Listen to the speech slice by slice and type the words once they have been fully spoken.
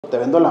te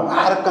vendo la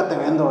marca, te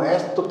vendo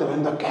esto, te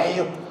vendo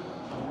aquello.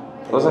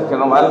 Cosas que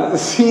no valen.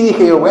 Sí,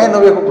 dije yo, bueno,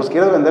 viejo, pues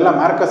quieres vender la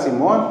marca,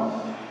 Simón,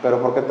 pero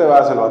 ¿por qué te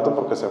vas? El vato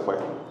porque se fue.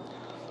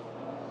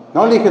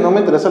 No, le dije, no me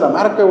interesa la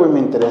marca, güey, me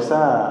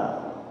interesa,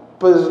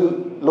 pues,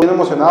 lo bien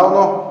emocionado,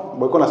 ¿no?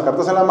 Voy con las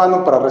cartas en la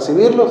mano para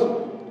recibirlos.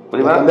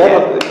 Primer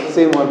cliente.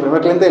 Sí, el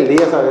primer cliente del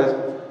día, ¿sabes?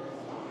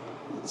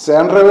 Se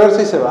dan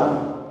reversa y se van.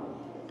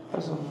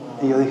 Eso.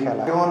 Y yo dije,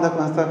 ¿qué onda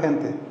con esta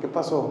gente? ¿Qué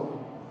pasó?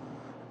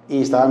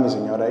 Y estaba mi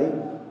señora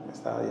ahí,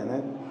 estaba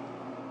Janet.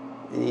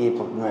 Y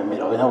pues me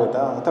miró bien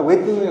agüitado. ¿No te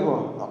agüites? Me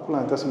dijo, no, pues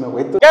la neta sí me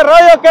agüito. ¿Qué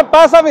rollo? ¿Qué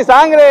pasa, mi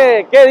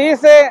sangre? ¿Qué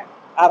dice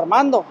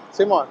Armando?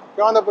 Simón,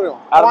 ¿qué onda, primo?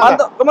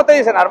 Armando, ¿cómo te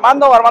dicen?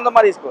 ¿Armando o Armando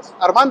Mariscos?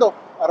 Armando,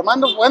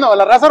 bueno,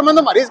 la raza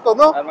Armando Mariscos,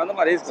 ¿no? Armando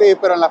Mariscos. Sí,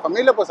 pero en la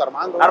familia, pues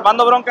Armando. ¿No?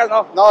 Armando Broncas,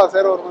 ¿no? No,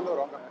 cero Armando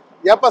Bronca.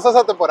 Ya pasó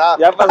esa temporada.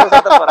 Ya pasó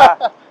esa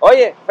temporada.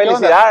 Oye,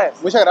 felicidades.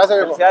 Muchas gracias,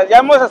 viejo. Felicidades. Ya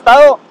hemos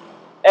estado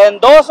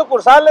en 2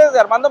 sucursales de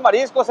Armando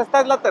Mariscos.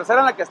 Esta es la tercera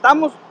en la que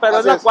estamos, pero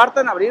Así es la es.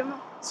 cuarta en abrir, ¿no?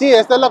 Sí,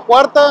 esta es la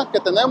cuarta que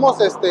tenemos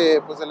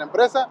pues en la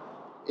empresa.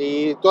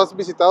 Y tú has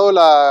visitado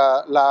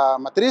la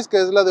matriz, que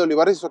es la de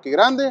Olivares y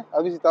Soquigrande.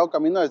 Has visitado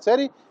Camino del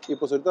Seri. Y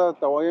pues ahorita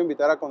te voy a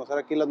invitar a conocer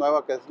aquí la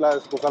nueva, que es la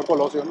de sucursal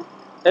Colosio, ¿no?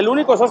 ¿El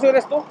único socio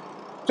eres tú?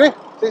 Sí,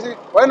 sí, sí.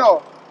 Bueno,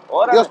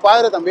 Órale. Dios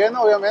Padre también,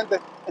 ¿no? Obviamente.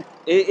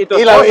 ¿Y tu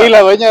Y esposa?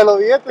 la dueña de los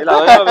billetes. Y la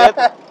dueña de los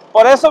billetes.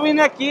 Por eso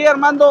vine aquí,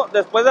 Armando,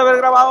 después de haber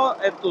grabado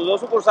en tus 2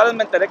 sucursales,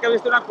 me enteré que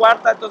viste una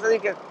cuarta, entonces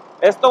dije,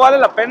 esto vale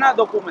la pena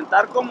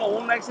documentar como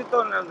un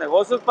éxito en los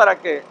negocios para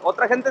que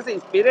otra gente se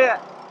inspire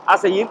a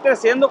seguir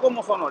creciendo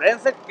como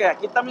sonorense, que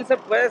aquí también se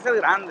puede ser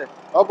grande.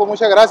 No, pues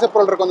muchas gracias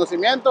por el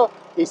reconocimiento.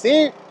 Y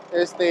sí,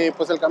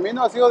 pues el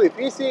camino ha sido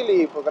difícil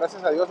y pues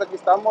gracias a Dios aquí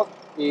estamos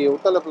y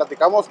ahorita le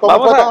platicamos cómo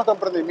fue todo nuestro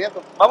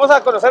emprendimiento. Vamos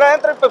a conocer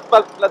adentro y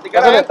pues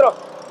platicar Pásale. adentro.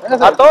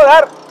 Véngase. A todo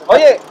dar.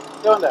 Oye,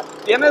 ¿Qué onda?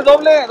 ¿tienes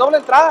doble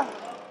entrada?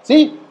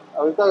 Sí,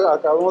 ahorita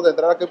acabamos de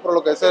entrar aquí por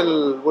lo que es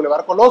el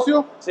Boulevard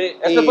Colosio. Sí,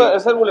 este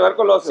es el Boulevard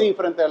Colosio. Sí,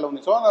 frente a la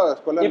Unison, a la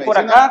Escuela de Y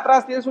Medicina. por acá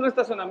atrás tienes un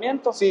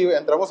estacionamiento. Sí,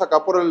 entramos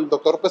acá por el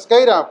Doctor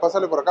Pesqueira.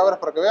 Pásale por acá, verás,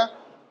 para que vean.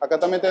 Acá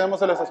también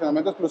tenemos el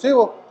estacionamiento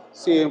exclusivo.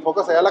 Si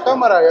enfocas allá la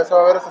cámara, ya se va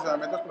a ver el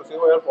estacionamiento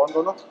exclusivo allá al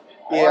fondo, ¿no?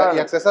 Y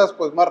accesas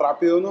pues más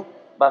rápido, ¿no?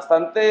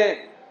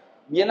 Bastante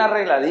bien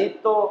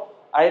arregladito,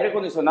 aire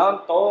acondicionado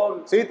en todo.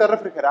 Sí, está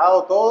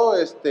refrigerado todo,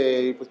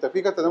 y pues te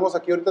fijas,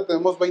 ahorita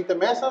tenemos 20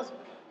 mesas,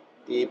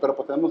 pero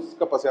pues tenemos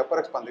capacidad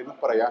para expandirnos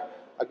para allá.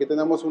 Aquí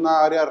tenemos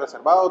una área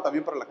reservada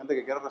también para la gente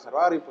que quiera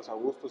reservar y pues a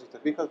gusto, si te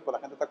fijas, pues la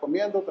gente está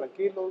comiendo,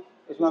 tranquilo,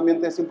 es un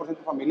ambiente 100%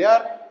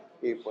 familiar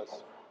y pues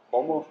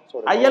cómodo.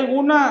 ¿Hay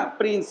alguna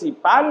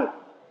principal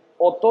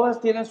o todas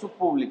tienen su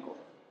público?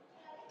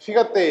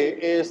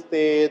 Fíjate,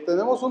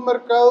 tenemos un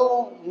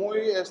mercado muy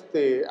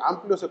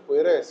amplio, se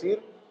pudiera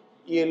decir,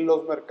 y en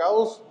los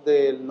mercados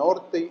del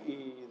norte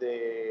y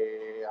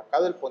de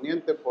acá del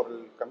poniente por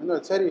el Camino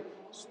del Seri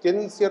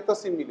tienen ciertas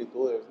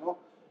similitudes, ¿no?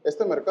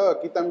 Este mercado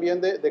aquí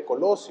también de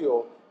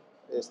Colosio,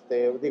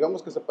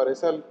 digamos que se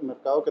parece al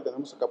mercado que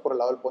tenemos acá por el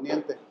lado del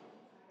poniente,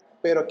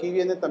 pero aquí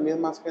viene también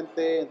más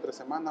gente entre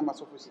semana,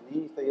 más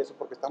oficinista y eso,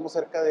 porque estamos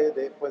cerca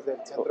pues, del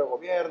centro de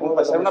gobierno. Como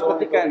para hacer una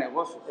plática de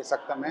negocios.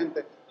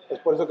 Exactamente. Es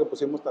por eso que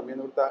pusimos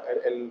también ahorita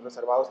el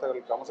reservado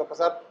que vamos a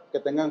pasar, que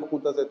tengan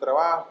juntas de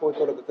trabajo y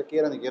todo lo que ustedes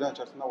quieran y quieran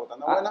echarse una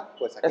botana buena,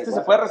 pues aquí. ¿Este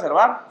se puede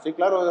reservar? Sí,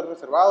 claro, es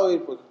reservado y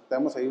pues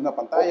tenemos ahí una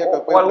pantalla.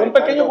 ¿O algún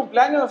pequeño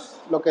cumpleaños?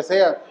 Lo que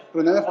sea,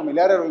 reuniones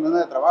familiares,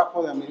 reuniones de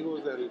trabajo, de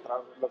amigos,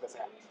 lo que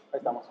sea. Ahí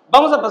estamos.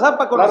 Vamos a pasar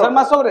para conocer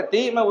más sobre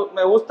ti.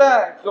 Me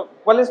gusta,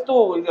 ¿cuál es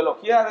tu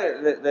ideología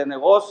de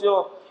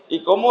negocio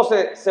y cómo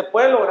se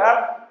puede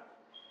lograr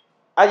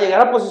a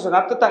llegar a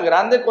posicionarte tan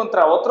grande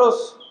contra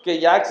otros que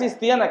ya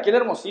existían aquí en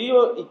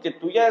Hermosillo y que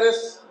tú ya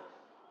eres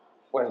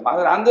pues más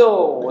grande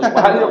o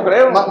igual, yo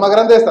creo? ¿Más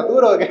grande de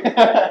estatura o qué?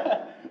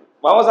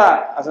 Vamos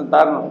a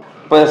sentarnos.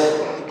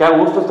 Pues qué a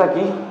gusto está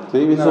aquí.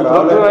 Sí, bien Su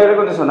agradable. propio aire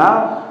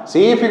acondicionado.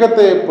 Sí,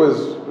 fíjate,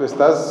 pues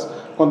estás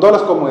con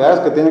todas las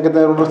comodidades que tiene que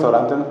tener un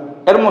restaurante, ¿no?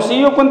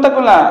 Hermosillo cuenta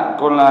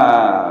con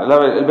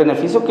el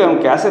beneficio que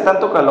aunque hace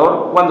tanto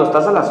calor, cuando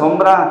estás a la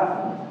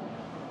sombra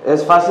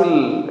es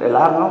fácil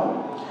helar,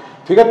 ¿no?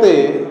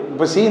 Fíjate,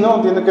 pues sí,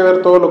 ¿no? Tiene que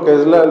ver todo lo que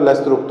es la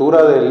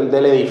estructura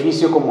del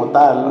edificio como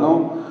tal,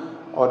 ¿no?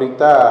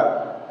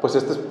 Ahorita, pues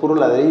este es puro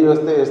ladrillo,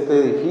 este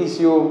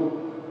edificio,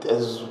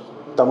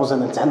 estamos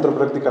en el centro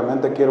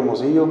prácticamente aquí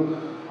Hermosillo.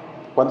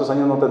 ¿Cuántos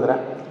años no tendrá?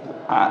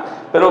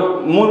 Pero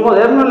muy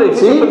moderno el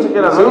edificio, Sí, pensé que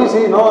era nuevo.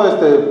 sí, no,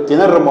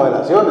 tiene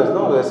remodelaciones,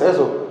 ¿no? Es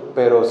eso,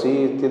 pero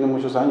sí tiene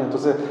muchos años.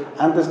 Entonces,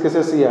 antes, ¿qué se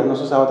hacía? No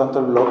se usaba tanto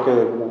el bloque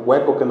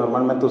hueco que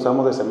normalmente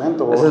usamos de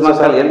cemento. Ese es más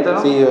caliente,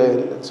 ¿no? Sí,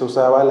 se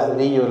usaba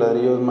ladrillo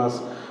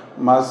es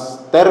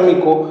más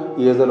térmico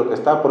y es de lo que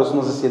está, por eso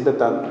no se siente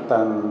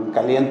tan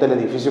caliente el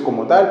edificio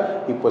como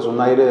tal y pues un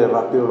aire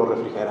rápido lo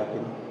refrigera aquí,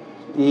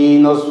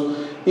 ¿no?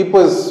 Y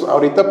pues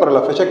ahorita para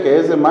la fecha que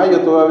es de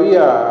mayo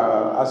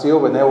todavía ha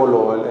sido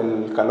benévolo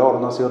el calor,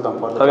 no ha sido tan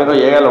fuerte. Todavía no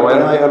llega lo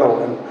bueno. No llega lo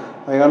bueno.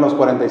 No llegan los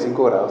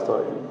 45 grados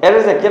todavía.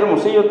 ¿Eres de aquí,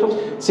 Hermosillo, tú?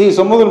 Sí,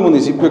 somos del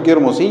municipio aquí,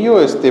 Hermosillo,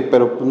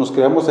 pero nos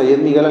criamos ahí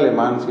en Miguel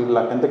Alemán. Si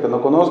la gente que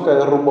no conozca,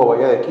 es rumbo a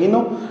Bahía de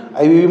Quino.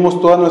 Ahí vivimos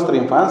toda nuestra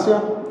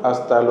infancia,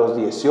 hasta los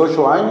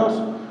 18 años.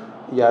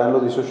 Ya en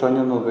los 18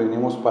 años nos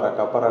venimos para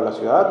acá, para la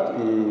ciudad.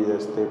 Y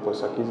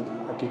pues aquí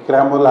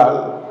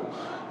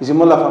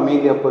hicimos la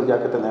familia, pues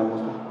ya que tenemos,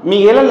 ¿no?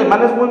 Miguel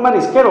Alemán es muy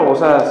marisquero, o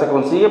sea, ¿se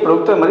consigue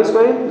producto de marisco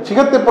ahí?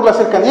 Fíjate, por la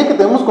cercanía que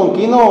tenemos con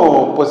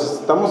Quino,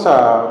 pues estamos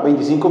a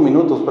 25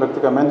 minutos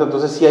prácticamente,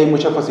 entonces sí hay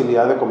mucha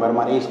facilidad de comer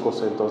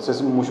mariscos,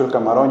 entonces mucho el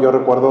camarón. Yo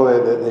recuerdo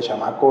de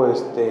chamaco,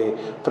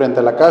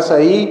 frente a la casa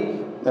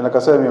ahí, en la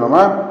casa de mi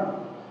mamá,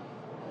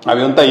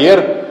 había un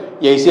taller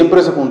y ahí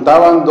siempre se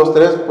juntaban 2,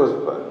 3, pues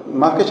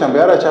más que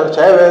chambear, a echar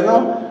chévere,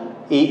 ¿no?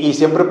 Y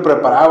siempre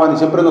preparaban y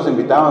siempre nos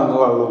invitaban,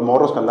 ¿no? A los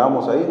morros que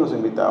andábamos ahí, nos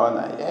invitaban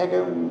a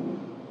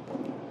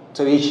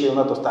ceviche,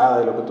 una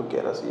tostada y lo que tú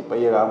quieras, y pues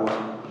llegábamos.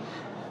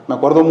 Me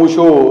acuerdo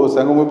mucho,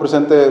 tengo muy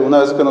presente una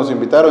vez que nos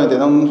invitaron y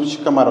tenían unos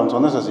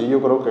camaronzones así, yo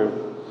creo que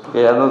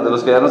de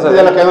los que ya no se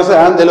de los que no se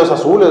dan, de los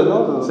azules,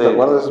 ¿no? Sí. ¿Te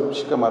acuerdas?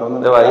 Esos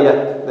camarones de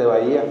Bahía. De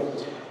Bahía.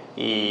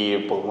 Y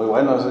pues muy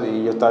buenos,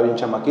 y yo estaba bien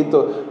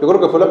chamaquito. Yo creo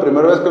que fue la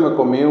primera vez que me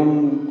comí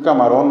un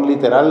camarón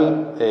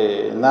literal,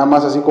 nada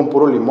más así con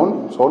puro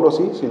limón, solo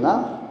así, sin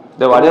nada.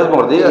 De varias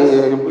mordidas.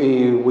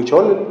 Y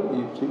huichol,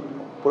 y sí,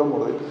 pura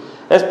mordida.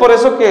 ¿Es por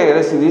eso que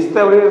decidiste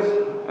abrir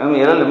en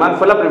Miguel Alemán?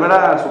 ¿Fue la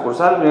primera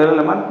sucursal, Miguel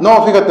Alemán?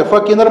 No, fíjate, fue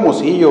aquí en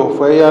Hermosillo,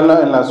 fue allá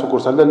en la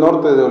sucursal del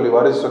norte de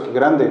Olivares, aquí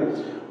grande.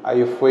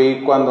 Ahí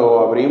fue cuando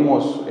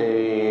abrimos,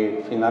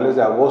 finales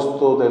de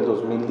agosto del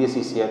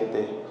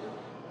 2017.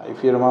 Ahí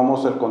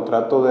firmamos el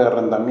contrato de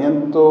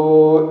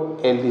arrendamiento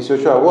el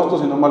 18 de agosto,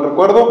 si no mal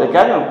recuerdo. ¿De qué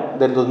año?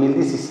 Del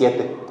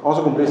 2017. Vamos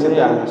a cumplir 7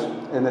 años.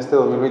 En este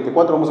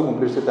 2024 vamos a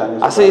cumplir 7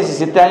 años. Hace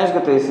 17 años que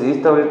te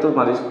decidiste abrir tus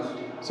mariscos.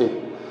 Sí.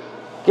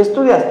 ¿Qué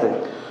estudiaste?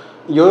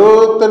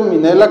 Yo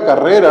terminé la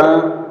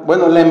carrera,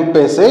 bueno, la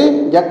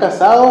empecé ya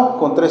casado,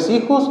 con 3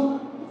 hijos,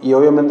 y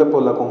obviamente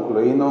pues la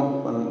concluí,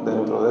 ¿no?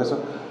 Dentro de eso.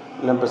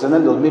 La empecé en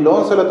el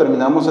 2011, la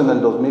terminamos en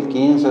el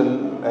 2015,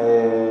 en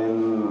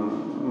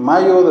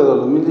mayo de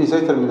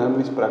 2016 terminé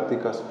mis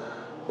prácticas.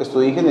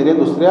 Estudié ingeniería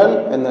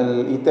industrial en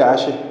el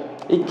ITH.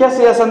 ¿Y qué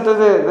hacías antes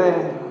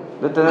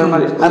de tener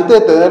mariscos?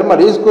 Antes de tener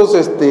mariscos,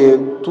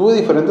 tuve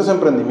diferentes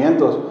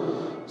emprendimientos.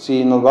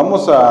 Si nos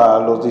vamos a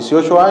los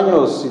 18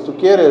 años, si tú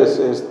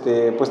quieres,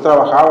 pues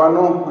trabajaba,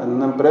 ¿no? En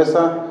una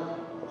empresa,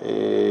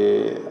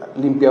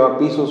 limpiaba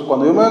pisos.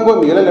 Cuando yo me vengo de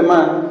Miguel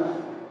Alemán,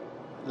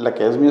 la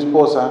que es mi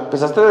esposa.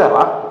 ¿Empezaste de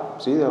abajo?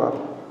 Sí, de abajo.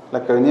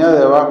 La que venía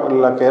de abajo,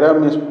 la que es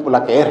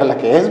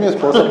mi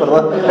esposa,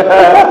 perdón.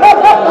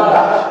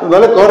 No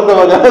le corto,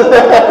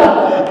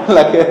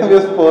 la que es mi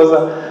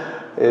esposa,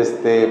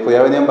 pues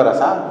ya venía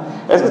embarazada.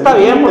 Es que está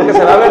bien, porque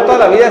se va a ver toda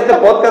la vida este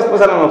podcast,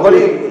 pues a lo mejor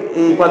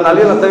y cuando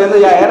alguien lo esté viendo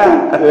ya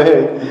era.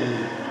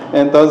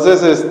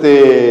 Entonces,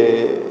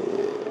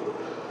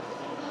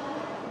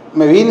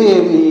 me vine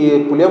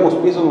y pulíamos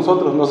pisos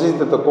nosotros. No sé si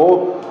te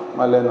tocó,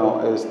 Maleno,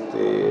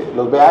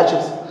 los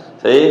BHs.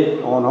 Sí.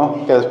 ¿Cómo no?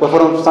 Que después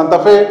fueron Santa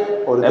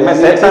Fe.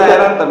 MZ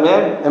eran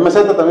también.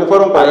 MZ también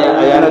fueron para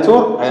allá en el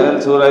sur. Allá en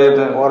el sur, ahí.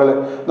 Órale.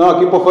 No,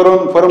 aquí pues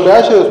fueron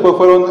BH, después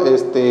fueron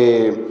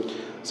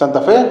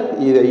Santa Fe,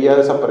 y de ahí ya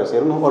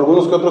desaparecieron.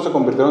 Algunos que otros se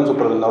convirtieron en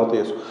Super del Norte y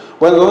eso.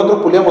 Bueno,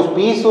 nosotros pulíamos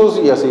pisos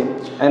y así.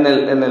 En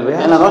el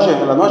BH. En la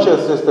noche,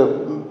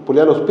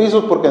 pulía los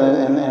pisos, porque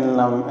en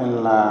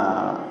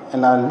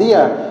el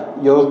día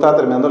yo estaba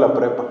terminando la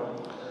prepa.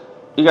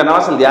 ¿Y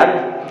ganabas el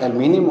diario? El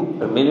mínimo.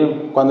 El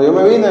mínimo. Cuando yo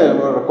me vine,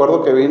 me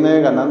recuerdo que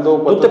vine ganando...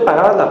 ¿Tú te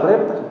pagabas la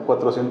prepa?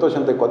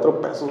 484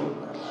 pesos.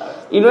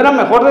 ¿Y no era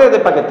mejor de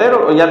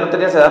paquetero? ¿O ya no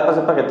tenías edad para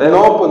ser paquetero?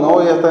 No, pues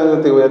no, ya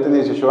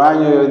tenía 18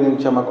 años, ya venía un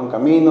chamaco en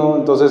camino,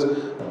 entonces,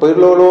 pues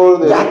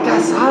luego... Ya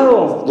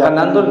casado, ya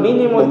ganando el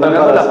mínimo y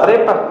pagando la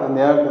prepa.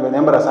 Venía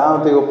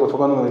embarazado, te digo, pues fue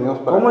cuando nos vinimos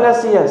para ¿Cómo acá. le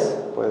hacías?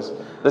 Pues...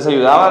 ¿Les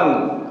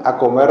ayudaban? A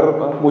comer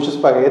mucho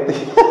espagueti.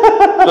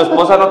 ¿Tu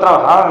esposa no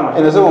trabajaba?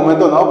 En ese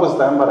momento no, pues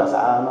estaba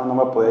embarazada, no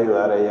me podía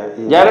ayudar ella.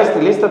 ¿Ya era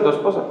estilista tu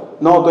esposa?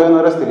 No, todavía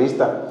no era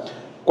estilista.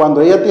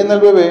 Cuando ella tiene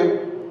el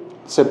bebé,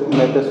 se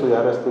mete a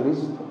estudiar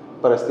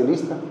para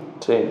estilista.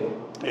 Sí.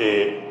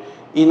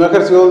 Y no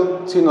ejerció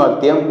sino al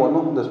tiempo,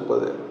 ¿no?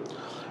 Después de...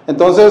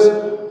 Entonces,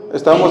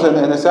 estábamos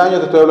en ese año,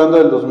 te estoy hablando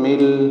del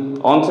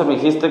 2011. Me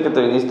dijiste que te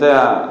viniste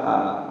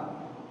a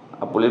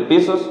pulir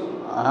pisos.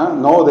 Ajá,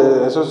 no,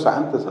 de eso es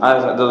antes.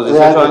 De los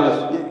 18 años.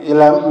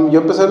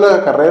 Yo empecé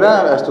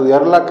a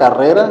estudiar la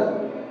carrera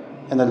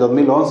en el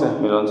 2011.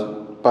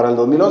 Para el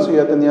 2011 yo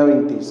ya tenía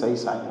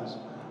 26 años.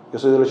 Yo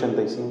soy del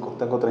 85,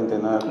 tengo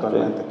 39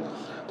 actualmente. Okay.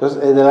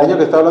 Entonces, del año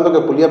que estaba hablando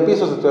que pulía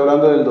pisos, estoy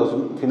hablando del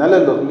final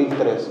del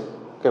 2003.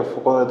 que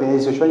fue cuando tenía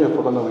 18 años,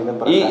 fue cuando vine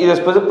para acá. ¿Y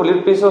después de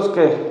pulir pisos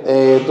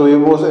qué?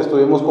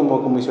 Estuvimos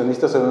como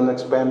comisionistas en un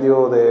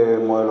expendio de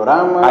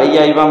modelorama. Ahí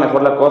ya iba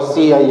mejor la cosa.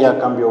 Sí, ahí ya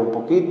cambió un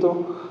poquito.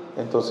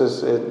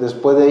 Entonces,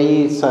 después de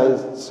ahí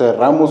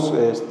cerramos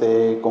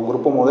con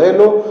Grupo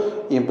Modelo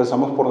y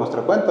empezamos por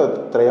nuestra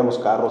cuenta. Traíamos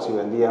carros y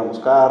vendíamos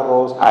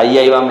carros. Ahí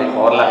ya iba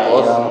mejor la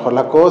cosa. Iba mejor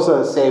la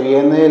cosa. Se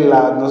viene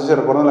no sé si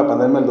recuerdan la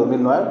pandemia del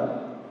 2009.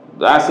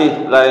 Ah, sí,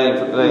 la de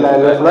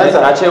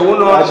influenza.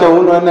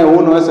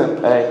 H1N1 ese.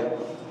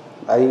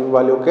 Ahí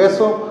valió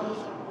queso.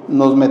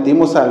 Nos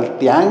metimos al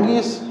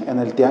tianguis. En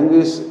el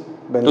tianguis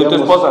vendíamos. ¿Tú y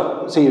tu esposa?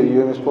 Sí,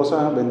 yo y mi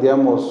esposa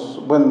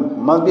vendíamos. Bueno,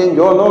 más bien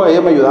yo, ¿no? Ella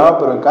me ayudaba,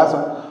 pero en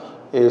casa.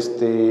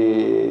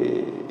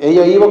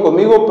 Ella iba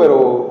conmigo,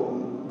 pero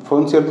fue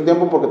un cierto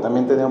tiempo porque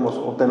también teníamos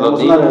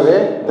una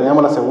bebé.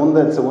 Teníamos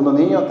el segundo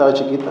niño, estaba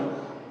chiquita,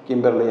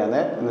 Kimberly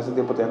Janet. En ese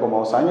tiempo tenía como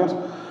 2 años.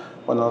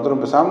 Cuando nosotros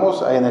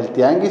empezamos en el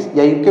tianguis, y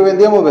ahí ¿qué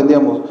vendíamos?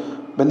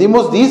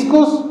 Vendimos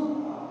discos,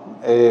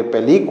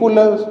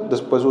 películas,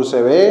 después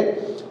USB,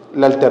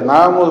 le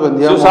alternábamos,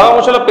 vendíamos. ¿Se usaba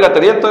mucho la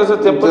piratería en todo ese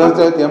tiempo? En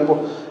todo ese tiempo.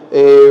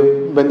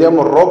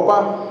 Vendíamos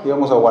ropa,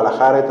 íbamos a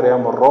Guadalajara y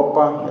traíamos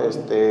ropa,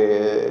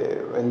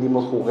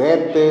 vendimos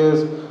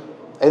juguetes.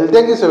 El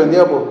tianguis se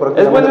vendía por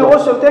 ¿Es buen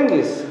negocio el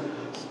tianguis?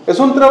 Es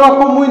un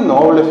trabajo muy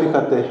noble,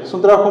 fíjate, es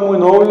un trabajo muy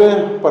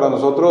noble para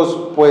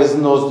nosotros, pues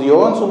nos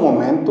dio en su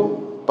momento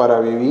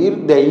para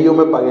vivir. De ahí yo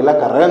me pagué la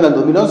carrera en el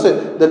 2011,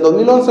 del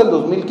 2011 al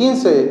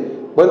 2015,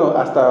 bueno,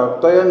 hasta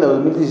todavía en el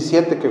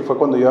 2017, que fue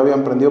cuando yo había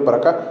emprendido para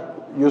acá,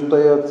 yo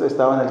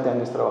estaba en el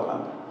tianguis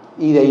trabajando,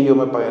 y de ahí yo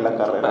me pagué la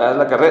carrera. Pagaste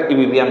la carrera y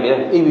vivían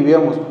bien. Y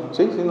vivíamos,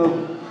 sí,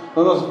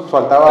 no nos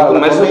faltaba. El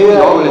comercio es muy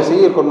noble.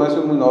 Sí, el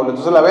comercio es muy noble.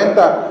 Entonces la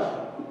venta,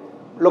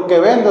 lo que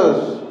vendas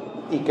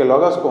y que lo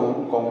hagas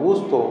con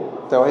gusto,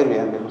 te va a ir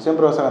bien, ¿no?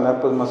 Siempre vas a ganar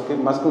pues más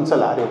que un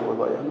salario, pues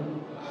vaya, ¿no?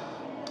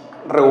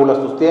 Regulas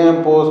tus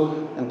tiempos,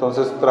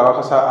 entonces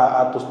trabajas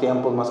a tus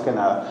tiempos más que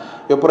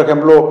nada. Yo, por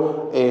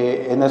ejemplo,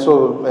 en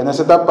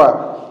esa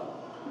etapa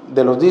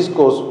de los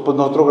discos, pues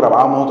nosotros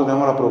grabábamos, nosotros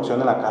teníamos la producción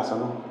en la casa,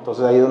 ¿no?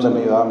 Entonces ahí es donde me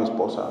ayudaba mi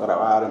esposa a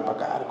grabar,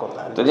 empacar,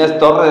 cortar. ¿Tenías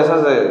torres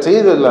esas de...? Sí,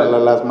 de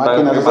las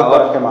máquinas esas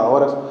para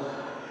quemadoras.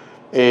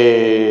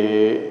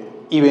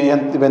 Y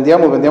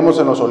vendíamos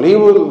en Los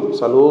Olivos.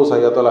 Saludos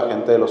ahí a toda la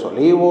gente de Los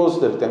Olivos,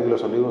 del Tianguis de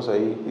Los Olivos,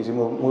 ahí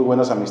hicimos muy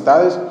buenas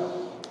amistades.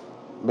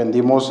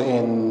 Vendimos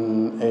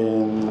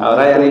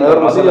ahora ya ni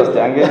conoces los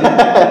tianguis.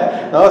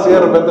 No, sí, de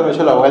repente me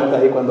echo la vuelta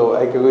ahí cuando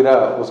hay que ir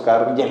a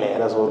buscar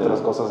hieleras o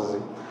otras cosas así.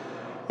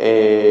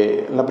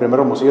 En la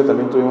primera Hermosillo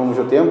también tuvimos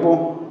mucho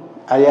tiempo.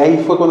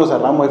 Ahí fue cuando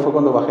cerramos, ahí fue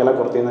cuando bajé la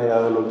cortina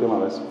ya de la última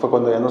vez. Fue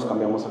cuando ya nos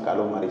cambiamos acá a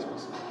los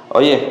Mariscos.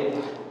 Oye,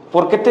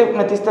 ¿por qué te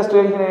metiste a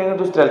estudiar ingeniería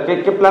industrial?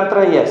 ¿Qué plan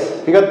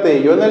traías?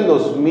 Fíjate, yo en el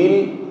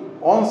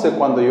 2011,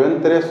 cuando yo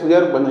entré a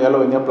estudiar, bueno, ya lo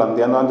venía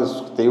planteando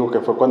antes, te digo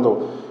que fue cuando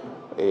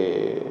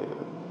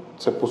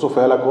se puso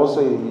fea la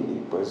cosa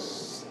y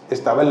pues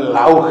estaba el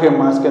auge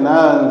más que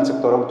nada en el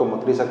sector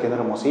automotriz aquí en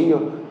Hermosillo.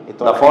 Y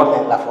toda la Ford.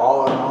 La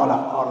Ford.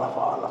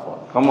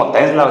 Como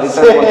Tesla ahorita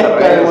sí, en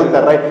Monterrey. En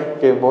Monterrey,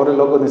 que pobre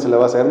loco ni se le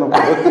va a hacer, ¿no?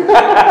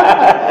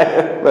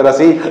 Pero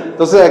así,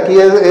 entonces aquí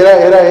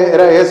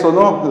era eso,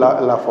 ¿no?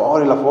 La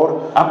Ford.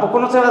 ¿A poco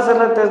no se va a hacer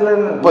la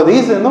Tesla? Pues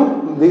dice,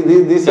 ¿no?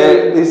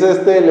 Dice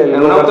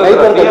en una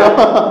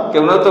autobiografía, que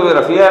una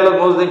autobiografía de los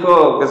Musk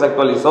dijo que se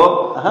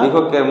actualizó. Ajá.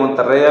 Dijo que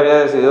Monterrey había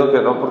decidido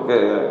que no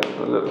porque...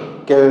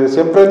 Que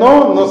siempre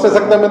no sé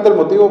exactamente el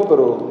motivo,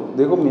 pero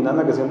dijo mi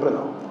nana que siempre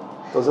no.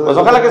 Entonces, pues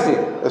ojalá que sí.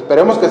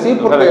 Esperemos que sí,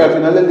 porque al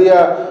final del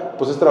día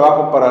pues es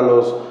trabajo para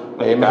los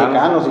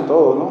mexicanos y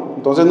todo, ¿no?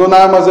 Entonces no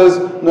nada más es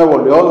Nuevo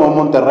León o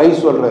Monterrey y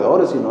sus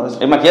alrededores, sino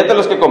es... Imagínate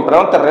los que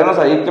compraron terrenos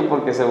ahí, que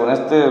porque según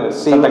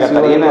Santa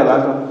Catarina...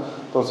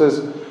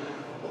 Entonces,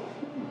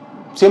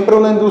 siempre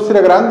una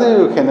industria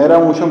grande genera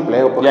mucho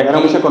empleo, porque genera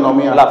mucha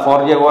economía. La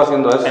Ford llegó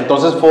haciendo eso.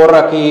 Entonces Ford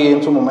aquí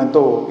en su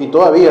momento, y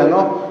todavía,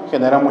 ¿no?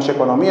 Genera mucha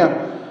economía.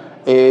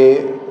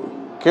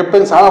 ¿Qué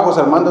pensaba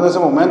José Armando en ese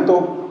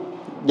momento?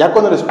 Ya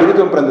con el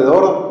espíritu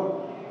emprendedor,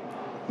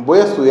 voy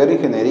a estudiar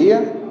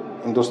ingeniería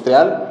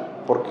industrial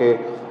porque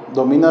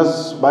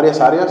dominas varias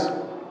áreas,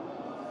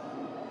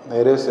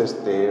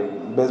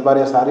 ves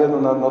varias áreas,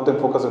 no te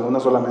enfocas en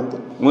una solamente.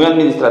 Muy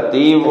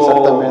administrativo.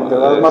 Exactamente,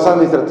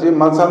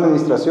 más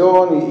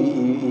administración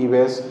y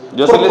ves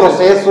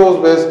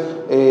procesos, ves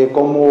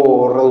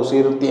cómo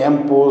reducir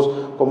tiempos,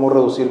 cómo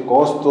reducir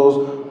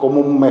costos,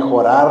 cómo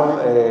mejorar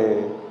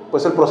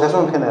pues el proceso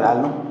en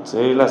general, ¿no?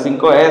 Sí, las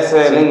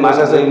 5S,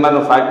 Lean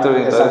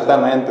Manufacturing.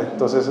 Exactamente,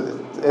 entonces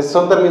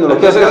son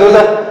terminologías.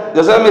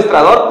 Yo soy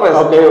administrador, pues.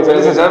 Soy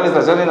licenciado en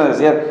administración y nos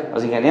decían,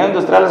 los ingenieros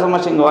industriales son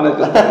más chingones.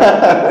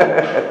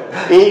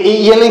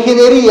 y en la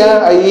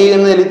ingeniería, ahí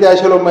en el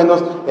ITH lo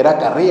menos, era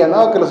carrilla,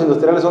 ¿no? Que los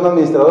industriales son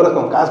administradores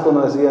con casco,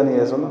 no decían ni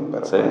eso, ¿no?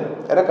 Pero sí.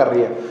 Era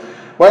carrilla.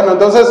 Bueno,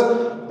 entonces,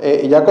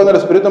 ya con el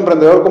espíritu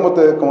emprendedor, como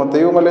te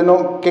digo,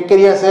 Maleno, ¿qué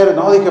quería hacer?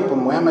 No, dije, pues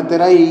me voy a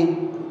meter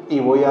ahí y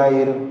voy a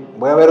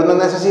ver una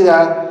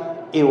necesidad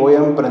y voy a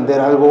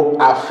emprender algo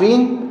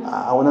afín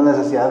a una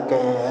necesidad que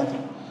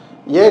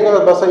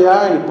llegas, vas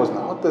allá y pues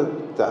no,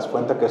 te das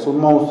cuenta que es un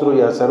monstruo,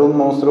 y al ser un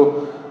monstruo,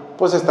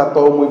 pues está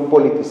todo muy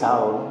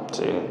politizado, ¿no?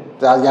 Sí.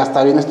 Ya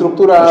está bien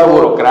estructurado.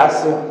 Mucha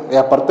burocracia. Y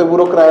aparte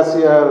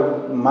burocracia,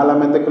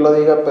 malamente que lo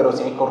diga, pero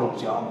sí hay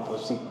corrupción.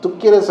 Pues si tú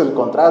quieres el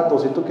contrato,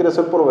 si tú quieres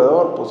ser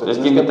proveedor, pues tienes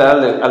que invitar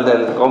al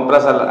de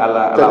compras a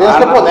la te tienes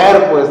que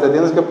poner, pues te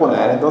tienes que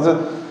poner. Entonces,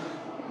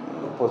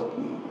 pues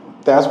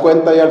te das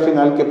cuenta ya al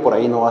final que por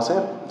ahí no va a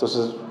ser.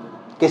 Entonces,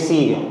 ¿qué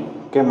sigue?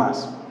 ¿Qué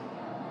más?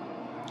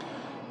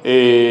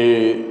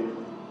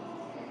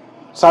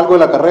 Salgo de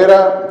la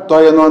carrera,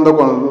 todavía no ando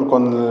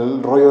con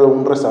el rollo de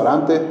un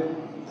restaurante,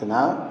 de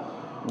nada.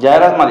 Ya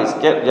eras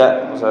marisquero,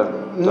 ya, o sea...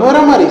 No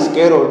era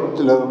marisquero,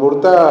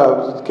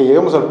 ahorita que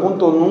lleguemos al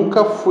punto,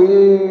 nunca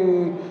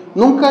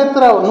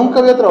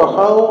había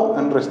trabajado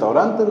en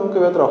restaurante, nunca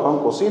había trabajado en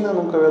cocina,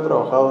 nunca había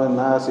trabajado en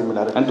nada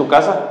similar. ¿En tu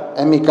casa?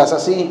 En mi casa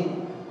sí,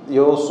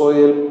 yo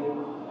soy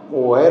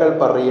era el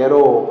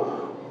parrillero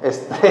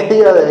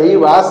estrella de ahí,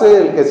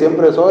 base, el que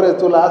siempre sobres,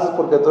 tú la haces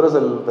porque tú eres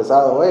el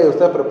pesado,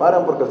 ustedes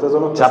preparan porque ustedes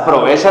son los pesados. Se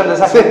aprovechan de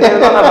esa gente de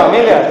la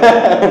familia.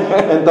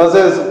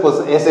 Entonces,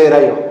 pues ese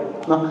era yo,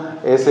 ¿no?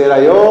 Ese era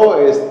yo,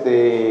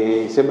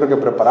 siempre que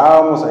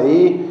preparábamos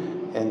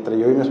ahí, entre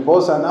yo y mi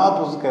esposa,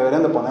 no, pues que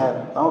deberían de poner,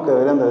 no, que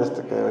deberían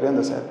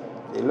de hacer,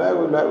 y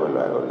luego.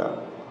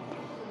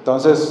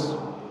 Entonces,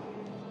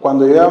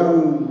 cuando yo ya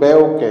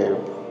veo que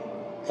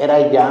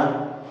era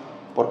ya,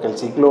 porque el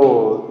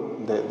ciclo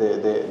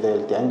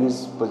del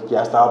tianguis pues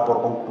ya estaba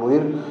por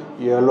concluir,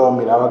 y yo lo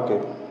miraba que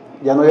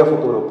ya no había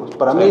futuro, pues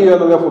para mí ya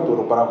no había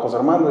futuro, para José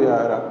Armando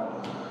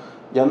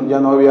ya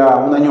no había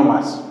un año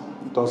más.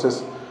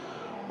 Entonces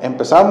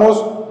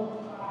empezamos,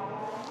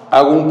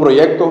 hago un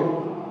proyecto,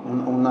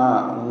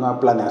 una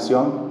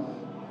planeación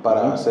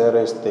para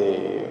hacer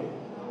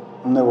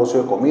un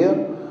negocio de comida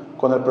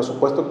con el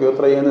presupuesto que yo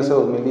traía en ese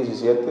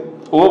 2017.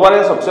 ¿Hubo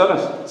varias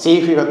opciones?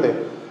 Sí, fíjate,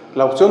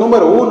 la opción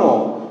número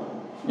 1,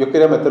 yo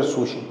quería meter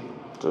sushi.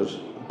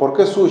 ¿Por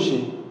qué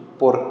sushi?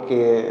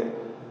 Porque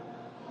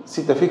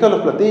si te fijas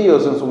los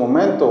platillos en su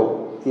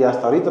momento y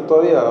hasta ahorita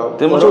todavía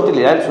tiene mucha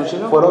utilidad el sushi,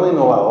 ¿no? Fueron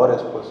innovadores,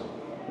 pues.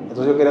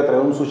 Entonces yo quería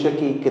traer un sushi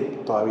aquí que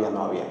todavía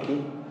no había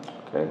aquí.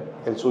 Okay.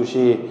 El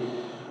sushi,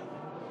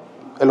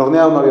 el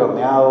horneado no había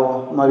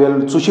horneado, no había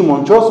el sushi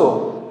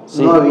monchoso,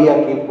 sí. No había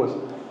aquí, pues.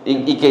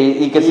 Y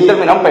que sí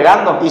terminaron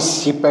pegando. Y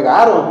sí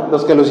pegaron,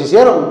 los que los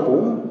hicieron,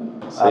 pum,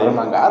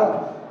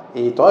 arremangaron.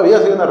 Y todavía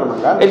siguen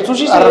arremangando. El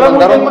sushi se lleva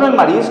muy bien con el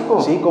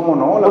marisco. Sí, cómo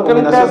no, la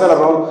combinación del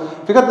arroz.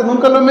 Fíjate,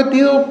 nunca lo he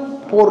metido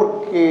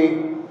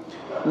porque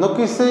no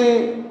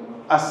quise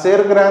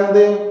hacer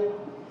grande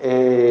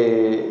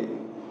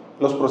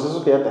los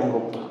procesos que ya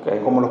tengo.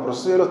 Okay. Como los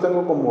procesos ya los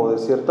tengo como de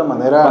cierta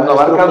manera. Cuando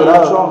abarcas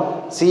mucho.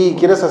 Sí,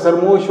 quieres hacer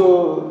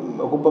mucho,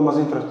 ocupas más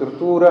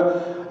infraestructura,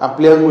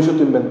 amplías mucho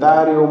tu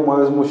inventario,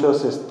 mueves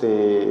muchos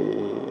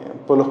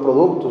pues los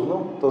productos,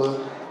 ¿no? Entonces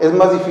es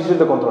más difícil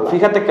de controlar.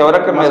 Fíjate que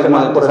ahora que me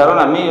desmonetizaron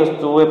a mí, yo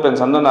estuve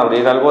pensando en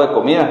abrir algo de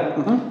comida.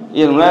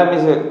 Y en una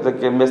de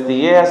que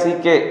investigué así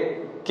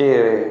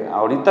que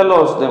ahorita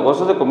los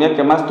negocios de comida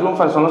que más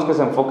triunfan son los que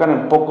se enfocan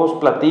en pocos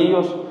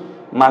platillos,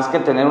 más que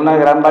tener una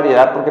gran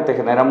variedad porque te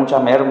genera mucha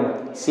merma.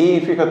 Sí,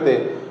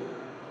 fíjate,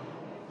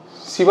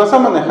 si vas a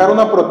manejar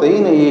una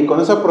proteína y con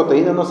esa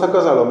proteína no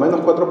sacas a lo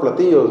menos 4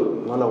 platillos,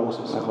 no la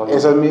uses. Mejor no.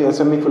 Esa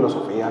es mi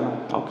filosofía,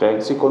 ¿no? Okay.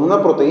 Si con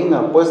una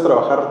proteína puedes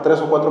trabajar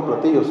 3 o 4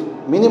 platillos,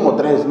 mínimo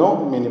 3,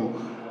 ¿no? Mínimo.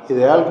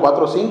 Ideal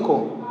 4 o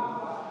 5,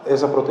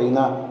 esa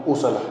proteína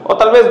úsala. O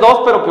tal vez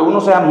 2, pero que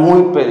uno sea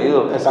muy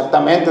pedido.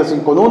 Exactamente, sin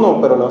con uno,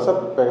 pero lo vas a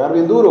pegar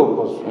bien duro,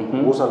 pues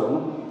úsalo, ¿no?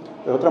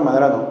 De otra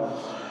manera no.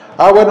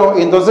 Bueno,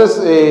 entonces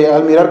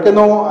al mirar que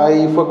no,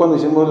 ahí fue cuando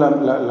hicimos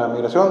la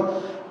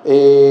migración.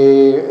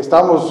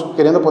 Estábamos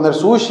queriendo poner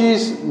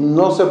sushis,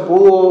 no se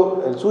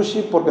pudo el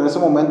sushi porque en ese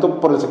momento,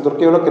 por el sector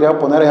que yo lo quería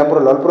poner allá por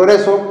el lado del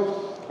Progreso,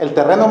 el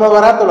terreno más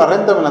barato, la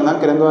renta me la andan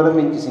queriendo dar en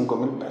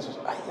 25,000 pesos.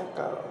 Ay, ya,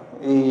 cabrón.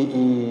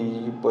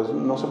 Y pues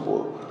no se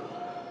pudo.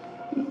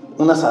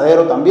 Un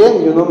asadero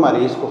también y unos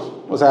mariscos.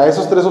 O sea,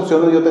 esas 3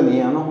 opciones yo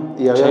tenía, ¿no?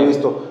 Y había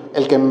visto.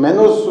 El que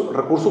menos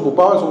recursos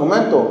ocupaba en su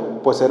momento,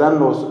 pues era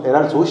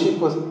el sushi,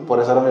 pues por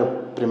eso era mi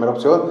primera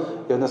opción.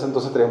 Yo en ese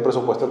entonces tenía un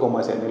presupuesto como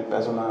de 100,000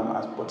 pesos nada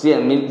más. Pues.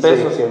 100,000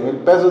 pesos. Sí, 100,000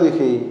 pesos.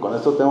 Dije, y con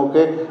esto tengo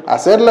que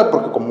hacerla,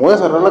 porque como voy a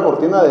cerrar la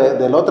cortina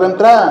de la otra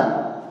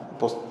entrada,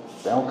 pues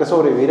tengo que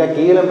sobrevivir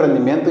aquí el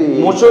emprendimiento. Y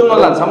muchos nos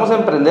lanzamos a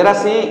emprender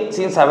así,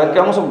 sin saber que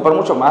vamos a ocupar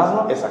mucho más,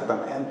 ¿no?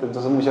 Exactamente.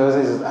 Entonces muchas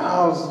veces dices,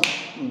 pues,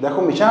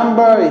 dejo mi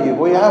chamba y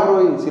voy,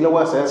 abro y sí lo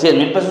voy a hacer.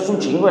 100,000 pesos es un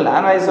chingo de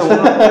lana, dice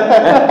uno.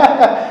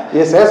 Y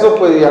es eso,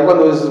 pues ya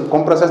cuando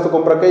compras esto,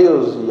 compra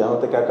aquellos y ya no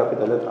te queda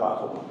capital de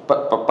trabajo.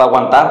 Para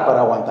aguantar.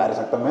 Para aguantar,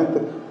 exactamente.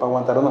 Para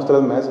aguantar unos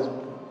 3 meses.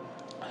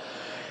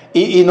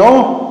 Y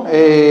no,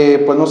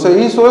 pues no se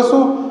hizo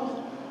eso.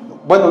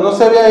 Bueno, no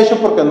se había hecho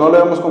porque no lo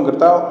habíamos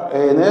concretado.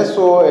 En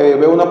eso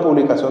veo una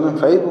publicación en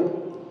Facebook.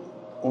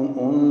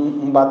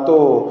 Un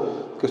vato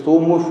que estuvo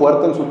muy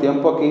fuerte en su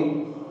tiempo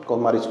aquí,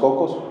 con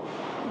Mariscos,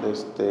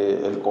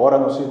 el Cora,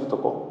 no sé si te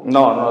tocó.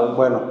 No, no.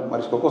 Bueno,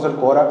 Mariscos el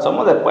Cora.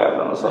 Somos de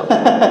pueblo nosotros.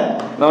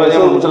 No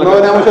veníamos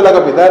mucho a la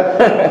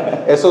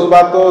capital. Esos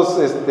vatos,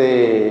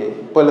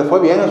 pues les fue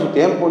bien en su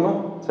tiempo,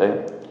 ¿no? Sí.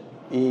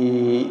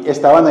 Y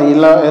estaban ahí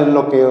en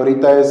lo que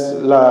ahorita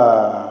es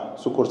la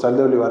sucursal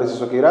de Olivares y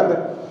Soqui Grande.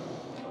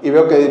 Y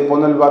veo que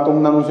pone el vato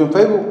un anuncio en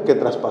Facebook que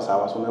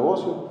traspasaba su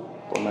negocio.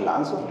 Pues me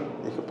lanzo.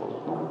 Dije, pues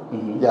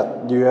no.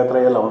 Ya, yo ya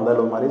traía la onda de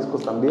los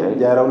mariscos también. Okay.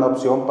 Ya era una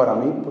opción para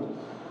mí. Pues,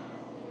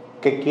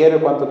 ¿qué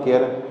quiere? ¿Cuánto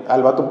quiere?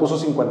 Al vato puso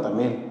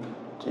 50,000.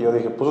 Y yo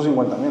dije, puso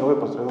 50,000, oye,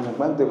 pues traigo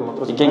 50 y con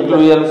otros 50. ¿Y qué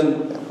incluía los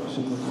 50?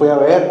 Fui a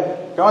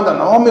ver. ¿Qué onda?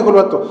 No, me dijo el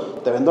vato,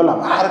 te vendo la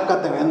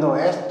marca, te vendo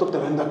esto, te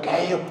vendo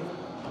aquello.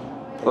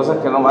 Cosas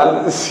que no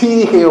valen. Sí,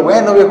 dije yo,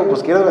 bueno, viejo,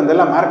 pues quieres vender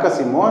la marca,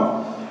 Simón,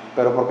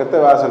 pero ¿por qué te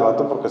vas? El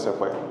vato porque se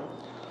fue.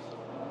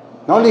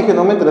 No, le dije,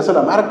 no me interesa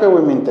la marca,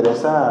 güey, me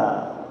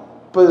interesa,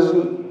 pues,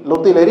 la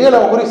utilería a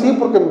lo mejor y sí,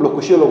 porque los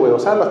cuchillos los voy a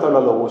usar, las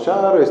tablas los voy a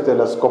usar,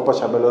 las copas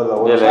chabelas las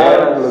voy a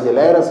usar, las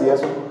hieleras y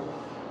eso.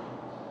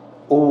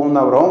 Hubo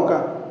una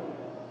bronca.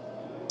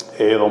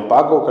 Don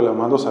Paco, que le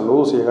mando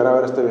saludos, si llegara a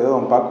ver este video,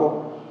 don Paco,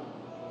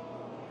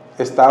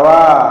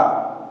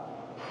 estaba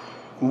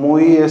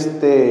muy,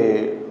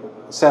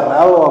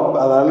 cerrado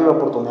a darle la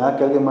oportunidad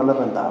que alguien más le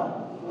rentaba.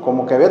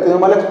 Como que había tenido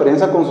mala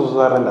experiencia con sus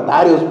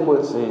arrendatarios,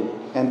 pues. Sí.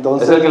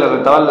 Entonces, ¿es el que le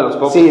rentaba el de los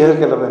cocos? Sí, es el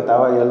que le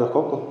rentaba ahí a los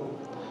cocos.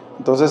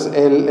 Entonces,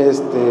 él,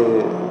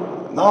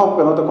 no,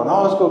 que no te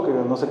conozco, que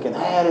no sé quién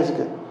eres.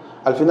 Que...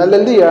 Al final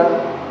del día,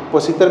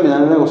 pues sí terminé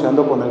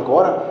negociando con el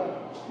Cora.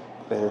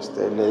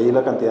 Le di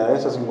la cantidad de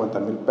esos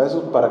 50,000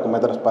 pesos para que me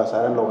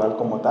traspasara el local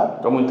como tal.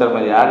 Como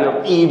intermediario.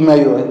 Y me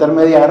ayudó a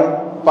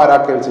intermediar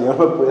para que el señor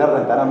me pudiera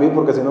rentar a mí,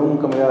 porque si no,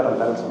 nunca me iba a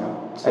rentar el señor.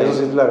 Sí. Eso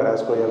sí le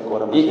agradezco ya al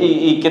Cora.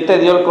 ¿Y qué te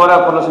dio el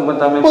Cora por los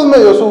 50,000? Pues me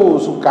dio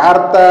su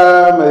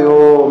carta, me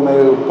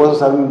puedes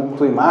usar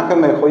tu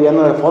imagen, me dejó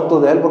lleno de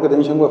fotos de él, porque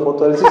tenía un chingo de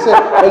fotos de él.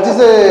 Él sí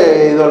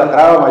se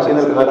idolatraba, machine.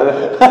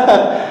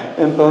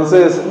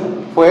 Entonces,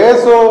 fue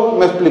eso,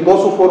 me explicó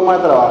su forma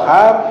de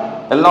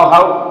trabajar. El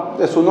know-how.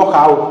 Es un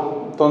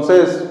know-how.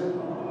 Entonces,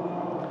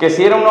 que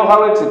sí era un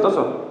know-how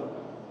exitoso.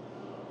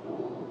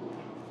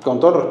 Con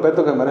todo el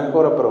respeto que merece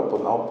Cora, pero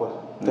pues no, pues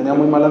tenía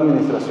muy mala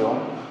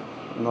administración,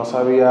 no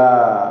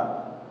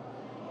sabía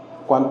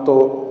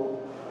cuánto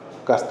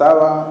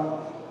gastaba,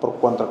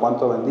 contra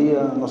cuánto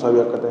vendía, no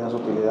sabía que tenía su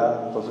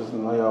utilidad, entonces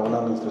no llevaba una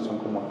administración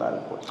como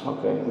tal, pues.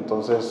 Okay.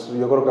 Entonces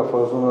yo creo que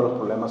fue uno de los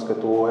problemas que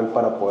tuvo él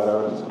para poder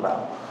haber cerrado.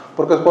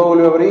 Porque después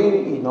volvió a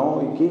abrir y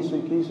no, y quiso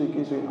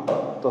y no.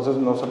 Entonces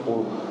no se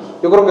pudo.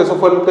 Yo creo que eso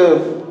fue lo que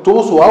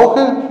tuvo su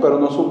auge, pero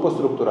no supo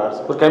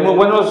estructurarse. Porque hay muy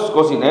buenos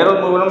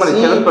cocineros, muy buenos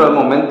marisqueros, sí, pero al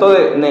momento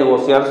de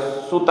negociar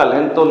su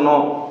talento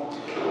no.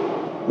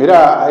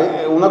 Mira,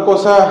 una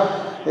cosa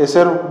es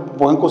ser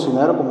buen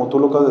cocinero, como tú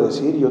lo acabas de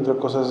decir, y otra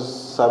cosa es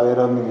saber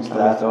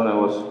administrar un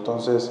negocio.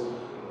 Entonces,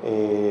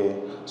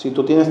 si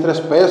tú tienes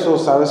 3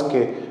 pesos, sabes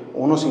que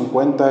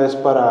 1.50 es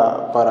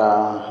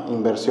para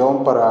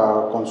inversión,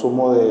 para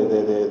consumo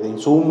de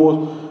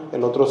insumos,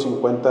 el otro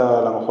 50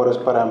 a lo mejor es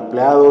para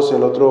empleados,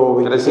 el otro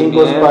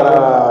 25 es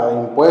para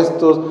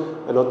impuestos,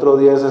 el otro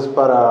 10 es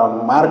para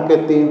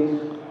marketing,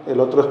 el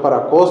otro es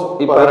para costos.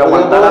 Y para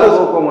aguantar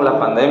algo como la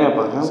pandemia,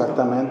 por ejemplo.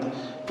 Exactamente.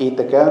 Y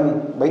te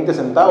quedan 20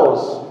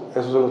 centavos,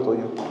 eso es lo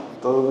tuyo.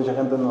 Entonces mucha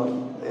gente no,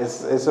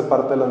 esa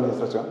parte de la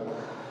administración,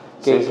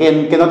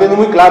 que no tiene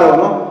muy claro,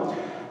 ¿no?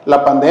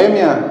 La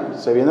pandemia,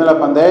 se viene la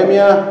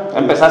pandemia.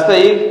 ¿Empezaste a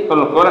ir con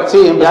los Cora?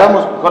 Sí,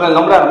 empezamos. ¿Con el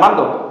nombre de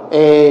Armando?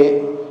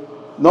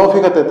 No,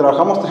 fíjate,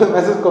 trabajamos 3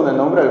 meses con el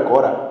nombre del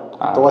Cora.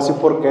 Te voy a decir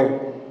por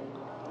qué.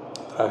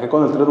 Trabajé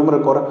con el nombre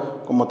del Cora.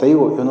 Como te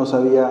digo, yo no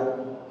sabía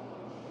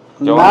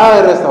nada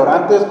de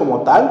restaurantes como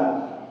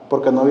tal,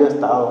 porque no había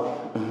estado.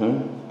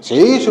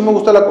 Sí me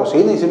gusta la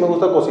cocina y sí me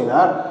gusta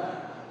cocinar.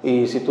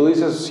 Y si tú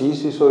dices,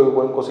 sí soy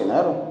buen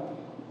cocinero,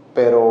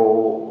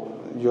 pero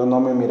yo no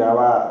me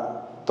miraba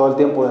todo el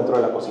tiempo dentro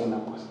de la cocina,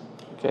 pues.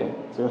 Okay.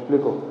 ¿Sí me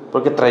explico?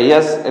 Porque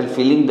traías el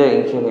feeling de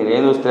ingeniería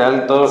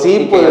industrial y todo. Sí,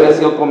 y pues, que habías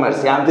sido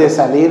comerciante. De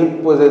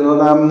salir, pues, de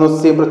no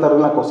siempre estar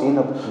en la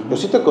cocina. Yo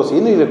sí te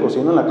cocino y le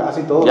cocino en la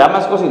casa y todo. ¿Ya me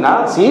has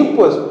cocinado? Sí,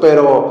 pues,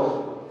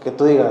 pero que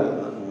tú digas,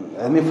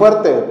 ¿es mi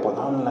fuerte? Pues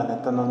no, la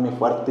neta no es mi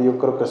fuerte. Yo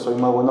creo que soy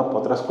más bueno para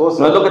otras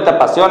cosas. No es lo que te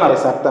apasiona.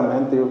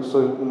 Exactamente.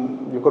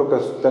 Yo creo que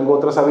tengo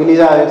otras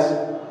habilidades.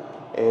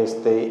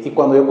 Y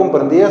cuando yo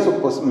comprendí eso,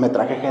 pues me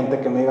traje gente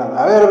que me digan,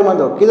 a ver,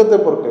 Armando, quítate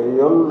porque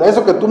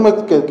eso que tú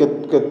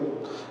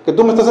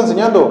me estás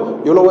enseñando,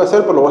 yo lo voy a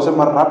hacer, pero lo voy a hacer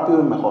más rápido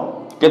y mejor.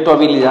 Que tu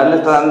habilidad le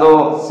está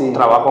dando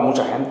trabajo a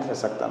mucha gente.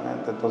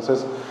 Exactamente.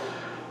 Entonces,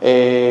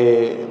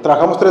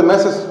 trabajamos 3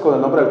 meses con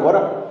el nombre del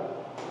Cora.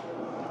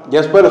 Ya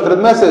después de los 3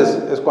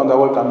 meses es cuando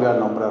hago el cambio del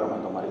nombre de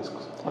Armando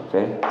Mariscos.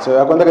 Okay. Se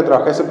da cuenta que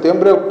trabajé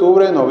septiembre,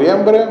 octubre,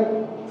 noviembre,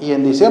 y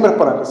en diciembre,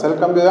 para hacer el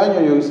cambio de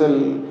año, yo hice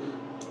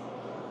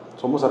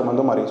Somos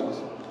Armando Mariscos.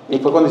 Y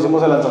fue cuando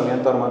hicimos el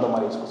lanzamiento de Armando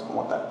Mariscos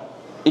como tal.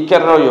 ¿Y qué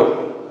rollo?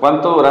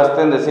 ¿Cuánto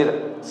duraste en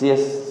decir, si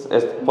es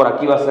por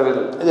aquí va a ser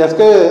el...? Ya es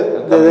que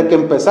desde que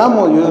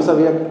empezamos yo ya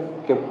sabía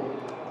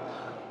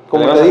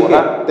como te dije,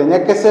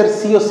 tenía que ser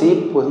sí o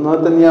sí, pues no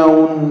tenía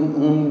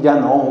un ya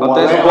no, o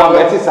a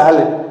ver si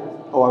sale,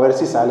 o a ver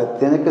si sale,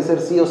 tiene que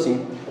ser sí o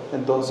sí.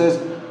 Entonces,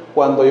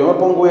 cuando yo me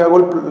pongo y hago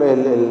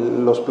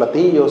los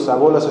platillos,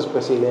 hago las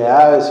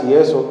especialidades y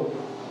eso,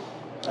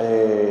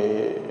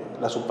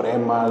 la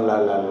suprema,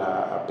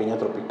 la piña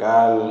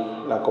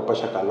tropical, la copa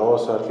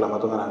chacalosa, el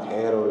clamato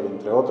naranjero, y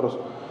entre otros,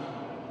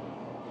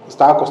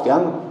 estaba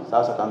costeando,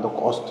 estaba sacando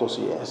costos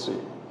y eso.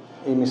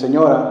 Y mi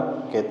señora,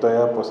 que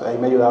todavía pues ahí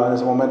me ayudaba en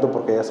ese momento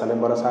porque ella sale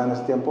embarazada en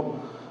ese tiempo,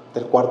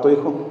 del cuarto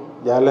hijo.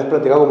 Ya les he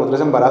platicado como 3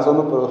 embarazos,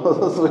 ¿no? Pero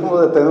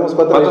tenemos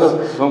 4 hijos.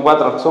 Son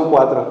 4. Son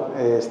 4.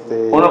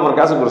 Uno por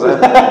cada sucursal.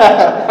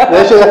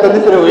 De hecho, ya están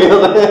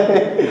distribuidos.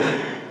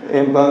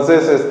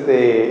 Entonces,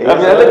 al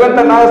final de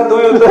cuentas, nada es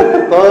tuyo.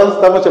 Todos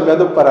estamos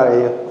chambeando para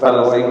ellos. Para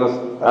los hijos.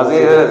 Así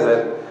debe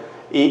ser.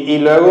 Y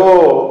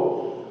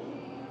luego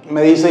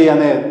me dice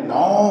Janet,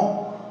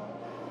 no,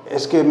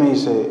 es que me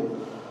dice,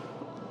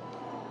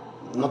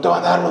 no te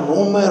van a dar los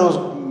números,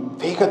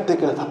 fíjate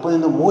que le estás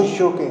poniendo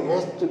mucho, que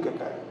esto y que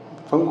acá.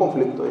 Fue un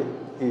conflicto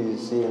y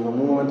si en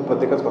un momento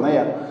platicas con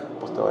ella,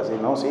 pues te va a decir,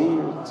 no, sí,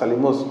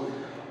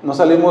 no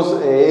salimos,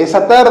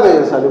 esa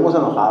tarde salimos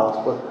enojados,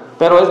 pues.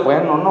 Pero es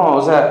bueno, ¿no?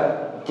 O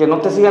sea, que no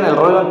te sigan el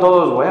rollo en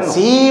todo es bueno.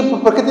 Sí,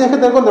 pues ¿por qué tienes que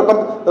tener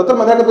contraparte? De otra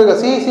manera que tú digas,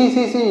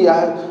 sí,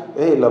 ya,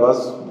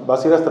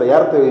 vas a ir a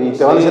estrellarte y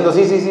te van diciendo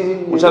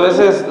sí. Muchas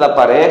veces la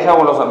pareja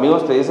o los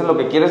amigos te dicen lo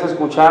que quieres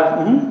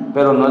escuchar,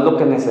 pero no es lo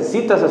que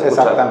necesitas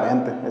escuchar.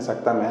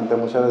 Exactamente.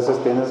 Muchas veces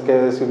tienes que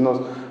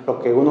decirnos lo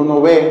que uno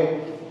no ve,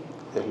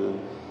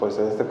 pues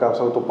en este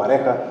caso tu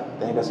pareja,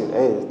 tiene que decir,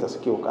 estás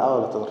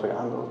equivocado, la estás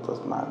regando,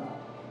 estás mal.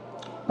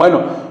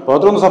 Bueno,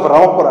 nosotros nos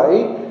aferramos por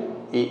ahí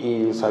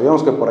y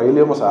sabíamos que por ahí le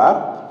íbamos a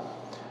dar.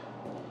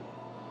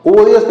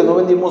 Hubo días que no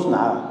vendimos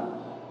nada,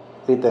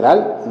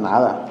 literal,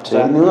 nada, o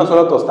sea, ni una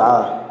sola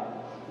tostada.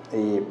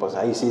 Y pues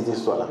ahí sí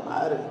dices tú a la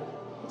madre,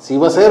 ¿sí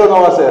va a ser o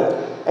no va a ser?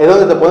 Es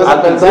donde te pones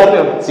a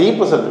pensar. Sí,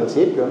 pues al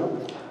principio,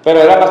 ¿no? Pero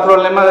era más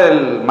problema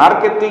del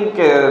marketing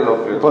que de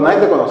lo que... Pues nadie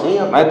te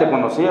conocía. Nadie te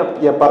conocía.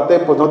 Y aparte,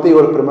 pues no te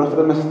digo, los primeros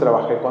 3 meses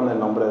trabajé con el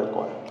nombre del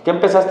core. ¿Qué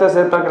empezaste a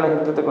hacer para que la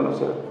gente te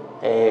conociera?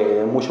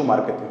 Mucho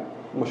marketing,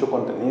 mucho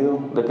contenido.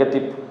 ¿De qué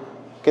tipo?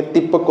 ¿Qué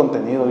tipo de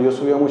contenido? Yo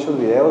subía muchos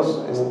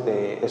videos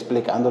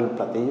explicando el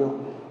platillo.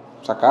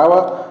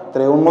 Sacaba,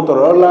 traía un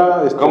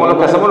Motorola. ¿Como lo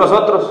que hacemos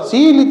nosotros?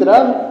 Sí,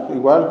 literal,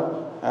 igual.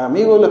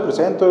 Amigos, les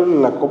presento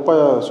la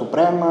copa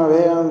suprema,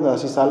 vean,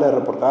 así sale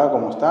reportada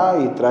como está,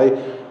 y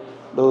trae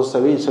los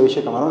ceviche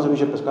de camarón,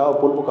 ceviche de pescado,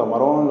 pulpo,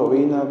 camarón,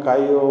 lobina,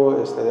 callo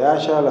de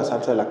hacha, la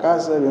salsa de la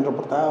casa, bien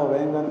reportado,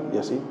 vengan, y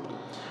así.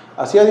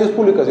 Hacía 10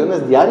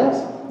 publicaciones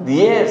diarias.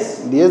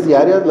 10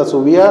 diarias, las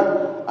subía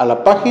a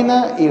la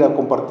página y la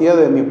compartía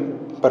de mi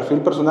perfil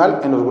personal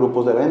en los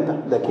grupos de venta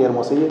de aquí de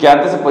Hermosillo. Que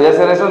antes se podía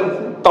hacer eso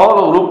en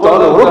todos los grupos.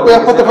 Todos los grupos, ya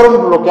después te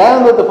fueron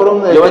bloqueando, te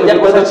fueron... Yo vendía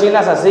cosas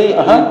chinas así,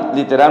 y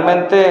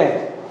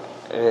literalmente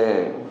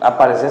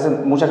aparecía,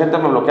 mucha gente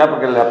me bloqueaba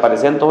porque le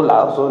aparecía en todos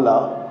lados.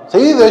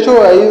 Sí, de hecho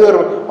ahí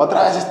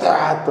otra vez este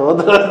vato,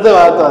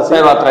 así.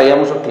 Pero atraía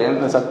muchos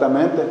clientes.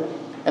 Exactamente.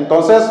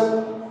 Entonces,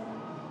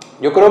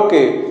 yo creo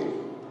que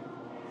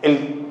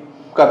el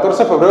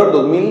 14 de febrero del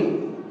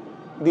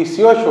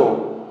 2018,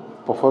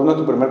 pues fue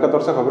nuestro primer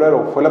 14 de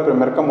febrero, fue la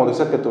primera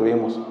camotiza que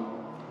tuvimos.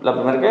 ¿La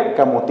primera qué?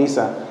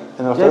 Camotiza.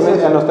 En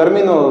los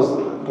términos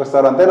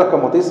restauranteros,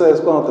 camotiza es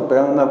cuando te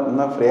pegan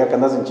una fría, que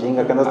andas en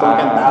chinga, que andas todo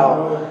encantado.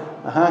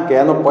 Ajá, que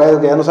ya no puedes,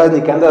 que ya no sabes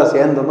ni qué andas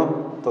haciendo,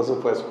 ¿no? Entonces,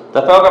 pues... ¿Te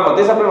has pegado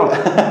camotiza, primo?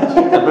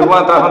 El primo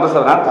trabaja en un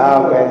restaurante.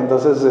 Ok,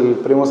 entonces el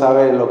primo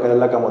sabe lo que es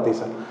la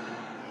camotiza.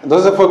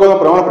 Entonces fue cuando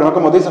probamos la primera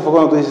camotiza, fue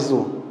cuando tú dices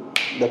tú,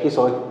 de aquí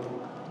soy.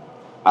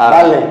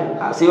 Dale.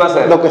 Así va a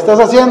ser. Lo que estás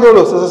haciendo,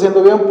 lo estás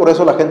haciendo bien, por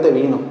eso la gente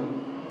vino.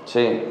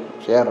 Sí.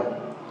 Cierro.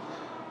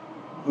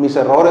 Mis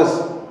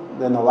errores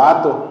de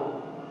novato,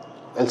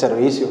 el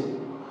servicio.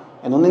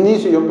 En un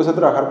inicio yo empecé a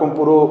trabajar con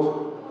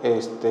puro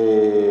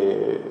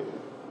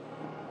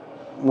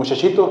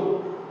muchachito.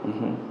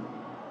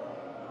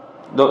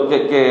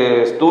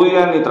 Que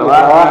estudian y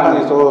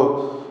trabajan. Y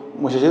todo.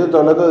 Muchachito, estoy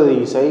hablando de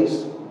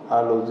 16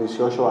 a los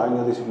 18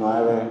 años,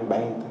 19,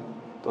 20.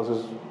 Entonces,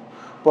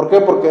 ¿por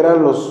qué? Porque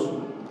eran los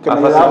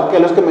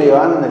que me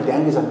llevaban en el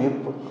tianguis a mí.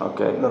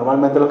 Okay.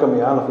 Normalmente los que me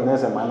llevaban los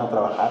fines de semana a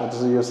trabajar.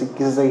 Entonces yo sí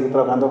quise seguir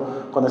trabajando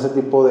con ese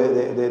tipo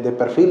de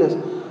perfiles.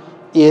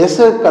 Y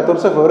ese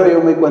 14 de febrero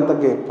yo me di cuenta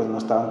que pues no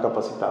estaban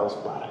capacitados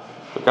para...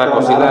 Porque la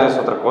cocina es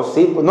otra cosa.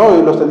 Sí, pues no,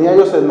 y los tenía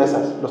ellos en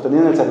mesas, los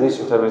tenía en el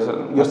servicio.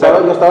 Yo estaba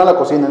en la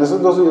cocina, en ese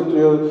entonces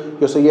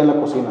yo seguía en la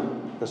cocina,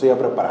 yo seguía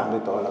preparando y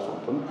todo el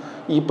asunto, ¿no?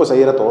 Y pues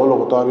ahí era todo,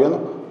 luego todavía,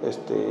 ¿no?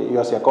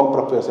 Yo hacía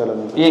compras, pues hacía la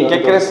administración. ¿Y en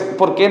qué crees?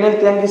 ¿Por qué en el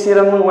tianguis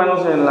eran muy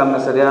buenos y en la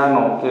mesería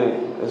no?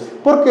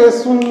 Porque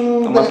es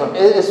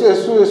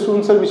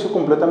un servicio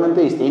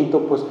completamente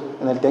distinto, pues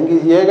en el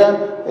tianguis llegan,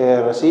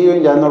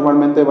 reciben, ya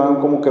normalmente van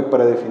como que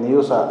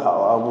predefinidos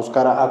a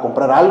buscar, a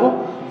comprar algo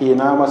y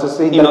nada más es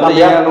intercambiar. Y no te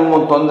llegan un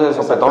montón de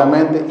sopetón.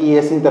 Exactamente, y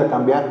es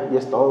intercambiar, y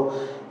es todo.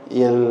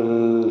 Y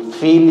el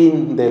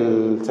feeling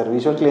del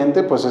servicio al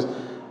cliente, pues es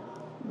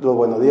los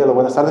buenos días, las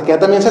buenas tardes, que ya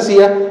también se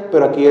hacía,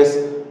 pero aquí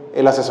es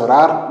el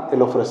asesorar,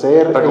 el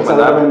ofrecer, el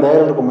saber vender,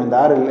 el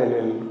recomendar,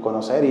 el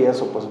conocer y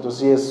eso, pues entonces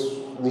sí es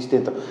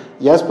distinto.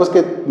 Ya después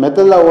que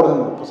metes la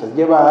orden, pues es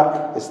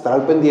llevar, estar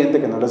al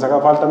pendiente, que no les haga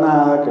falta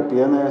nada, que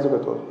pidan eso, que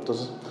todo.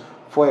 Entonces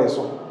fue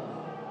eso.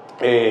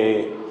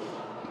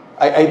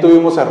 Ahí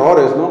tuvimos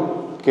errores,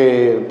 ¿no?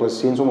 Que pues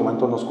sí en su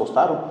momento nos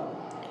costaron.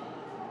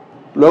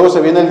 Luego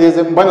se viene el 10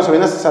 de... Bueno,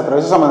 se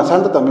atraviesa Semana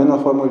Santa, también nos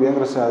fue muy bien,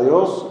 gracias a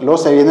Dios. Luego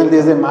se viene el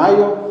 10 de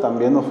mayo,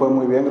 también nos fue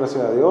muy bien,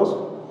 gracias a Dios.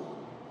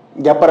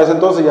 Ya para ese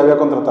entonces ya había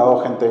contratado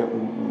gente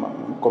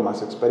con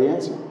más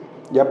experiencia.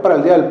 Ya para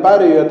el Día del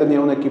Padre yo ya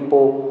tenía un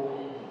equipo,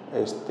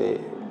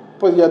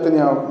 pues ya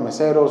tenía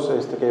meseros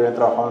que ya habían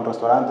trabajado en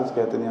restaurantes,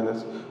 que ya tenían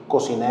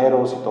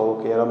cocineros y todo,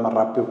 que ya eran más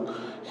rápido.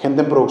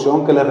 Gente en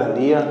producción que le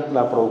rendía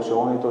la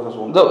producción y todo ese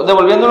asunto.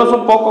 Devolviéndonos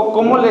un poco,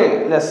 ¿cómo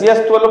le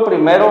hacías tú a lo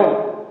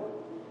primero,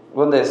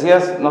 donde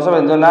decías no se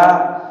vendió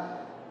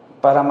nada,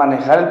 para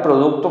manejar el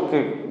producto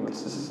que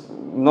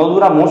no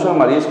dura mucho el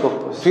marisco?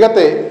 Pues.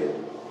 Fíjate,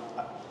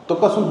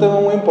 tocas un tema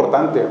muy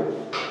importante.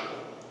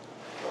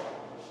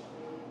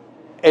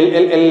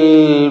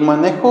 El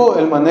manejo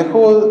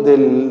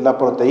de la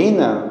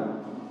proteína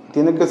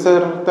tiene que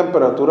ser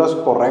temperaturas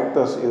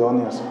correctas,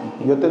 idóneas.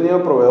 Yo he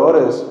tenido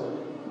proveedores,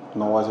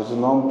 no voy a decir sus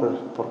nombres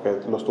porque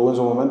los tuve en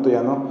su momento,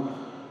 ya no,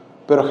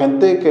 pero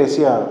gente que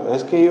decía,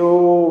 es que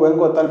yo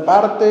vengo de tal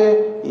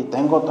parte y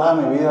tengo toda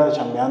mi vida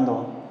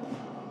chambeando.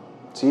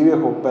 Sí,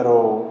 viejo,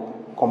 pero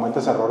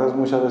cometes errores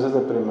muchas veces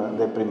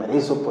de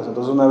primerizo, pues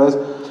entonces una vez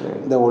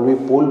devolví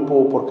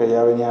pulpo porque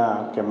ya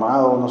venía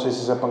quemado, no sé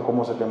si sepan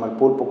cómo se quema el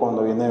pulpo,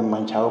 cuando viene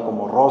manchado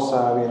como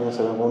rosa,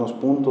 se ven unos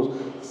puntos,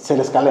 se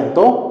les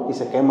calentó y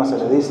se quema, se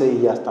le dice,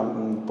 y ya está,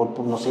 el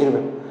pulpo no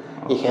sirve.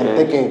 Y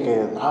gente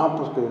que no,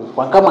 pues que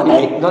Juan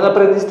Camaney. ¿Dónde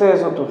aprendiste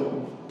eso tú?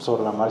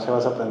 Sobre la marcha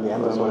vas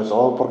aprendiendo, sobre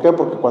todo. ¿Por qué?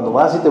 Porque cuando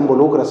vas y te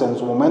involucras, en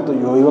su momento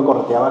yo iba,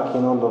 correteaba aquí,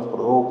 ¿no?, los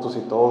productos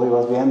y todo,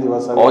 ibas viendo,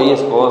 ibas sabiendo.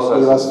 Oyes cosas.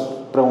 Ibas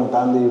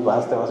preguntando y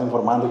te vas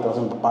informando y te vas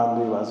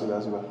empapando y vas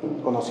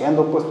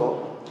conociendo pues todo.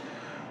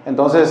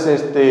 Entonces,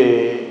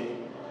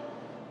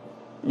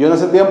 yo en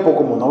ese tiempo,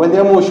 como no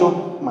vendía mucho,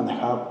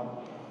 manejaba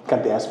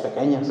cantidades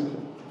pequeñas.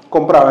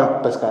 Compraba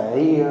en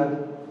pescadería.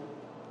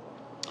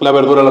 La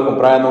verdura la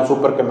compraba en un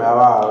súper que me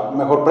daba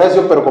mejor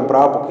precio, pero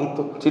compraba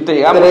poquito. Si te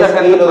llegaba mucha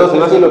gente, pues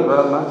ibas a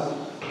comprar más.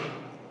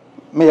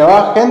 Me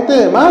llevaba gente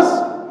de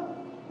más.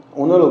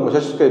 Uno de los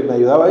muchachos que me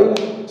ayudaba ahí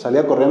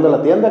salía corriendo a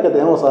la tienda que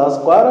teníamos a 2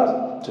 cuadras.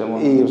 Sí,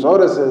 y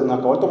sobres, nos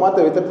acabó el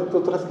tomate, vete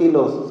 3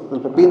 kilos. El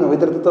pepino,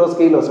 vete 2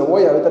 kilos.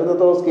 Cebolla, vete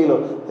 2 kilos.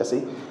 Y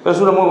así. Pero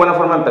es una muy buena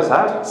forma de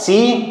empezar.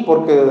 Sí,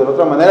 porque de la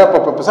otra manera,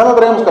 para empezar, no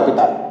traíamos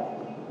capital.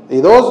 Y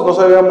 2, no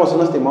sabíamos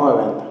un estimado de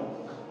venta.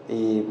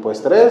 Y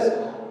pues 3,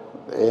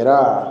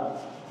 era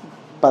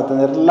para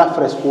tener la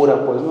frescura,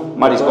 pues, ¿no?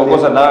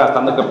 Mariscos andaba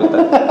gastando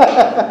capital.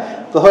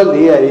 Todo el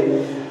día.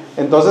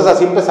 Entonces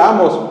así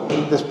empezamos.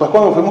 Después,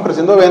 cuando fuimos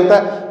creciendo de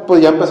venta,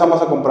 pues ya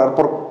empezamos a comprar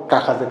por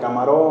cajas de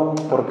camarón,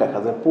 por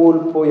cajas de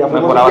pulpo, ya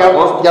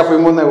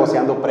fuimos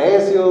negociando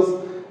precios,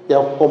 ya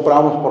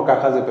comprábamos por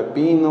cajas de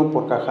pepino,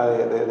 por caja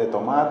de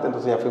tomate,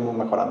 entonces ya fuimos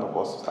mejorando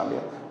costos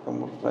también.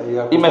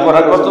 Y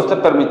mejorar costos te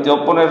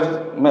permitió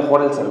poner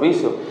mejor el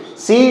servicio.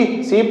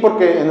 Sí,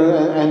 porque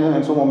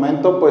en su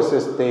momento, pues,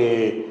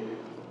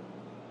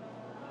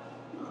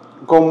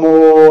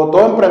 como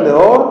todo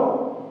emprendedor,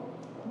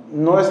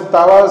 no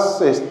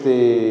estabas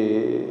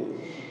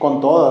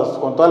con todas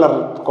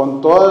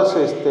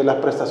las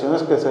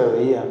prestaciones que se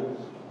veían.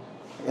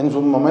 En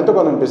su momento,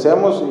 cuando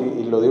empezamos,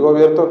 y lo digo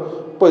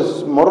abierto,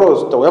 pues,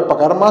 morros, te voy a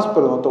pagar más,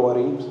 pero no te voy a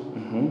dar IMSS.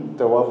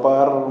 Te voy a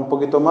pagar un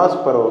poquito más,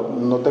 pero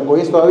no tengo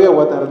IMSS todavía,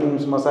 voy a tener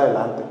IMSS más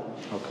adelante.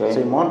 Okay.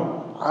 Simón,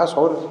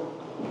 sobres,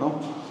 ¿no?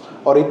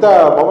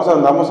 Ahorita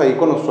andamos ahí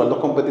con los sueldos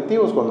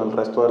competitivos con el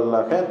resto de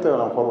la gente, a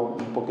lo mejor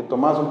un poquito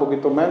más, un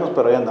poquito menos,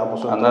 pero ahí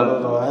andamos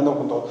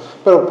con todo.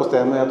 Pero pues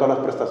tenemos ya todas las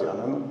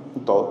prestaciones, ¿no?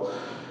 Todo.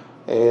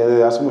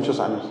 Desde hace muchos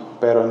años.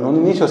 Pero en un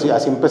inicio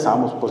así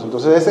empezamos, pues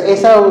entonces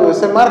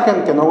ese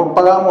margen que no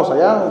pagábamos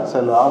allá,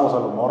 se lo dábamos a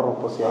los morros,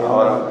 pues y ahí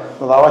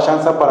nos daba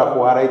chance para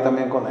jugar ahí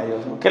también con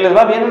ellos, ¿no? Que les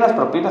va bien en las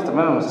propinas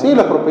también, ¿no? Sí,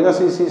 las propinas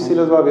sí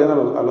les va bien a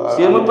los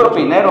sí, es muy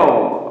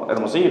propinero,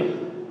 Hermosillo.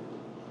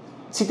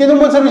 Si tiene un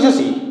buen servicio,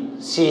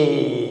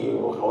 sí,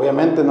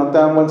 obviamente no te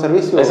dan buen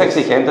servicio. Es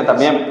exigente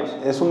también, pues.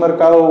 Es un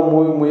mercado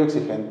muy, muy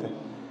exigente.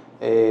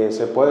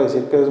 Se puede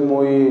decir que es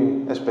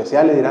muy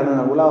especial, y dirán en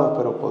algún lado,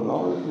 pero pues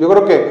no. Yo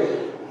creo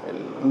que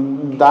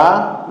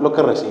da lo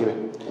que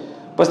recibe.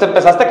 Pues te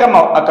empezaste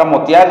a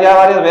camotear ya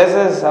varias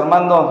veces,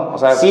 Armando. O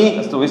sea, sí.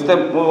 Estuviste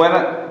muy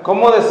buena.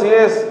 ¿Cómo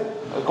decides,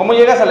 cómo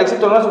llegas al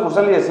éxito en una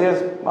sucursal y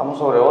decides, vamos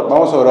sobre otra?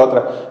 Vamos sobre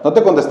otra. No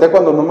te contesté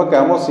cuando no me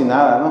quedamos sin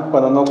nada, ¿no?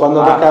 Cuando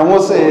nos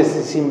quedamos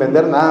sin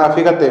vender nada,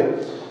 fíjate.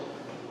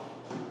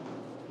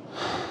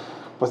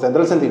 Pues te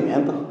entra el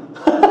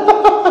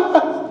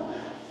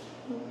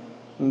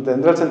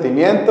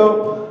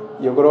sentimiento.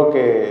 Yo creo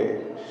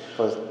que,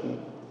 pues,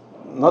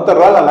 no te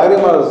roban las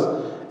lágrimas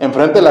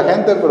enfrente de la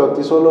gente, pero a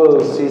ti solo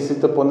sí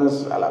te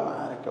pones a la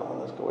madre, ¿qué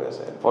onda? ¿Qué voy a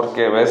hacer.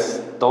 Porque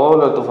ves todo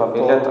lo de tu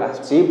familia atrás.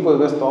 Sí, pues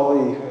ves todo y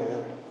dije,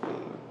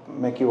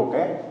 me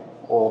equivoqué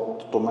o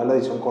tomé la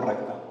decisión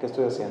correcta, ¿qué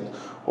estoy haciendo?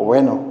 O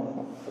bueno,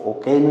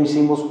 ok, no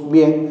hicimos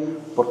bien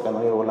porque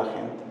no llegó la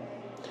gente.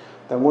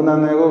 Tengo una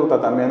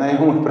anécdota también ahí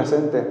muy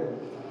presente.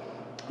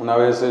 Una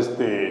vez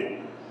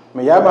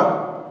me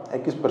llama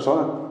X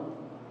persona,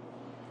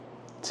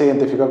 se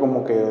identifica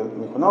como que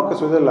me dijo, no, que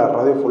soy de la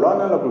radio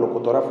fulana, la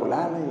locutora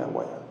fulana y la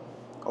guaya.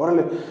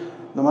 Órale,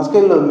 nomás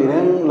que las miré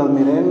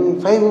en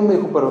Facebook, me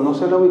dijo, pero no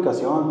sé la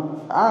ubicación.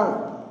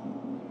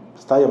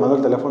 Estaba llamando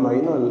el teléfono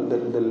ahí, ¿no?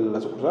 De la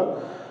sucursal.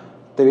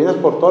 Te vienes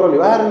por todo el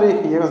Olivar, le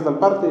dije, llegas a tal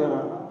parte. Y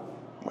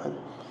bueno,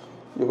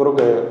 yo creo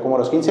que como a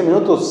los 15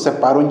 minutos se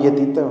para un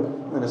yetita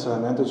en el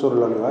estacionamiento sobre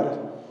los Olivares.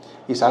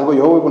 Y salgo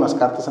yo, voy con las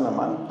cartas en la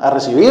mano. A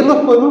recibirlos,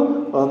 pues, ¿no?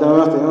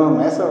 Nosotros tenemos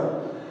una mesa.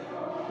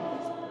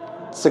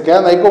 Se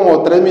quedan ahí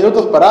como 3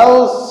 minutos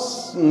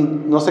parados.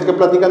 No sé qué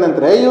platican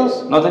entre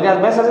ellos. ¿No tenías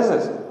mesas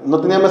esas? No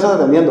tenía mesas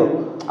atendiendo.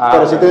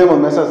 Pero sí teníamos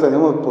mesas.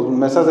 Teníamos pues,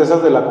 mesas de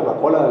esas de la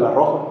Coca-Cola, de la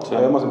roja. Sí.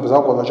 Habíamos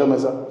empezado con 8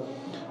 mesas,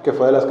 que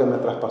fue de las que me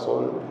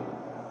traspasó el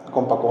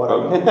compa Cora.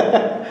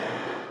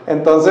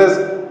 Entonces,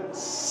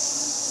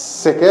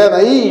 se quedan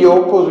ahí y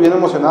yo, pues, bien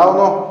emocionado,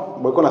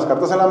 ¿no? Voy con las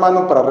cartas en la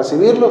mano para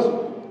recibirlos.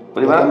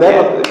 ¿Primer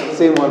cliente?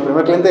 Sí, el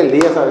primer cliente del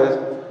día, ¿sabes?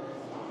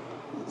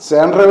 Se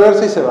dan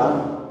reversa y se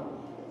van.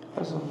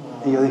 Eso.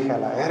 Y yo dije, a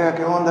la verga,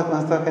 ¿qué onda con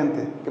esta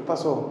gente? ¿Qué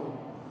pasó?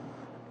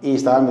 Y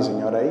estaba mi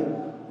señora ahí,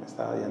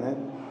 estaba Janet.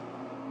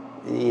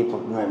 Y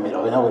pues me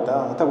miró bien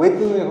agüitado. ¿No te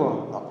agüites? Me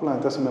dijo, no, pues la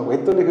neta sí me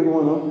agüito. Le dije,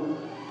 ¿cómo no?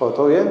 Pues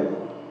todo bien.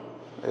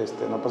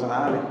 No pasa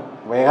nada. Le dije,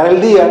 voy a llegar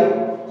el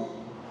día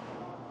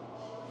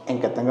en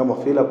que tengamos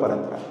fila para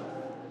entrar.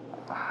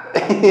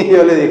 Y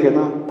yo le dije,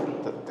 no,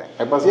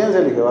 hay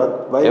paciencia. Le dije,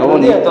 va a llegar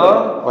el día.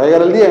 Va a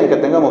llegar el día en que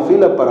tengamos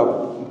fila para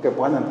que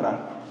puedan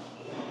entrar.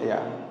 Y ya,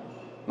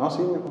 no,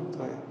 sí, me dijo,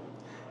 todavía.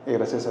 Y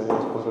gracias a Dios,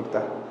 pues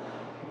ahorita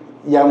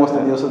ya hemos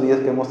tenido esos días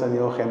que hemos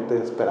tenido gente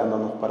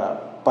esperándonos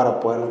para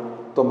poder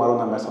tomar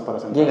una mesa para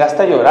sentar.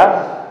 ¿Llegaste a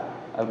llorar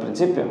al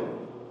principio?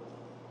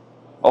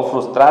 ¿O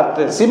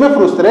frustrarte? Sí me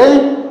frustré,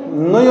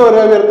 no lloré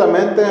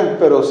abiertamente,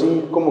 pero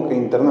sí como que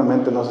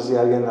internamente, no sé si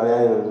alguien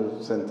había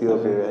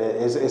sentido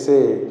que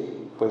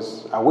ese,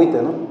 pues,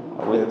 agüite, ¿no?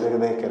 Agüite.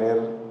 De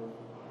querer,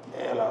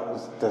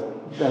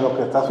 en lo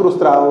que estás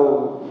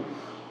frustrado,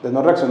 de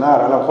no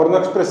reaccionar, a lo mejor no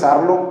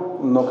expresarlo,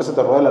 no que se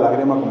te ruede la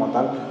lágrima como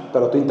tal,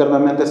 pero tú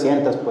internamente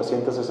sientes esa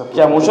frustración.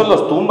 Que a muchos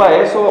los tumba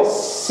eso,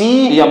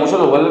 sí, y a muchos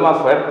los vuelve más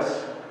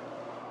fuertes.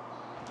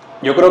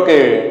 Yo creo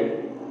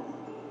que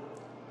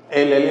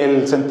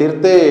el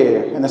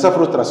sentirte en esa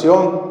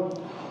frustración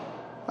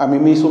a mí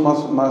me hizo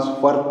más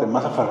fuerte,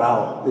 más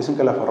aferrado. Dicen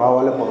que el aferrado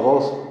vale por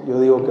 2, yo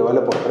digo que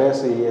vale por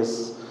 3 y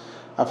es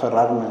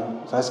aferrarme.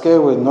 ¿Sabes qué,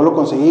 güey? No lo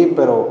conseguí,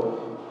 pero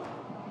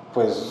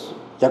pues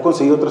ya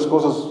conseguí otras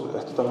cosas,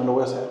 esto también lo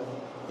voy a hacer.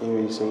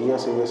 Y seguía.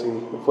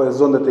 Fue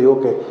donde te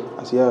digo que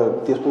hacía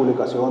 10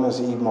 publicaciones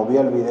y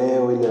movía el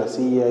video y le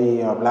hacía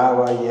y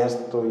hablaba y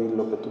esto y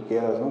lo que tú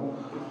quieras, ¿no?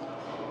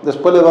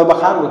 Después le vas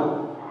bajando,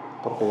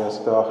 porque ya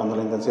se te va bajando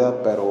la intensidad,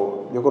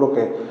 pero yo creo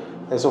que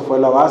eso fue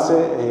la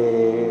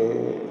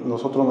base.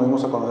 Nosotros nos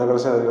dimos a conocer,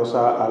 gracias a Dios,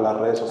 a las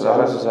redes sociales.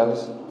 Las redes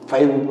sociales.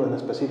 Facebook en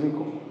específico.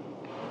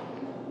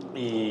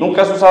 Y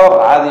 ¿nunca has usado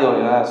radio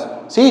ni nada de eso?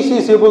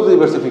 Sí, hemos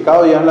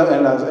diversificado ya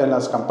en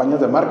las campañas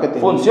de marketing.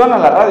 ¿Funciona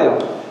la radio?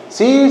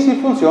 Sí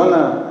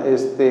funciona.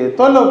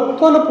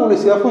 Toda la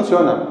publicidad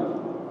funciona.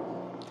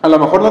 A lo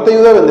mejor no te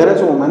ayuda a vender en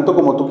su momento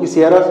como tú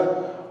quisieras,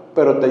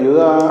 pero te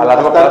ayuda a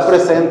estar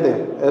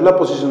presente.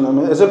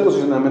 Es el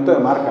posicionamiento de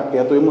marca, que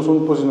ya tuvimos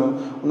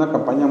una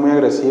campaña muy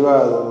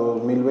agresiva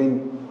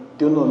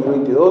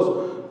 2021-2022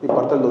 y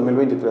parte del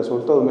 2023.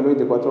 Ahorita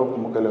 2024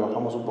 como que le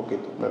bajamos un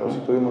poquito, pero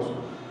sí tuvimos.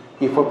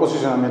 Y fue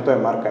posicionamiento de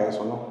marca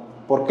eso, ¿no?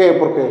 ¿Por qué?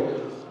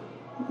 Porque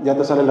ya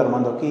te sale el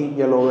Armando aquí,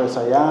 ya lo ves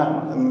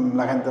allá.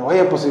 La gente,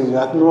 oye, pues si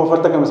ya no me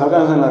falta que me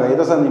salgan en las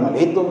galletas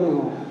animalitos.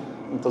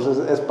 Entonces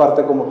es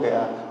parte como que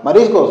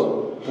Mariscos,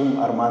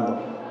 pum, Armando.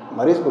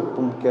 Mariscos,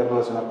 pum, quiere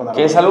relacionar con Armando.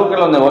 Que es algo que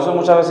los negocios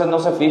muchas veces no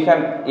se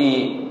fijan.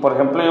 Y, por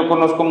ejemplo, yo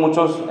conozco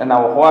muchos en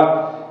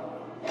Navojoa,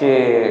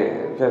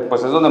 que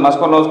pues es donde más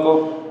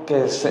conozco,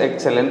 que es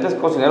excelentes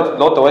cocineros.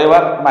 Luego te voy a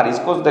llevar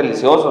mariscos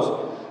deliciosos,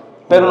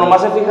 pero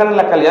nomás se fijan en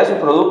la calidad de su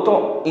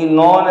producto y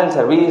no en el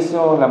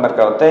servicio, en la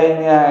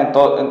mercadotecnia, en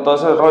todo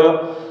ese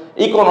rollo.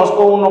 Y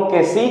conozco uno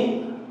que sí.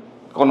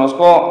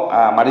 Conozco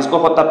a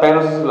Mariscos JP,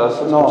 no sé si lo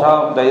has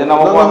escuchado, de ahí de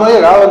Navojoa. No he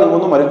llegado a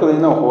ninguno marisco de ahí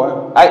de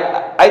Navojoa.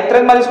 Hay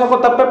 3 Mariscos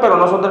JP, pero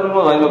no son del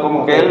mismo dueño,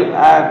 como que él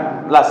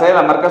la sede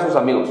la marca a sus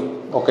amigos.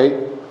 Ok.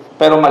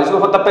 Pero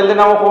Mariscos JP de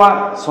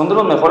Navojoa son de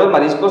los mejores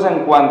mariscos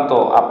en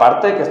cuanto,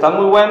 aparte de que están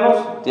muy buenos,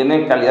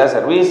 tienen calidad de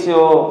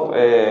servicio,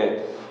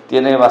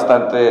 tiene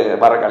bastante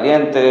barra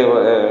caliente,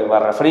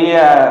 barra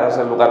fría, es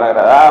el lugar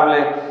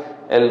agradable,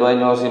 el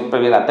dueño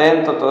siempre bien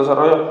atento, todo ese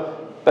rollo.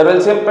 Pero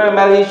él siempre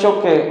me ha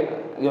dicho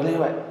que, yo le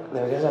digo,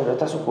 deberías abrir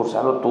otra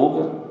sucursal o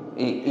tú.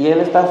 Y él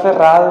está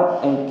aferrado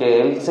en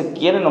que él se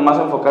quiere nomás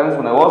enfocar en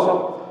su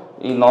negocio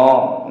y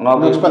no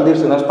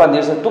expandirse. No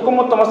expandirse. ¿Tú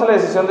cómo tomaste la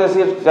decisión de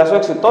decir, ya soy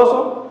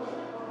exitoso,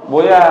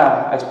 voy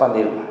a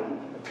expandirme?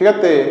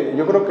 Fíjate,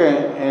 yo creo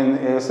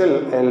que es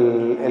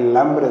el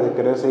hambre de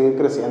querer seguir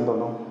creciendo,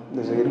 ¿no?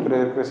 De seguir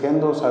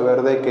creciendo,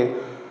 saber de que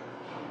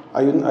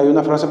hay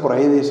una frase por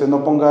ahí, dice,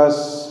 no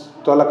pongas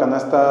toda la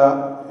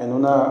canasta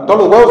todos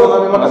los huevos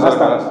en una misma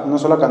canasta, una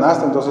sola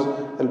canasta. Entonces,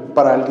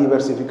 para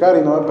diversificar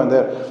y no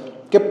depender.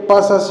 ¿Qué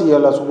pasa si a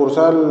la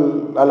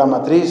sucursal, a la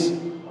matriz,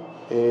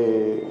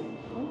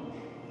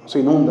 se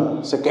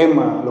inunda, se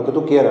quema, lo que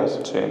tú quieras?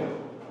 Sí.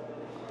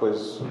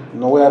 Pues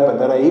no voy a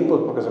depender ahí,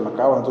 pues porque se me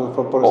acaba. Entonces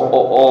fue por eso.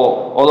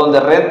 O donde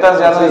rentas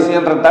ya no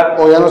deciden rentar.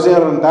 O ya no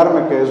deciden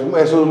rentarme, que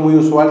eso es muy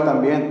usual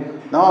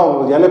también.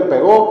 No, ya le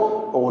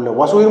pegó, o le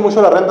voy a subir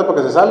mucho la renta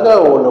para que se salga,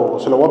 o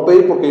se lo voy a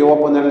pedir porque yo voy a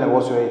poner el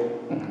negocio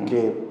ahí.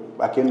 Que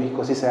aquí en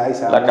México sí se da y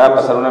se da. La acaba de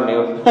pasar un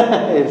amigo.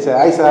 Se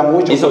da y se da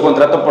mucho. Hizo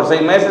contrato por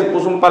 6 meses,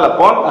 puso un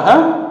palapón.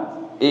 Ajá.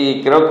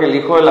 Y creo que el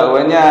hijo de la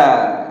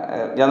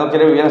dueña ya no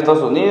quiere vivir en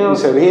Estados Unidos.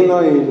 Y se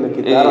vino y le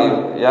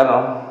quitaron. Y ya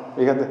no.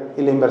 Fíjate,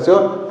 y la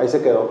inversión ahí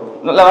se quedó.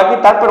 No, la va a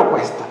quitar, pero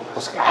cuesta.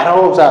 Pues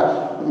claro, o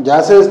sea,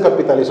 ya se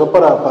descapitalizó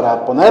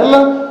para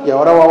ponerla y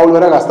ahora va a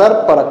volver a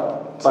gastar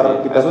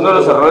para quitar. Es uno de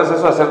los errores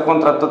eso de hacer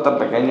contrato tan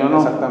pequeño, ¿no?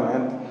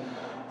 Exactamente.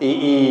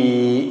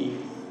 Y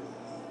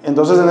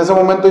entonces en ese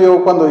momento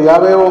yo cuando ya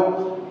veo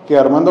que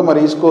Armando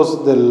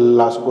Mariscos de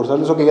la sucursal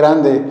de Soque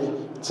Grande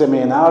se me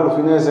llenaba los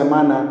fines de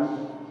semana,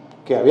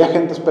 que había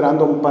gente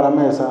esperando para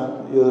mesa,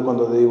 yo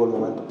cuando digo el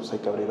momento, pues hay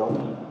que abrir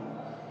otra.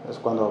 Es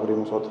cuando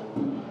abrimos otra.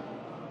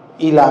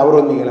 Y la abro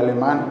en Miguel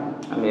Alemán.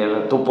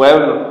 Miguel, tu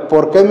pueblo.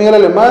 ¿Por qué Miguel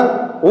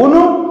Alemán?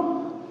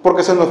 Uno,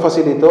 porque se nos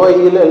facilitó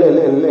ahí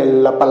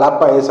la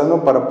palapa esa,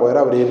 ¿no? Para poder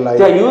abrirla ahí.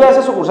 ¿Te ayuda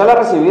esa sucursal a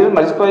recibir el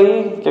marisco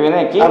ahí que viene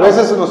de aquí? A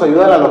veces nos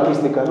ayuda la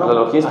logística, ¿no? La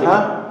logística.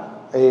 Ajá.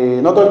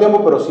 No todo el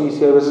tiempo, pero sí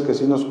hay veces que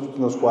sí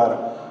nos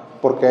cuadra.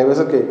 Porque hay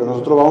veces que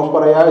nosotros vamos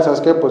para allá y ¿sabes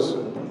qué? Pues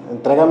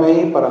entrégame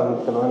ahí para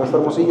que no venga este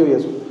Hermosillo y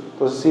eso.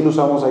 Entonces sí lo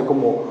usamos ahí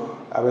como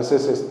a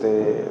veces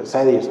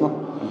series, ¿no?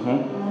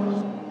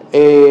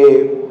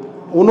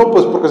 Uno,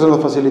 pues porque se nos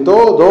facilitó.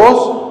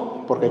 Dos,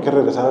 porque hay que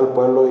regresar al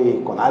pueblo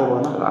y con algo,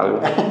 ¿no? Con algo.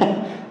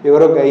 Yo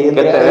creo que ahí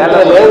que te vea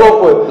luego,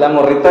 pues. La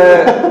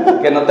morrita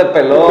que no te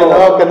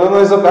peló. que no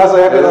nos hizo caso,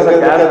 ya que nos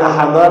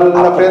mandó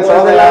a la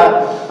prensa.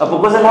 ¿A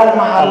poco es el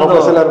Armando? ¿A poco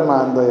es el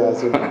Armando? Ya,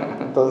 sí.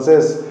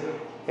 Entonces,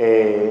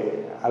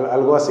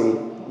 algo así.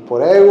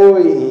 Por ego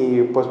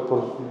y pues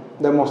por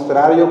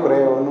demostrar, yo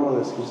creo, ¿no?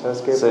 Decir,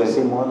 ¿sabes qué? Sí. Pues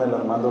Simón, el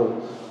Armando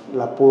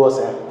la pudo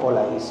hacer o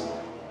la hizo.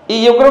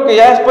 Y yo creo que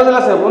ya después de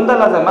la segunda,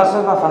 las demás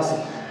es más fácil.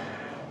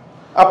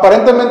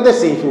 Aparentemente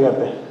sí,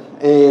 fíjate.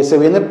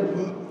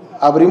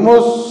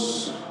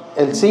 Abrimos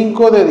el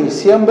 5 de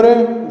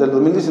diciembre del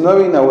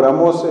 2019,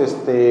 inauguramos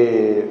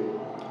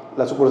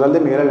la sucursal de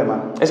Miguel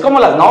Alemán. Es como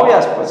las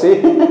novias, pues.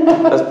 Sí.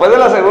 Después de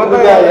la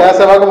segunda. Ya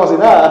se va como si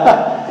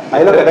nada.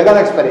 Ahí lo que tengan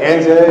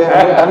experiencia.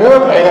 A mí me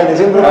pegan y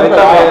siempre me pegan.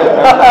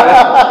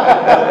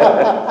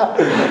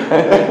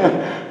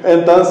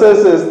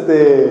 Entonces,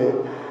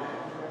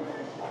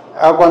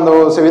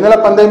 cuando se viene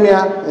la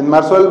pandemia, en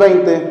marzo del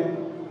 20,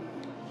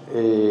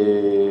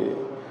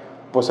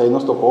 pues ahí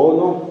nos tocó,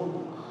 ¿no?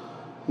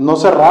 No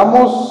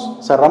cerramos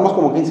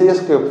como 15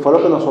 días, que fue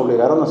lo que nos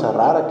obligaron a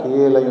cerrar aquí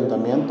el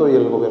ayuntamiento y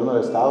el gobierno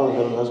del estado.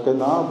 Dijeron, ¿sabes qué?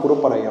 No, puro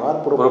para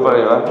llevar. Puro para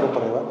llevar.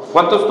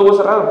 ¿Cuánto estuvo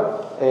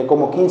cerrado?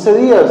 Como 15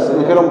 días. Sí.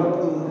 Dijeron,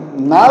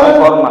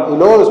 nada, forma. Y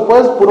luego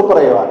después, puro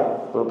para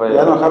llevar.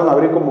 Ya nos dejaron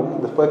abrir como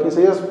después de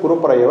 15 días, puro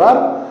para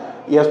llevar.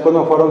 Y después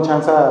nos fueron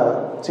chance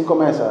 5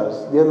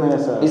 mesas, 10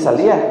 mesas. ¿Y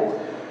salía?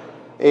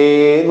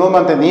 Nos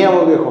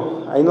manteníamos, viejo.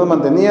 Ahí nos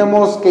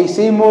manteníamos. ¿Qué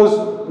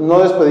hicimos? No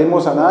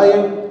despedimos a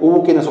nadie.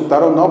 Hubo quienes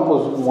optaron, no,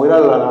 pues me voy a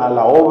ir a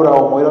la obra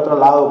o me voy a ir a otro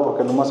lado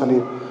porque no me va a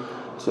salir.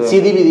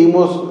 Sí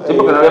dividimos. Sí,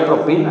 porque no había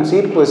propina.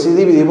 Sí, pues sí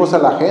dividimos a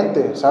la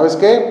gente. ¿Sabes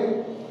qué?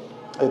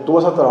 Tú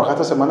vas a trabajar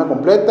esta semana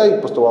completa y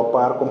pues te voy a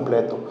pagar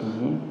completo.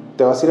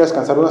 Te vas a ir a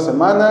descansar una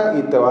semana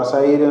y te vas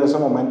a ir, en ese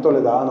momento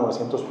les daba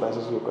 900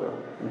 pesos, yo creo.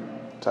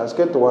 ¿Sabes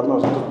qué? Te voy a dar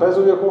 900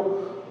 pesos, viejo,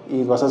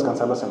 y vas a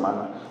descansar la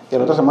semana. Y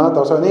la otra semana te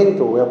vas a venir y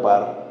te voy a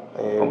pagar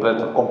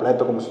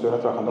completo, como si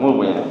estuvieras trabajando. Muy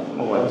bueno.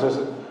 Entonces,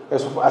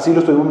 así lo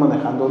estuvimos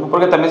manejando, ¿no?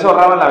 Porque también se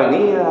ahorraba en la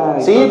avenida.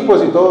 Sí,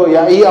 pues y todo. Y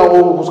ahí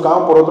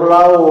buscaban por otro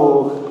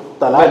lado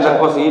talacha.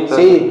 Cositas.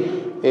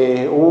 Sí,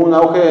 hubo un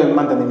auge de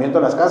mantenimiento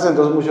en las casas,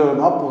 entonces muchos,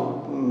 no, pues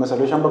me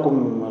salió chamba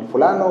con el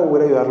fulano,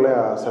 voy a ayudarle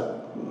a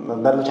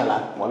darle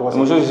chalán o algo así.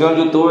 Muchos hicieron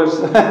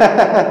youtubers.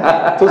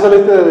 ¿Tú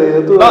saliste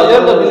de YouTube? No, yo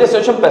en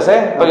 2018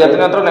 empecé, pero ya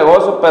tenía otro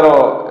negocio,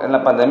 pero en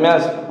la pandemia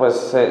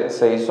pues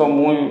se hizo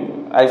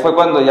muy... Ahí fue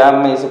cuando ya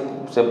me hice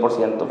 100%.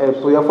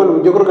 Pues ya fue,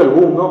 yo creo que el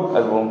boom, ¿no?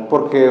 El boom.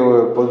 Porque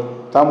pues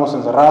estábamos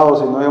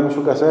encerrados y no había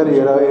mucho que hacer y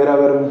era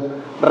ver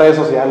redes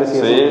sociales y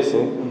eso.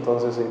 Sí.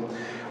 Entonces sí.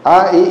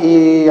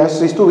 Y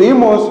así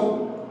estuvimos.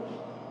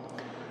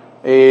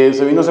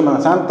 Se vino Semana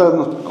Santa.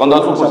 ¿Con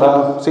 2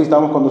 sucursales? Sí,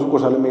 estábamos con 2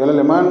 sucursales, Miguel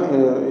Alemán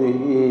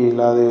y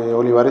la de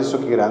Olivares y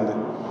Soque Grande.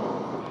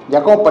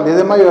 Ya como para el 10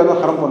 de mayo ya nos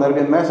dejaron poner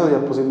bien mesas, ya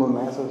pusimos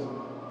mesas.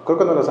 creo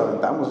que nos las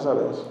aventamos esa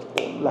vez.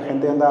 La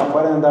gente andaba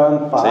afuera, andaba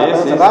enfadada,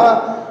 Sí, sí,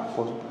 cerrada,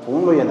 pues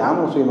pum, lo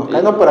llenamos. Si nos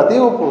cae en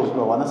operativo, pues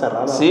lo van a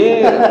cerrar.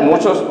 Sí,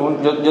 muchos,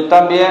 yo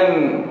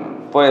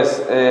también,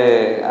 pues,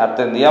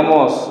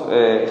 atendíamos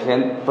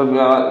gente, pues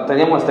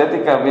teníamos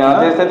estética, mi mamá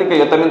tenía estética y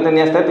yo también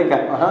tenía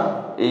estética. Ajá.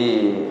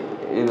 Y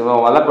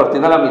nomás la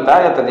cortina a la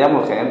mitad ya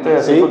teníamos gente,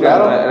 así, porque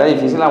claro, era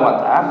difícil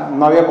aguantar.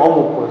 No había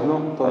cómo, pues, ¿no?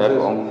 Entonces, no había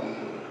cómo.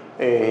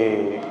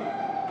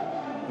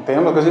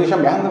 Teníamos que seguir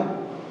chambeando.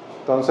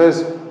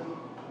 Entonces,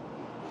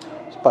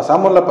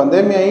 pasamos la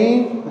pandemia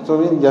ahí, esto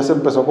bien, ya se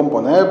empezó a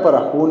componer,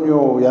 para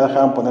junio ya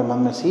dejaban poner más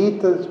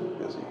mesitas.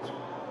 Y así.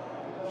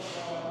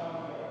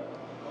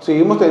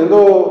 Seguimos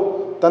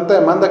teniendo tanta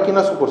demanda aquí en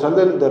la sucursal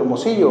de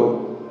Hermosillo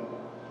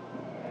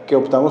que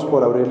optamos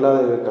por abrirla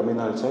de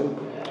camino al cero.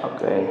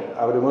 Okay.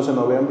 Abrimos en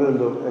noviembre,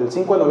 el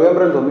 5 de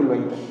noviembre del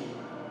 2020.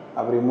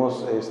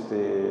 Abrimos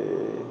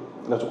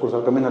la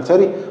sucursal Camino al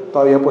Ceri,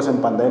 todavía pues en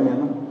pandemia,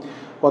 ¿no?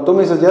 Cuando tú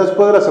me dices, ya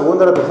después de la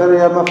segunda, la tercera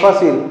ya es más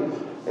fácil,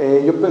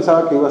 yo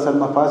pensaba que iba a ser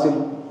más fácil,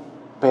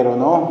 pero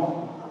no.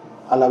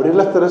 Al abrir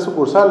las 3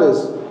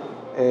 sucursales,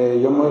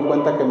 yo me doy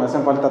cuenta que me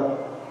hacen falta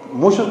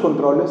muchos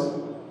controles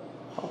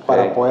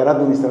para poder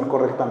administrar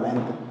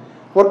correctamente,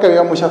 porque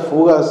había muchas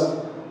fugas.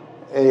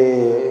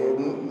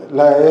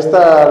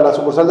 La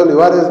sucursal de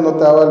Olivares no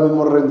te daba el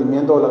mismo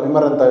rendimiento o la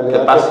misma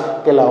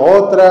rentabilidad que la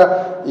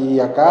otra, y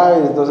acá,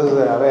 entonces,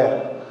 a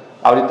ver.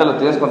 ¿Ahorita lo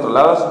tienes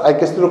controlados? Hay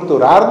que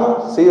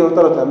estructurarnos, sí,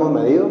 ahorita lo tenemos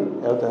medido,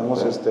 ya lo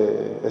tenemos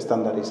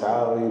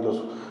estandarizado, y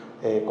los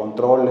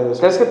controles.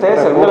 ¿Crees que te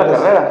haya servido la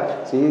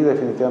carrera? Sí,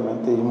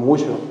 definitivamente, y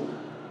mucho.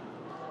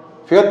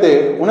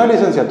 Fíjate, una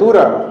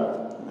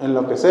licenciatura, en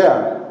lo que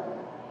sea,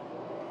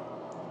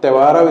 te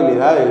va a dar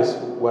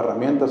habilidades o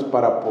herramientas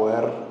para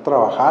poder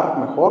trabajar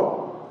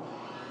mejor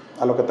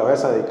a lo que te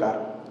vayas a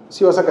dedicar.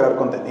 Si vas a crear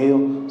contenido,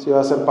 si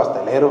vas a ser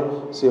pastelero,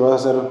 si vas a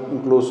ser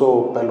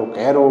incluso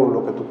peluquero,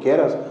 lo que tú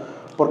quieras,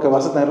 porque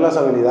vas a tener las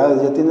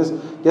habilidades,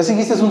 ya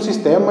seguiste un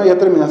sistema, ya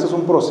terminaste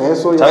un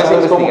proceso, ya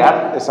sabes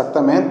investigar. Cómo,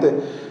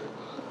 exactamente.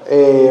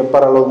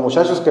 Para los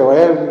muchachos que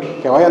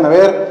vayan a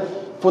ver,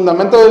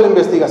 fundamento de la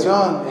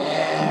investigación,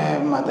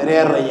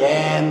 materia de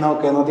relleno,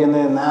 que no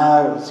tiene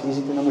nada,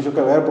 sí tiene mucho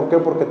que ver. ¿Por qué?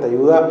 Porque te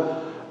ayuda,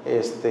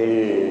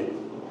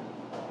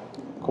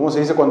 ¿cómo se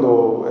dice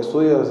cuando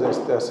estudias?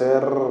 A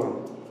ser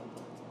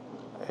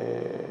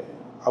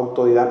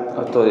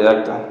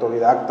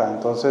autodidacta.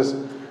 Entonces,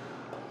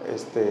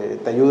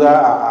 te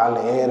ayuda a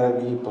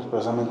leer, y pues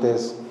precisamente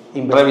es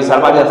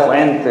revisar varias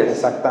fuentes.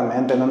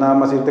 Exactamente, no nada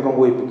más irte con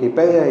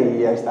Wikipedia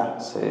y ahí está.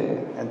 Sí.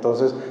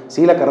 Entonces,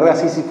 sí, la carrera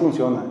sí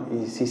funciona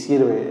y sí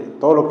sirve.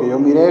 Todo lo que yo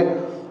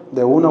miré,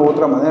 de una u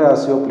otra manera, ha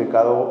sido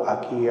aplicado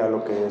aquí a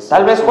lo que es.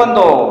 Tal vez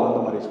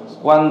cuando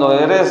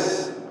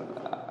eres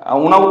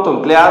un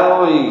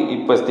autoempleado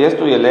y pues tienes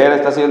tu hielera,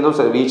 estás haciendo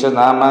ceviches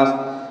nada más,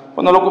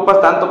 pues no lo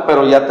ocupas tanto,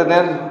 pero ya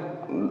tener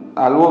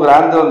algo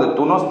grande donde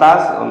tú no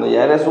estás, donde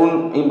ya eres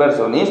un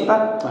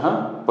inversionista,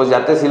 pues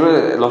ya te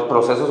sirve, los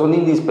procesos son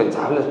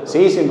indispensables.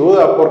 Sí, sin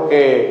duda,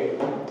 porque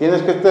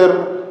tienes que estar,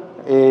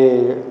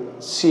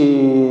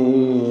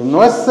 si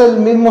no es el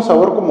mismo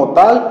sabor como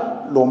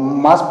tal, lo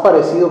más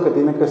parecido que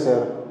tiene que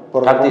ser.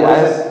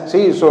 ¿Cantidades?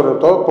 Sí, sobre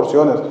todo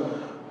porciones,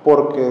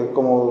 porque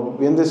como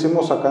bien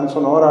decimos acá en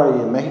Sonora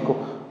y en México,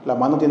 la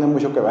mano tiene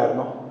mucho que ver,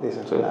 ¿no?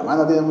 Dicen, sí. La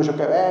mano tiene mucho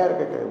que ver,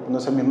 que no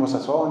es el mismo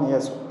sazón y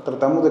eso.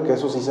 Tratamos de que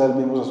eso sí sea el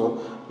mismo sazón.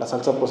 La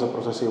salsa pues se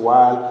procesa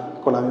igual,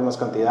 con las mismas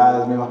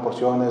cantidades, mismas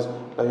porciones,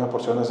 las mismas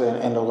porciones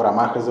en los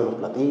gramajes de los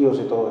platillos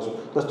y todo eso.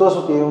 Entonces todo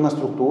eso tiene una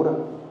estructura.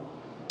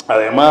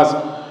 Además,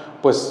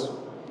 pues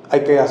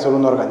hay que hacer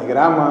un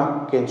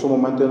organigrama, que en su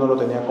momento yo no lo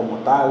tenía como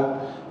tal.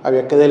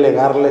 Había que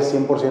delegarle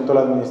 100% a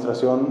la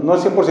administración, no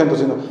el 100%,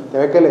 sino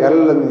había que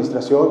delegarle a la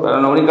administración. Para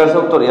no brincarse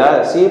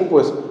autoridades. Sí,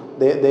 pues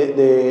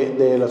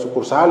de las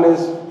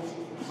sucursales,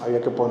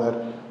 había que poner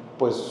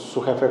pues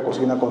su jefe de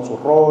cocina con su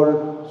rol,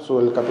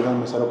 el capitán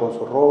mesero con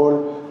su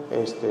rol,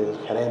 el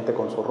gerente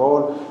con su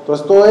rol.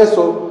 Entonces todo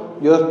eso,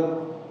 yo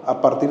a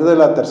partir de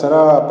la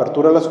tercera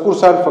apertura de la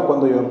sucursal fue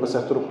cuando yo empecé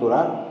a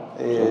estructurar,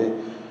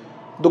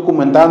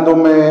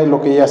 documentándome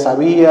lo que ya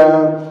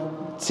sabía.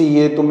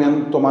 Sigue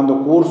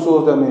tomando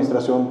cursos de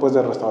administración pues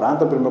de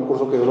restaurante, el primer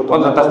curso que yo lo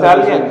tomé. ¿Contrataste a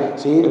alguien?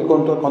 Sí,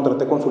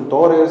 contraté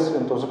consultores,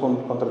 entonces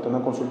contraté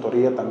una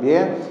consultoría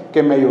también,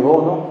 que me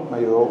ayudó, ¿no? Me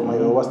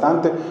ayudó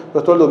bastante.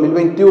 Pues todo el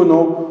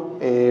 2021,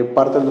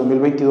 parte del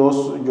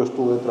 2022, yo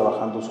estuve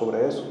trabajando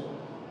sobre eso.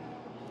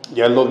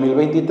 Ya el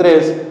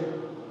 2023,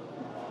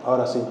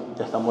 ahora sí,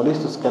 ya estamos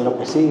listos, ¿qué es lo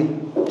que sigue?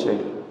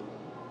 Sí.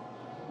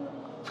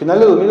 Final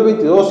de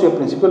 2022 y al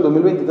principio del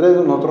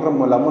 2023 nosotros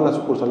remodelamos la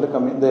sucursal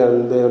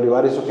de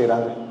Olivares y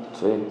Grande.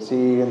 Sí.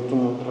 Sí,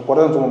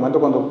 recuerdo en su momento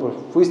cuando pues,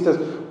 fuiste,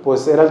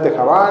 pues era el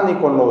tejabán y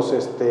con los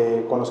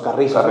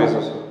carrizos. ¿no? Sí.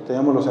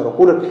 Teníamos los zero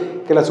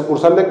cooler, que la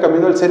sucursal de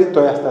Camino del Ceri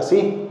todavía está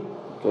así.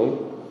 Okay.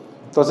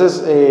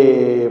 Entonces,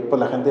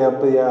 pues la gente ya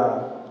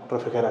pedía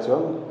refrigeración.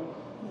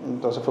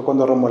 Entonces fue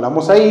cuando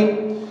remodelamos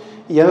ahí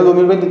y ya en el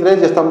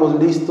 2023 ya estamos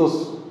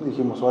listos.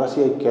 Dijimos, ahora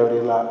sí hay que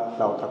abrir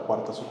la otra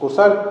cuarta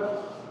sucursal.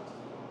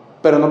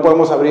 Pero no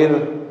podemos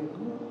abrir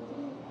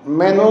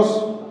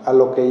menos a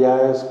lo que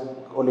ya es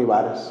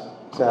Olivares.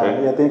 O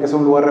sea, ya tiene que ser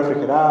un lugar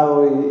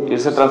refrigerado y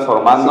irse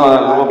transformando. Sí,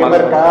 ¿a qué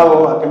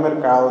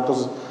mercado?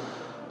 Entonces,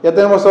 ya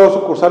tenemos todas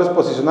sucursales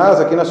posicionadas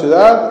aquí en la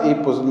ciudad y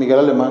pues Miguel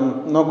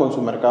Alemán, no con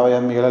su mercado ya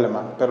en Miguel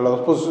Alemán, pero las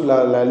dos, pues,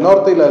 la del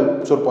norte y la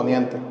del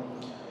surponiente.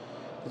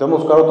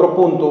 Necesitamos buscar otro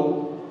punto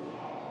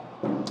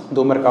de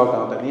un mercado que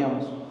no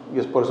teníamos y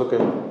es por eso que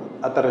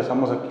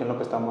aterrizamos aquí en lo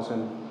que estamos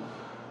en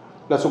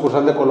la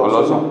sucursal de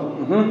Colosio.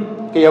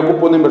 ¿No? Que ya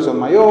ocupó una inversión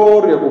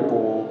mayor, ya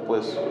ocupó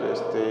pues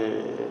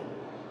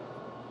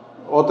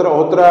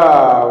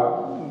otra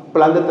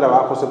plan de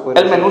trabajo se puede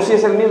decir. ¿El menú sí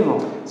es el mismo?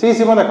 Sí,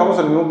 sí manejamos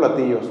el mismo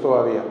platillos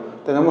todavía.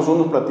 Tenemos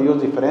unos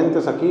platillos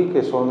diferentes aquí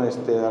que son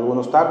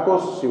algunos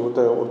tacos, si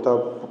ahorita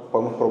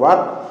podemos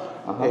probar,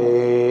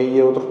 y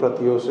otros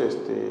platillos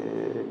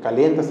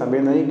calientes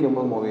también ahí que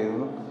hemos movido,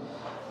 ¿no?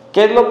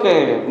 ¿Qué es lo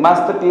que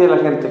más te pide la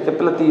gente? ¿Qué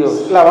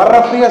platillos? La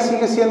barra fría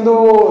sigue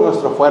siendo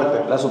nuestro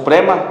fuerte. ¿La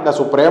Suprema? La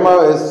Suprema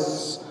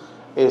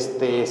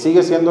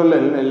sigue siendo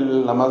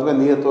la más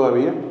vendida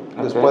todavía,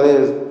 después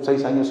de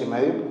 6 años y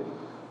medio.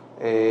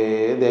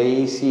 De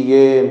ahí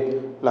sigue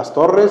las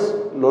torres,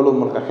 luego los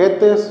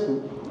molcajetes,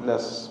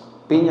 las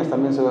piñas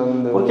también se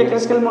venden. ¿Por qué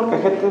crees que el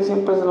molcajete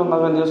siempre es de los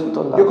más vendidos en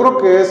todos lados? Yo creo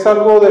que es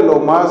algo de lo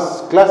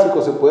más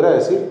clásico, se pudiera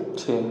decir.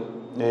 Sí.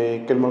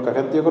 Que el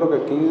molcajete, yo creo que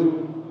aquí,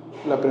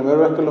 la primera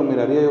vez que lo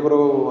miraría, yo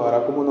creo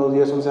hará como unos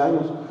 10, 11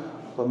 años,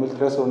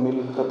 2013,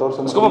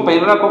 2014. Es como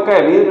pedir una coca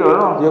de vidrio,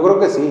 ¿no? Yo creo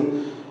que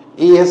sí.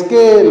 Y es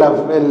que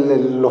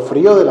lo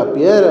frío de la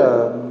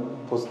piedra,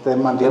 pues te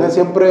mantiene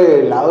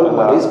siempre helado el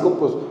marisco,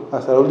 pues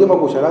hasta la última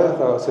cucharada,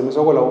 hasta se me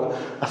hizo agua la boca,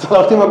 hasta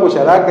la última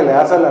cucharada que le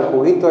das al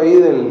juguito ahí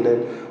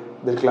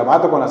del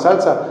clamato con la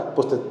salsa,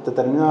 pues te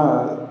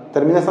termina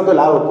estando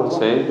helado, pues, ¿no?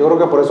 Sí. Yo creo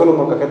que por eso los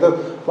molcajetes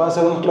van a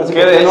ser unos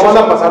clásicos que de hecho no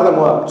van a pasar de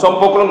moda. Son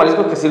pocos los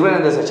mariscos que sirven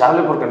en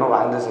desechable porque no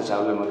van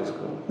desechable el marisco.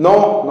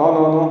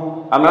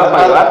 No. ¿A menos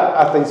para llevar?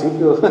 Hasta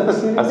insípidos.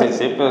 Sí. Hasta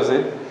insípidos,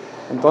 sí.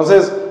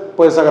 Entonces,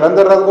 pues a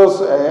grandes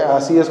rasgos,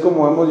 así es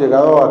como hemos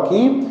llegado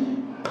aquí.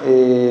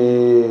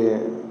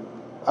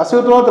 Ha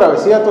sido toda una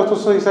travesía, todos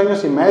estos 6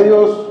 años y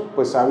medio,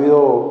 pues ha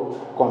habido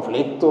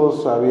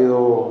conflictos, ha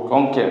habido...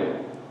 ¿Con quién?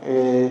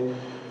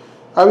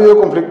 Ha habido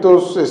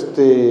conflictos,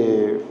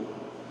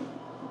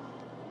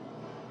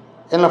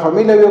 en la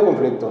familia ha habido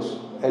conflictos.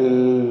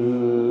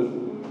 El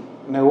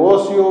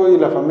negocio y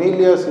la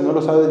familia, si no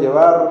lo sabes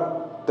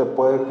llevar, te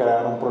puede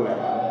crear un problema.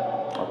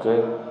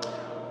 Okay.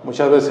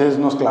 Muchas veces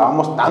nos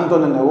clavamos tanto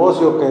en el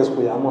negocio que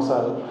descuidamos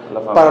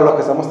para lo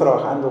que estamos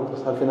trabajando.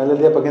 Pues al final del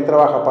día, ¿para quién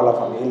trabaja? Para la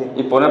familia.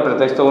 Y pone el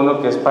pretexto uno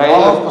que es para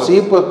ellos. Pues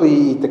sí, pues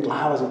y te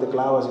clavas. Y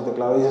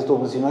dices tú,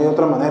 pues si no hay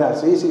otra manera.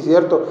 Sí,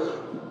 cierto.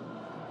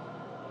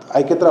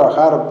 Hay que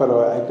trabajar,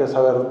 pero hay que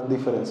saber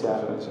diferenciar.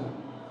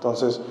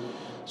 Entonces,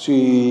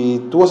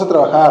 si tú vas a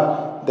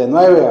trabajar de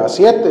 9 a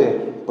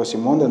 7, pues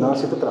Simón, de 9 a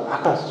 7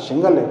 trabajas,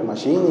 chíngale,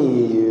 machine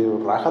y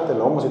rájate el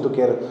lomo si tú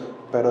quieres.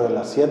 Pero de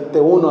las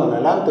 7:1 en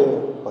adelante,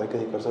 pues hay que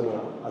dedicárselo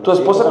a Tu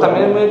esposa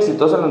también es muy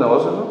exitosa en los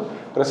negocios, ¿no?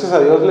 Gracias a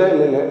Dios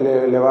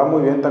le va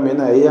muy bien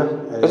también a ella.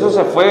 Eso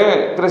se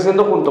fue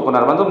creciendo junto con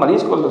Armando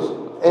Mariscos, los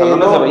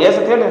salones de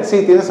belleza tiene.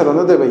 Sí, tiene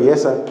salones de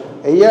belleza.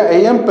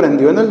 Ella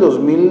emprendió en el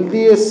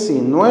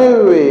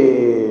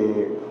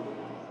 2019.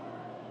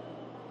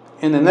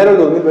 En enero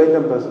del 2020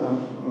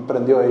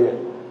 emprendió ella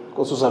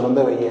con su salón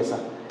de belleza.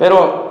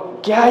 Pero,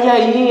 ¿qué hay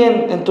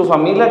ahí en tu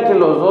familia que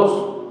los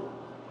dos,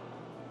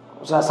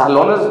 o sea,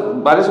 salones,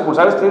 varias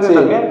sucursales tienen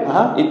también?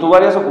 Ajá. Y tú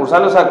varias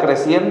sucursales, o sea,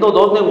 creciendo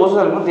 2 negocios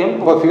al mismo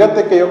tiempo? Pues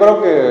fíjate que yo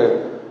creo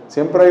que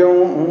siempre hay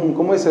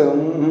 ¿cómo dice?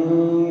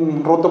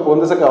 Un roto por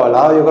un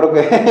desacabalado, yo creo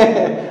que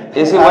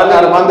es igual.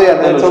 Armando y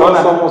Anel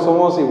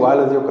somos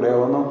iguales, yo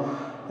creo, ¿no?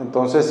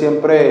 Entonces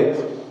siempre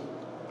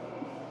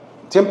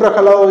ha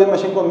jalado bien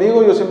machine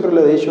conmigo, yo siempre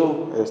le he dicho,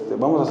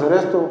 vamos a hacer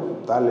esto,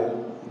 dale.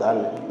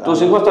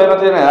 ¿Tus hijos todavía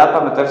no tienen edad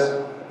para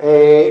meterse?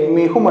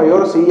 Mi hijo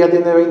mayor sí, ya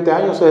tiene 20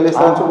 años, él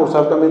está en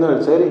sucursal también en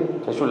el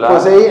Ceri. Qué chulada.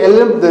 Pues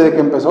él desde que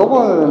empezó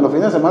en los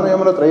fines de semana yo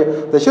me lo traía,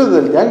 de hecho desde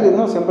el tianguis,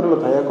 ¿no? Siempre lo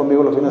traía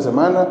conmigo los fines de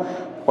semana,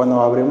 cuando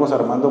abrimos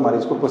Armando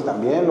Mariscos pues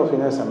también los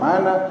fines de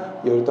semana,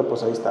 y ahorita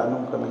pues ahí está,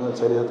 ¿no? Camino del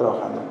Ceri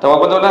trabajando. Te voy a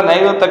contar una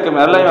anécdota que me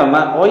habla mi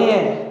mamá.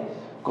 Oye,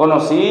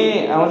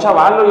 conocí a un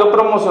chavalo, yo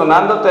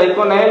promocionándote ahí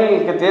con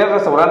él, que tiene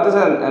restaurantes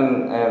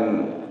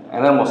en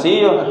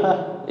Hermosillo.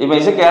 Ajá. Y me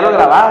dice que ya lo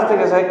grabaste,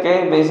 que sabe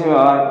qué. Me dice mi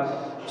mamá,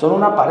 son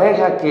una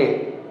pareja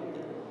que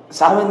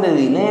saben de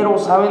dinero,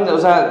 saben de, o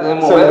sea, de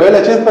mover. Se le ve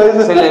la chispa,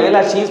 dice. Se le ve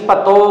la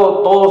chispa,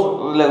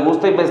 todos les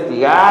gusta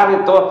investigar y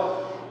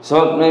todo.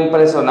 Me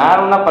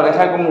impresionaron, una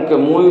pareja como que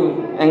muy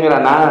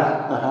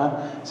engranada. Ajá.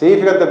 Sí,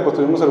 fíjate, pues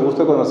tuvimos el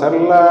gusto de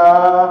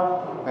conocerla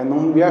en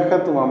un viaje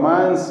a tu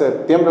mamá en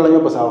septiembre del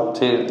año pasado.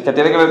 Sí, que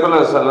tiene que ver con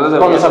los salones de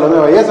belleza. Con los salones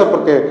de belleza,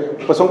 porque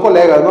pues son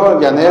colegas,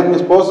 ¿no? Janet, mi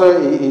esposa,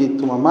 y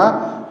tu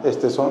mamá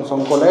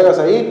son colegas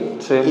ahí.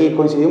 Sí. Y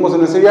coincidimos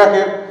en ese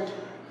viaje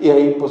Y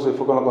ahí pues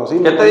fue cuando lo conocí.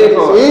 ¿Qué te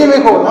dijo? Sí, me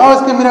dijo, no,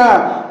 es que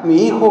mira,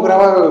 mi hijo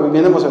graba,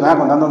 bien emocionada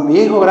contando, mi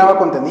hijo graba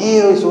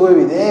contenido y sube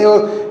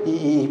videos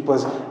y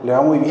pues le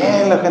va muy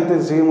bien, la gente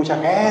sigue mucha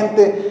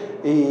gente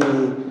y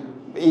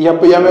ya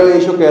me había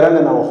dicho que eran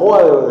de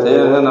Navajoa,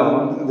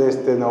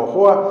 de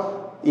Navajoa.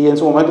 Y en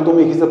su momento tú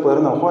me dijiste poder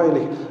en Navajoa y le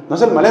dije, ¿no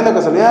es el Maleno de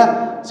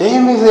casualidad? Sí,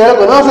 me dice, ¿ya lo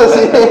conoces?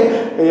 Sí.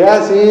 Y ya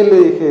sí, le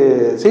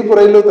dije, sí, por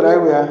ahí lo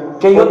traigo ya.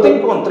 Que yo te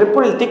encontré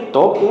por el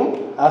TikTok,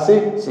 ¿eh? ¿Ah,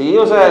 sí? Sí,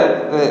 o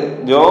sea,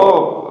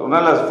 yo, una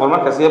de las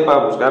formas que hacía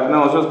para buscar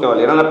negocios que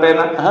valieran la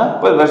pena, ajá,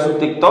 pues ver su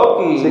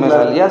TikTok y sí, me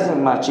salía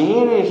en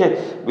machín y dije,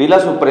 vi la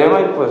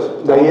Suprema y pues...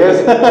 De ahí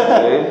es.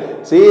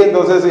 Sí,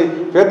 entonces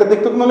sí. Fíjate,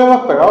 TikTok no le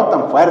hemos pegado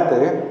tan fuerte,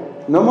 ¿eh?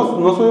 No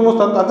subimos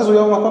tanto, antes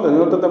subíamos más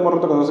contenido, ahorita tenemos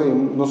rato que no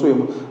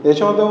subimos. De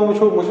hecho no tengo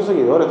muchos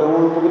seguidores, tengo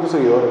muy poquitos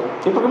seguidores.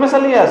 ¿Y por qué me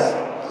salías?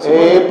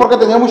 Porque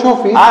tenía mucho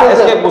feed.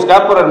 Es que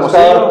buscaba por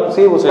Hermosillo.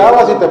 Sí,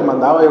 buscabas y te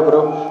mandaba, yo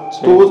creo.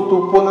 Sí.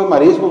 Tú pones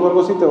Mariscos o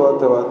algo así, te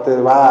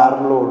va a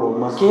dar lo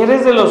más. ¿Que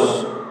eres de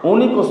los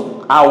únicos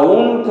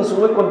aún que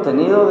sube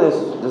contenido de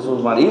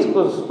sus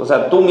mariscos? O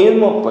sea, tú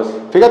mismo, pues.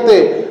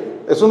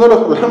 Fíjate, es uno de los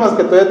problemas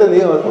que todavía he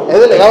tenido. He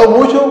delegado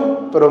mucho,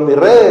 pero mis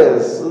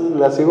redes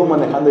las sigo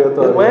manejando yo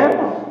todavía.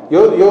 Bueno.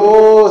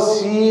 Yo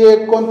sí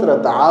he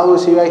contratado,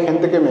 sí hay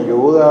gente que me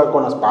ayuda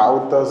con las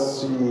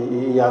pautas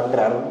y a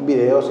crear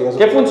videos y eso.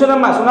 ¿Qué funciona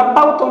más, una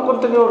pauta o un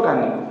contenido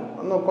orgánico?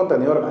 No,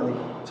 contenido orgánico.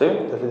 Sí.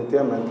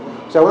 Definitivamente.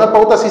 O sea, una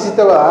pauta sí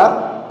te va a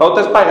dar. Pauta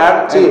es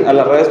pagar a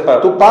las redes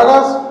para... Tú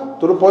pagas,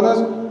 tú lo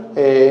pones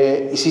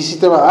y sí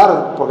te va a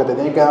dar, porque te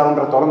tiene que dar un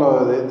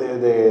retorno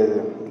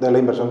de la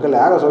inversión que le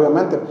hagas,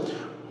 obviamente.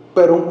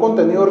 Pero un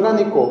contenido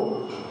orgánico,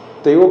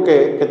 te digo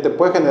que te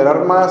puede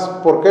generar más.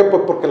 ¿Por qué?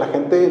 Pues porque la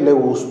gente le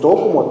gustó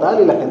como tal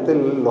y la gente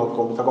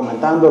lo está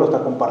comentando, lo está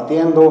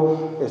compartiendo,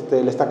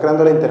 le está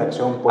creando la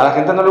interacción. Pues. A la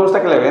gente no le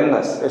gusta que le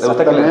vendas,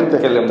 exactamente, le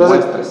gusta que le entonces,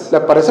 muestres. Le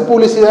aparece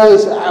publicidad y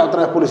dice,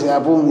 otra vez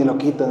publicidad, pum, ni lo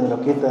quitan.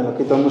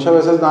 Muchas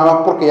veces nada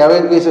más porque ya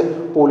ven que dice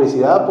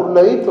publicidad por un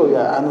ladito,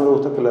 ya no le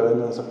gusta que le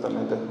vendan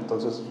exactamente.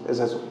 Entonces, es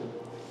eso.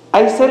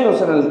 ¿Hay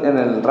celos en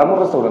el ramo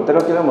restaurantero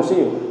aquí en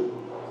Hermosillo?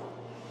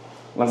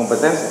 ¿La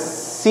competencia?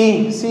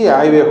 Sí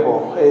hay,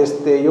 viejo.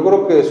 Yo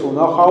creo que su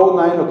know-how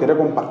nadie lo quiere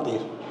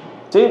compartir.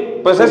 Sí,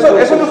 pues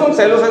eso no son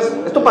celos,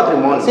 es tu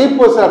patrimonio. Sí,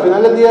 pues al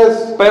final del día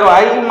es... Pero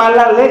hay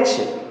mala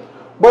leche.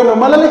 Bueno,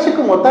 mala leche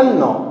como tal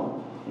no.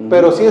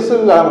 Pero sí es a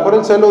lo mejor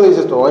el celo,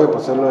 dices tú, oye,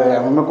 pues a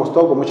mí me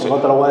costó, como mucho no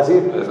te lo voy a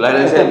decir. Es la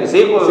herencia de mis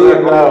hijos. Sí,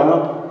 claro,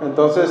 ¿no?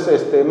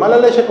 Entonces, mala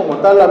leche como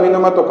tal a mí no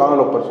me ha tocado en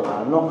lo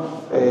personal, ¿no?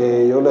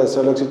 Yo le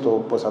deseo el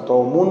éxito pues a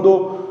todo el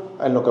mundo,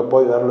 en lo que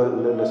puedo ayudar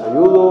les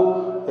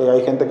ayudo.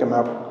 Hay gente que me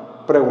ha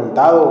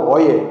preguntado,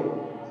 oye,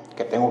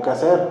 ¿qué tengo que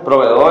hacer?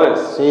 Proveedores.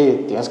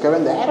 Sí, tienes que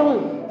vender, güey.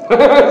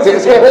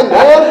 Tienes que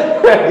vender.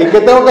 ¿Y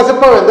qué tengo que hacer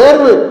para vender,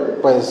 güey?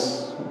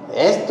 Pues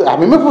esto, a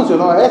mí me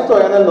funcionó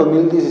esto en el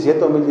 2017,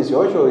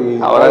 2018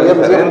 y ahora todavía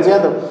me sigue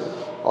funcionando.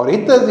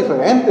 Ahorita es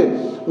diferente.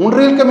 Un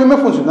reel que a mí me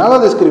funcionaba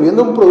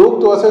describiendo un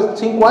producto hace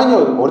 5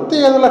 años, ahorita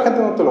ya la gente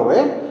no te lo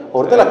ve.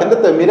 Ahorita la gente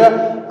te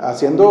mira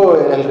haciendo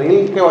el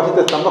reel que vas y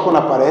te estampas con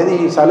la pared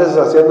y sales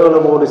haciendo la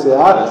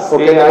publicidad, sí,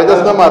 porque te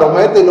metes una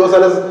marometa y luego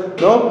sales,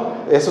 ¿no?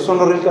 Esos son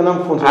los reels que andan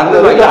funcionando.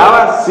 ¿Antes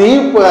bailabas?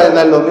 Sí, pues en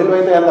el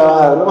 2020 ya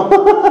andaba, ¿no?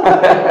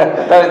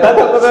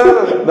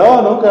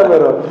 No, nunca,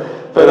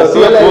 pero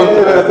sí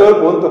estuvo el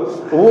punto.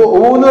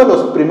 Hubo uno de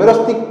los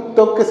primeros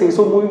TikTok que se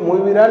hizo muy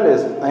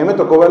virales. A mí me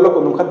tocó verlo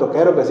con un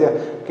jatoquero que decía,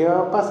 ¿qué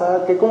va a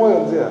pasar? ¿Cómo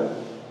decía?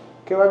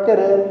 ¿Qué va a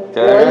querer?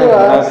 ¿Qué va a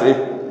llevar? Sí.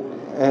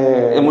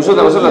 Y muchos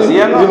de nosotros lo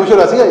hacían, ¿no? Y muchos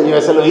lo hacían, y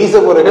yo se lo hice,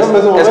 por ejemplo, en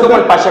ese momento. Es como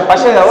el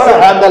pache de ahora. Sí,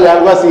 ándale,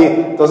 algo así.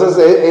 Entonces,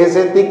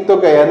 ese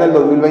TikTok allá en el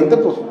 2020,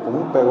 pues,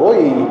 pegó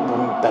y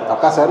te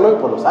toca hacerlo y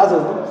pues los haces,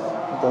 ¿no?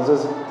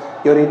 Entonces,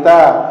 y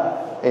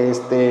ahorita,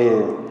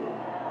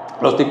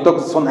 los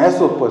TikToks son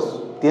eso, pues,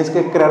 tienes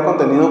que crear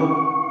contenido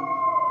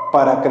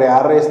para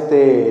crear,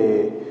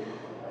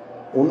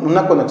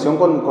 una conexión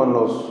con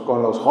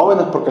los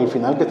jóvenes, porque al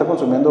final que está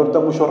consumiendo ahorita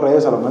muchas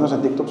redes, a lo menos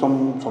en TikTok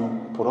son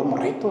puros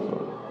morritos.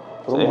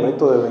 Puro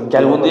morrito de 20 que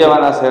algún día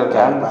van a ser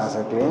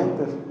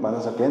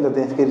clientes,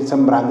 tienes que ir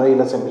sembrando ahí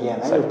la semilla.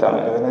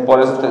 Exactamente. Por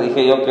eso te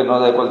dije yo que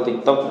no dejo el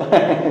TikTok.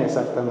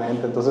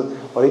 Exactamente, entonces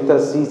ahorita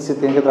sí se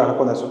tiene que trabajar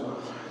con eso.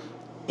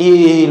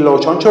 Y lo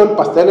choncho del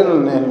pastel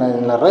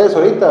en las redes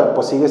ahorita,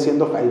 pues sigue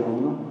siendo Facebook,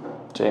 ¿no?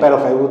 Sí. Pero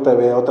Facebook te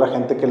ve otra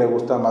gente que le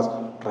gusta más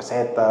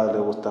recetas, le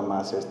gusta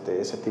más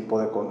ese tipo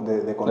de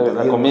contenido. De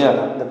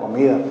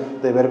comida,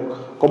 de ver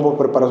cómo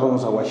preparas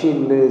unos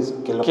aguachiles,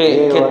 que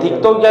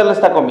TikTok ya le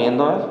está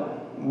comiendo, ¿eh?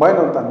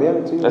 Bueno,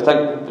 también, sí.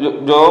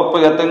 Yo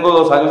pues ya tengo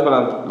 2 años con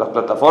las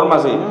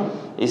plataformas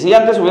y sí,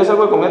 antes subías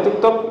algo de comida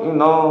TikTok y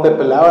no... Te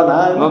pelaba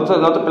nada. No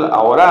te pelaba.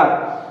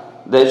 Ahora...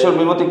 De hecho, el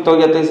mismo TikTok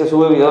ya te dice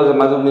sube videos de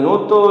más de 1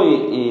 minuto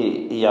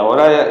y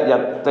ahora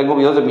ya tengo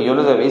videos de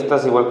millones de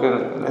vistas, igual que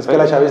en es que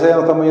la chaviza ya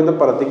no está moviendo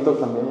para TikTok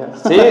también ya.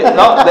 Sí,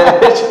 no,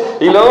 de hecho.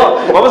 Y luego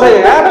vamos a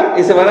llegar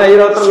y se van a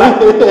ir a otro lado.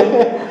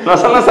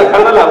 Nos van a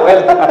sacar la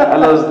vuelta a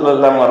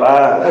la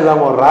morrada. La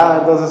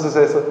morrada, entonces es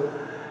eso.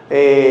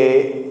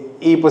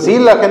 Y pues sí,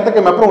 la gente que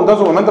me ha preguntado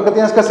en su momento, ¿qué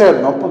tienes que hacer?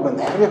 No, pues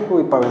vender, viejo,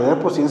 y para vender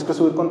pues tienes que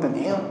subir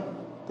contenido,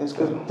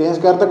 tienes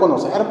que darte a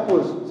conocer,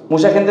 pues.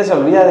 Mucha gente se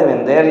olvida de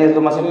vender y es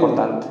lo más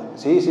importante.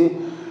 Sí, sí,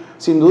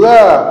 sin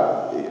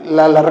duda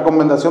la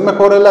recomendación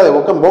mejor es la de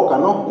boca en boca,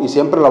 ¿no? Y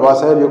siempre la va a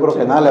hacer, yo creo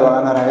que nada le va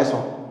a ganar a eso,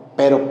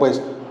 pero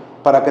pues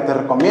para que te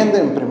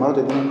recomienden, primero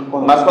te tienen que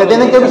conocer. Te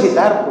tienen que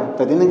visitar, pues,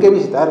 te tienen que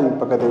visitar, y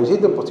para que te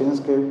visiten, pues tienes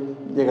que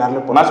llegarle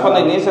por más cuando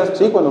inicias.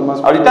 Sí, cuando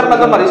más. Ahorita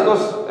Armando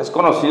Mariscos es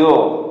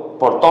conocido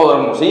por todo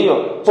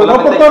Hermosillo. Pues no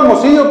por todo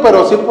Hermosillo,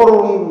 pero sí por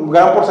un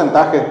gran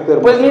porcentaje.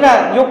 Pues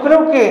mira, yo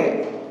creo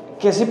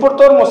que sí por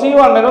todo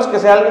Hermosillo, al menos que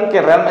sea alguien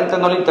que realmente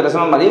no le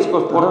interesan los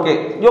mariscos,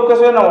 porque yo que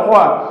soy de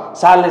Navajoa,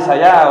 sales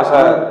allá, o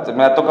sea,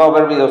 me ha tocado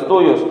ver videos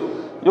tuyos.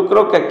 Yo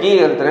creo que aquí,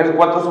 al tener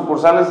 4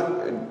 sucursales,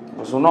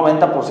 pues un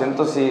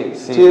 90% sí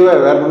debe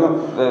haber, ¿no?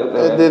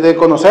 De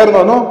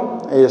conocernos, ¿no?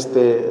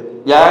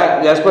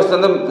 Ya es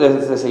cuestión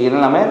de seguir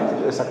en la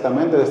mente.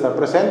 Exactamente, de estar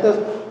presentes,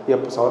 y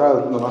pues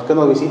ahora nomás que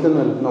nos visiten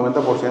el 90%,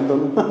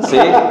 ¿no? Sí,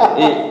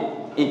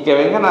 y que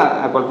vengan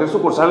a cualquier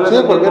sucursal, sí,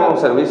 cualquier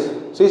servicio.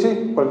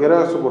 Sí,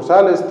 cualquier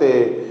sucursal,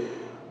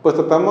 pues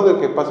tratamos de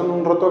que pasen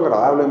un rato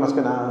agradable, más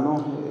que nada, ¿no?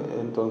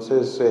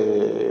 Entonces,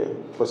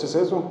 pues es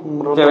eso,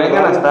 un rato que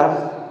vengan agradable, a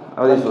estar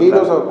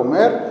tranquilos a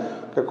comer,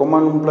 que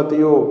coman un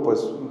platillo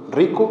pues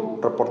rico,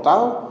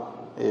 reportado,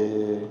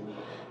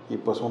 y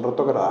pues un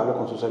rato agradable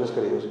con sus seres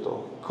queridos y todo.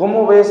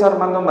 ¿Cómo ves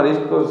Armando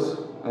Mariscos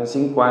en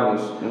 5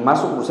 años?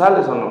 ¿Más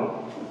sucursales o no?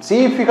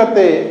 Sí,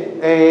 fíjate,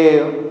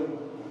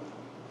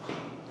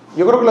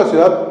 yo creo que la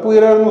ciudad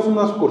pudiera darnos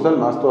una sucursal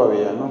más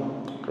todavía, ¿no?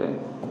 Okay.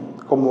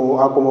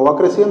 Como va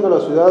creciendo la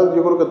ciudad,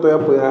 yo creo que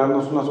todavía pudiera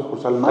darnos una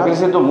sucursal más. ¿Está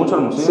creciendo mucho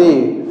Hermosillo?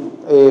 Sí,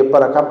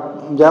 para acá,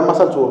 ya más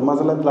al sur, más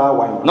a la entrada a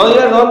Guaymas. No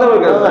digas dónde,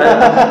 porque...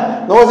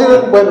 no voy a decir,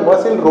 bueno, voy a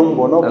decir el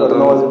rumbo, ¿no? Pero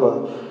no voy a decir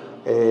cuándo.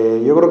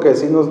 Yo creo que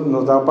sí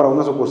nos da para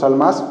una sucursal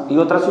más. ¿Y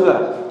otra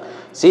ciudad?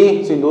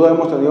 Sí, sin duda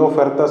hemos tenido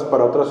ofertas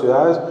para otras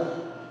ciudades.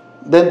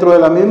 Dentro de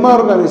la misma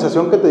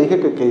organización que te dije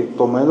que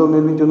tomé en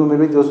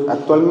 2021-2022,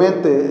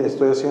 actualmente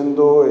estoy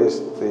haciendo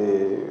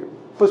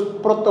pues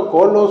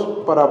protocolos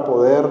para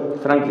poder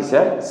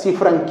franquiciar. Si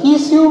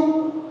franquicio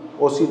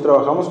o si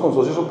trabajamos con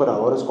socios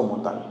operadores como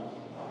tal.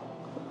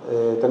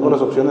 Tengo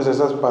las opciones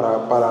esas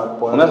para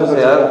poder. Una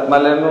sociedad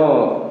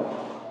Maleno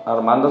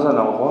Armando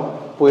Navajoa.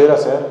 Pudiera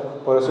ser.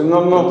 Por eso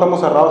no estamos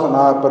cerrados a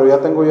nada, pero ya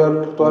tengo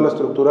toda la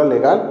estructura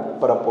legal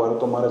para poder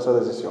tomar esa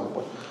decisión.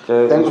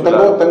 Pues.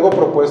 Tengo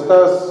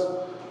propuestas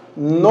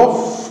no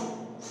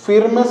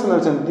firmes en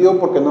el sentido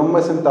porque no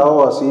me he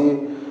sentado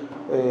así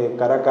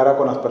cara a cara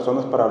con las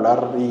personas para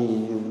hablar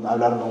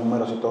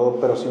números y todo,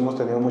 pero sí hemos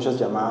tenido muchas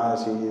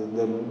llamadas y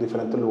de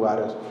diferentes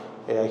lugares.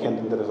 Hay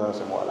gente interesada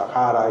en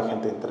Guadalajara, hay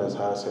gente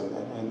interesada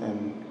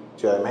en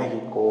Ciudad de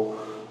México,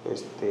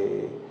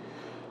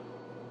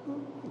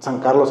 San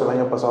Carlos el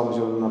año pasado me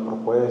hicieron una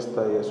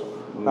propuesta y eso.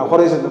 A lo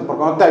mejor dices, ¿por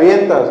qué no te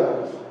avientas?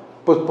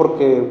 Pues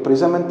porque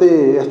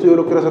precisamente esto yo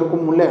lo quiero hacer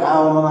como un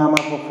legado, no nada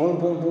más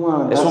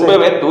aventarse. Es un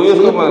bebé tuyo.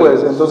 Sí,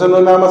 pues, entonces no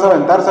es nada más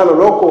aventarse a lo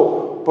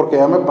loco, porque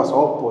ya me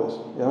pasó, pues,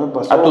 ya me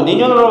pasó. A tu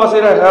niño no lo vas a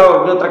ir a dejar a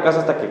dormir otra casa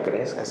hasta que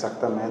crezca.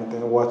 Exactamente,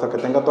 o hasta que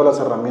tenga todas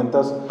las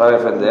herramientas para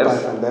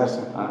defenderse.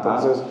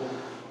 Entonces,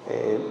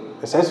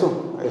 es eso,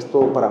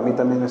 esto para mí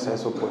también es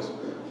eso, pues.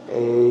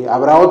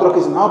 Habrá otros que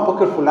dicen, no,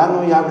 porque el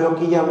fulano ya abrió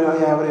aquí, ya abrió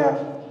allá, ya abrió.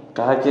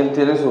 Cada quien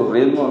tiene su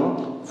ritmo,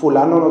 ¿no?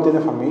 Fulano no tiene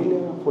familia,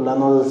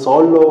 fulano es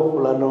solo,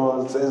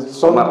 fulano...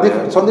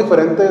 Son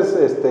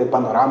diferentes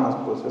panoramas,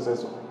 pues es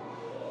eso.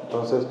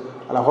 Entonces,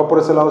 a lo mejor por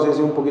ese lado sí he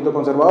sido un poquito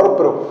conservador,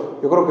 pero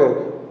yo creo que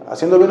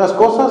haciendo bien las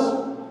cosas,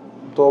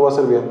 todo va a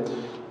ser bien.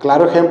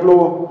 Claro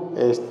ejemplo,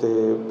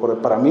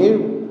 para mí,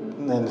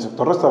 en el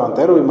sector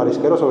restaurantero y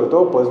marisquero sobre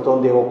todo, pues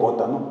don Diego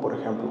Cota, ¿no? Por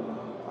ejemplo.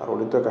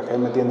 Arbolito de cajé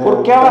me tiene...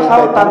 ¿Por qué ha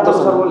bajado tanto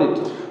los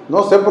arbolitos?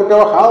 No sé por qué ha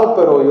bajado,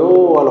 pero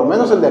yo, a lo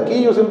menos el de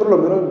aquí, yo siempre lo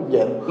miro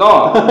lleno.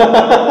 No,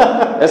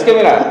 es que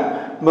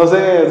mira, no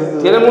sé...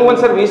 Tiene muy buen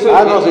servicio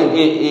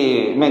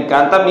y me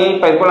encanta a mí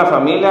para ir con la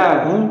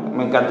familia,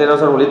 me encanta ir a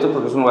los arbolitos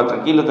porque es un lugar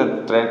tranquilo, te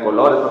traen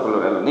colores para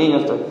colorear a los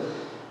niños,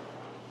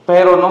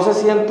 pero no se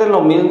siente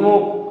lo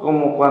mismo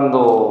como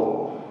cuando...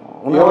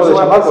 ¿Íbamos de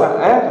chamacos?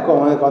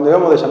 Como cuando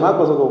íbamos de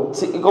chamacos o como...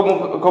 Sí,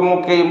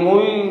 como que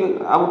muy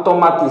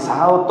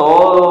automatizado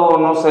todo,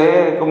 no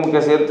sé, como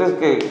que sientes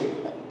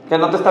que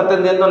no te está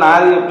atendiendo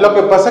nadie. Lo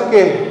que pasa es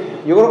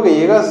que yo creo que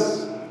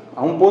llegas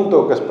a un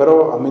punto que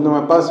espero a mí no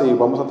me pase y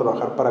vamos a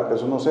trabajar para que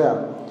eso no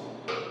sea,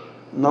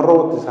 no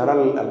robotizar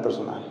al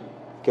personal,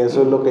 que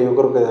eso es lo que yo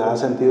creo que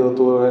has sentido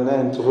tú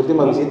en tus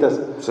últimas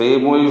visitas. Sí,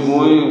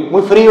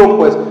 muy frío,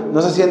 pues,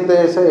 no se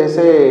siente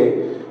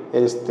ese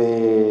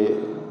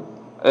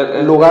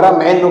el lugar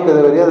ameno que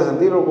debería de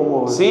sentirlo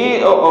como...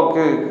 Sí, o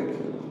que,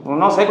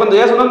 no sé, cuando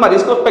llegas a unos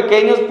mariscos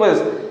pequeños,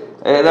 pues,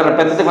 de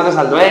repente te encuentras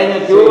al dueño,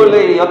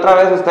 y otra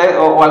vez usted,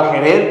 o al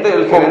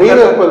gerente.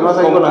 Convives, pues, más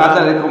ahí con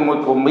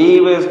como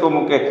convives,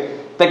 como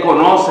que te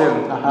conocen,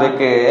 de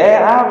que,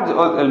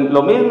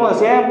 lo mismo de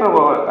siempre,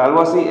 o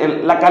algo así,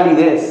 la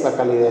calidez. La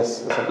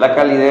calidez. La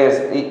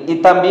calidez. Y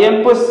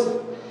también, pues,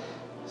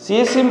 sí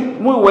es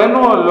muy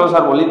bueno los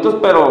arbolitos,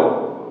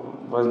 pero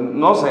pues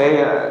no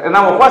sé, en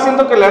Navajo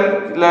siento que le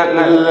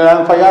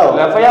han fallado.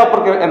 Le han fallado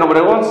porque en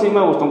Obregón sí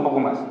me gustó un poco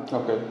más.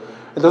 Ok.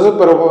 Entonces,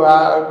 pero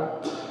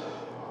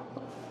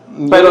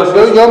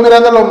yo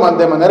mirándolo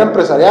de manera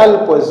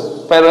empresarial, pues...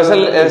 Pero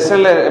es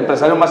el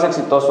empresario más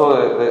exitoso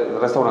de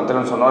restaurantero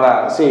en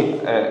Sonora,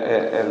 sí.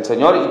 El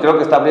señor, y creo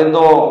que está abriendo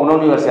una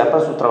universidad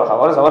para sus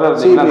trabajadores ahora.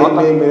 Sí,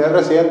 miré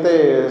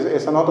reciente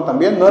esa nota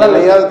también, no la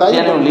leía a detalle.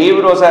 Tiene un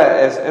libro, o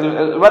sea,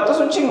 el vato es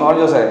un chingón,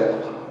 yo sé.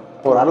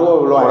 Por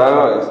algo lo ha hecho.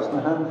 Algo es.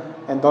 Ajá.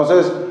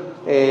 Entonces,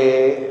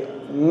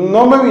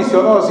 no me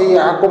visiono así,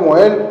 como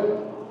él,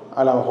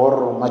 a lo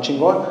mejor más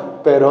chingón,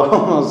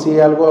 pero sí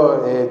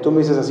algo, tú me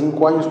dices a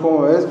 5 años,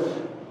 ¿cómo ves?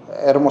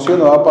 Hermosillo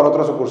nos va para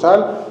otra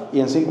sucursal y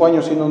en 5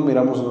 años sí nos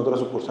miramos en otras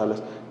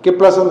sucursales. ¿Qué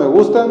plazas me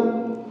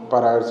gustan?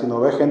 Para ver si nos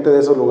ve gente de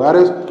esos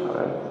lugares.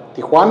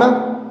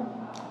 Tijuana,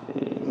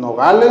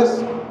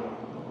 Nogales,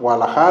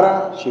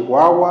 Guadalajara,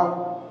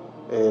 Chihuahua,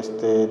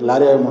 el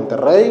área de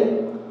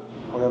Monterrey,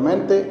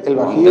 obviamente, el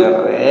Bajío.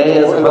 Monterrey,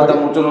 hace falta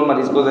mucho los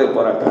mariscos de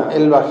por acá.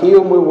 El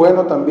Bajío muy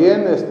bueno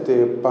también,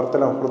 parte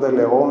a lo mejor de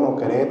León o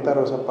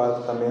Querétaro, esa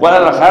parte también.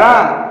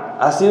 Guadalajara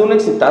ha sido un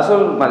exitazo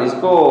el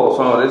marisco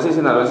sonorense y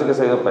sinaloense que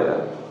se ha ido para allá.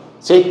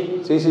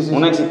 Sí.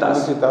 Un exitazo. Un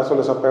exitazo,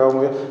 les ha pegado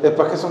muy bien.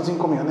 Después que son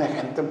 5 millones de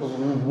gente, pues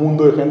un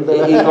mundo de gente.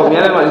 Y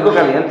comían el marisco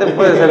caliente,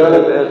 pues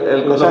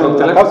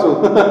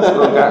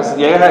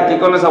si llegas aquí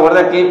con el sabor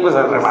de aquí, pues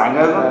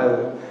rebañas, ¿no?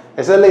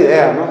 Esa es la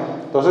idea, ¿no?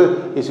 Entonces,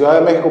 y Ciudad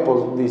de México,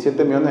 pues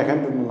 17 millones de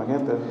gente,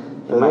 imagínate.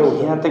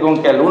 Imagínate con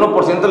que al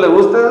 1% le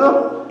guste,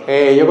 ¿no?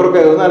 Yo creo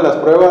que una de las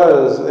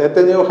pruebas, he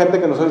tenido gente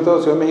que nos ha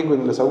visitado Ciudad de México y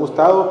les ha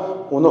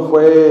gustado. Uno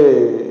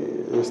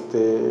fue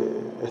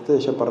este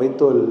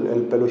chaparrito,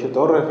 el Peluche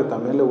Torres, que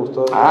también le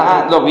gustó.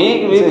 Lo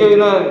vi sí. Que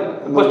vino.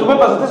 Pues tú me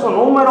pasaste su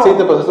número. Sí,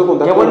 te pasé su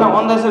contacto. Qué buena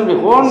onda es el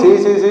viejón.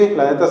 Sí,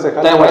 la neta se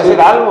jala. Te voy a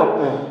decir algo.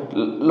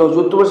 Los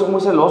youtubers son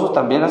muy celosos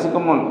también, así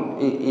como.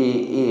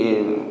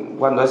 Y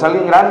cuando es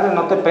alguien grande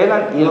no te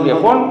pelan. Y el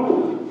viejón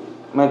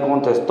me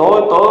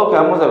contestó y todo,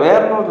 quedamos de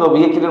vernos. Lo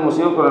vi aquí en el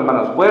museo con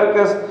hermanos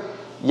puercas.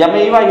 Ya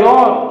me iba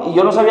yo, y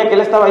yo no sabía que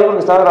él estaba ahí porque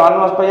estaba grabando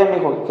más para allá. Me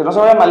dijo que no se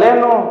vaya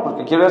Maleno,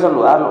 porque quiero ir a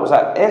saludarlo. O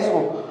sea, eso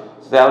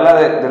se habla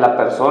de la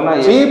persona.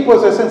 Y sí,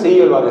 pues es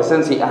sencillo el valor. Es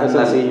sencillo.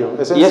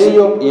 Es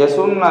sencillo. Y es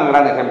un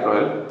gran ejemplo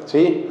él.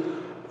 Sí.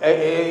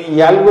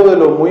 Y algo de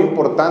lo muy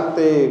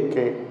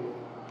importante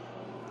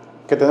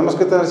que tenemos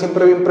que tener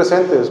siempre bien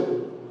presentes,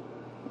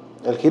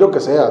 el giro que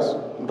seas,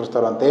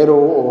 restaurantero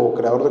o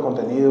creador de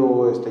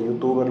contenido,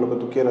 youtuber, lo que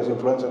tú quieras,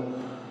 influencer,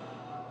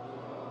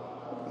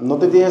 no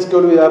te tienes que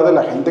olvidar de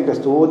la gente que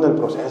estuvo en el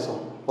proceso,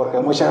 porque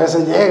muchas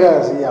veces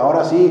llegas y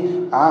ahora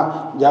sí,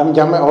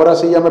 ahora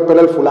sí ya me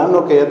pela el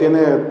fulano que ya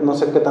tiene no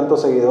sé qué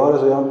tantos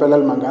seguidores, o ya me pela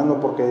el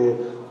mangano porque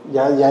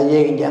ya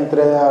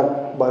entré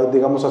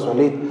digamos a su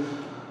elite.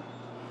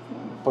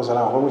 Pues a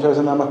lo mejor muchas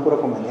veces nada más pura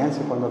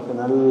conveniencia, cuando al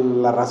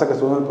final la raza que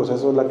estuvo en el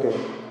proceso es la que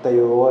te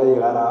ayudó a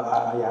llegar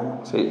allá,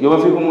 ¿no? Sí, yo me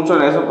fijo mucho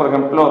en eso. Por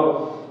ejemplo,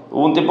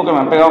 hubo un tiempo que me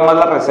han pegado más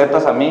las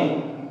recetas a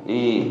mí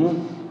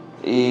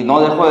y no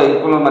dejo de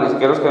ir con los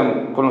marisqueros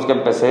con los que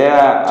empecé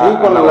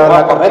con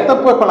la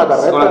carreta, pues con la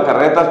carreta. Con las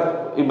carretas.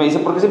 Y me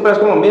dicen, ¿por qué siempre es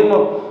como lo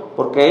mismo?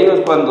 Porque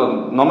ellos cuando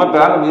no me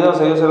pegaban los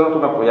videos, ellos eran los que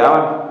me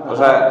apoyaban. O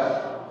sea,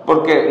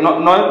 porque no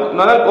en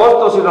el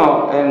costo,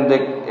 sino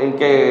en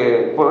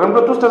que, por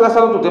ejemplo, tú estás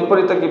gastando tu tiempo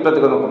ahorita aquí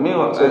platicando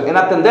conmigo, en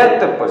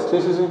atenderte, pues. Sí.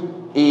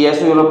 Y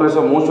eso yo lo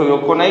aprecio mucho.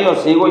 Yo con ellos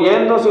sigo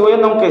yendo,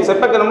 aunque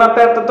sepa que no me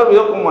apega tanto el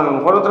video como a lo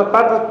mejor en otras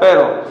partes,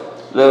 pero...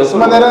 Es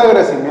una manera de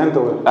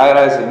agradecimiento, güey.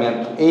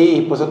 Agradecimiento.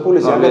 Y pues es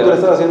publicidad que tú le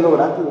estás haciendo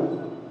gratis, güey.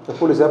 Es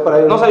publicidad para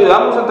ellos. Nos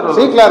ayudamos entre los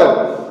dos. Sí, claro.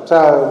 O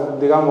sea,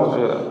 digamos,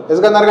 es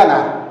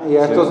ganar. Y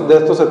de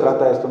esto se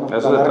trata esto, ¿no?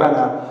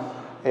 Ganar.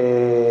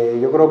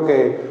 Yo creo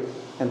que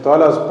en todas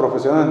las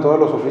profesiones, en todos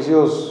los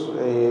oficios,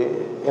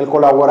 el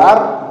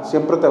colaborar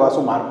siempre te va a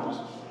sumar, pues.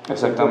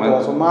 Exactamente. Te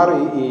va a sumar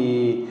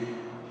y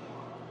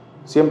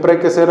siempre hay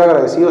que ser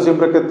agradecido,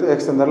 siempre hay que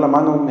extender la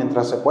mano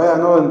mientras se pueda,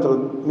 ¿no?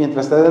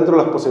 Mientras esté dentro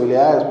de las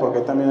posibilidades, porque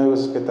también hay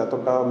veces que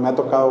me ha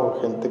tocado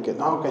gente que,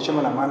 no, que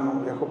échame la mano,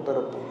 viejo,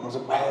 pero pues, no se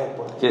puede.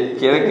 Pues.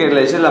 Quiere que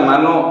le eches la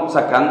mano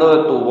sacando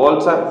de tu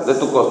bolsa, de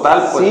tu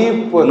costal, pues,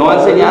 sí, pues no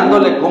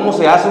enseñándole cómo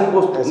se hace un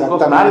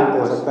costal.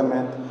 Pues.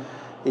 Exactamente.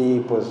 Y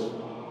pues,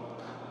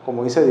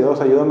 como dice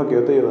Dios, ayúdame que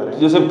yo te ayudaré.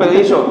 Yo siempre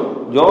he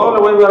dicho, yo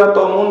le voy a ayudar a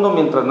todo el mundo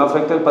mientras no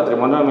afecte el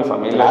patrimonio de mi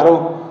familia.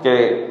 Claro.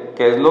 Que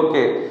es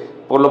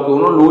por lo que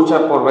uno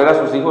lucha, por ver a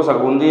sus hijos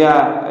algún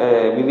día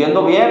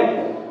viviendo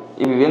bien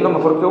y viviendo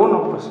mejor que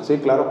uno, pues. Sí,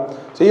 claro.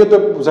 Sí,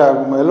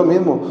 es lo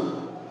mismo.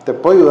 Te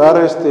puedo ayudar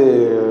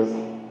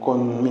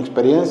con mi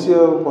experiencia,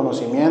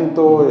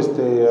 conocimiento,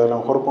 a lo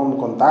mejor con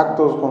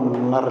contactos,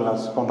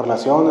 con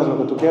relaciones, lo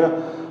que tú quieras.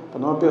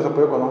 Pues no me pidas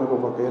apoyo económico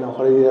porque a lo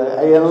mejor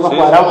ahí ya no nos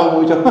cuadramos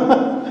mucho.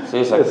 Sí,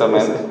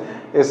 exactamente.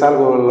 Es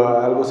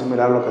algo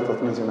similar a lo que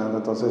estás mencionando.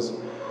 Entonces,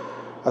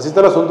 así está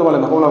el asunto,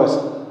 Malena, ¿cómo la ves?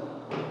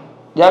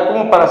 Ya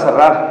como para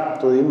cerrar,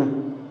 tú dime.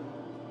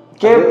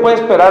 ¿Qué puede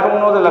esperar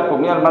uno de la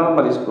comida Armando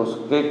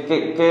Mariscos? ¿En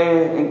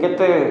qué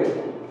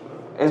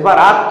 ¿Es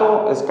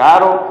barato? ¿Es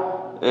caro?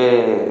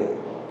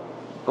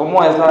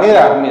 ¿Cómo es la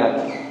comida?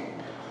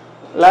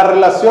 La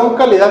relación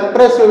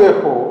calidad-precio,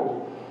 viejo,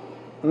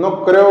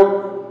 no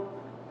creo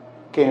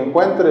que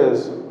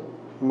encuentres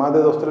más de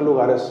 2 o 3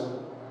 lugares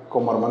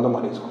como Armando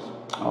Mariscos.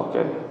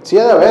 Okay. Sí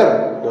ha de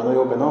haber, yo no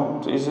digo que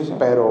no, sí.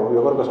 Pero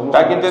yo creo que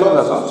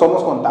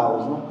somos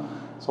contados, ¿no?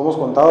 Somos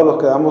contados los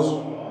que damos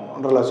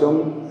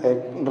relación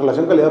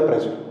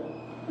calidad-precio.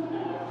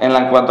 En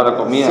cuanto a la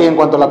comida. Sí, en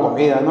cuanto a la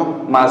comida, ¿no?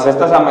 Más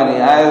estas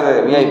amenidades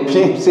de VIP.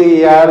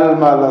 Sí,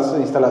 más las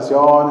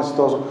instalaciones y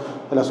todo eso.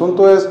 El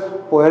asunto es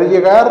poder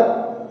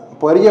llevar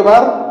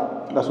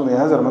las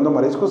unidades de Armando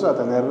Mariscos a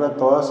tener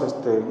todas,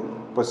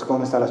 pues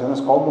con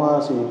instalaciones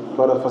cómodas y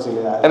todas las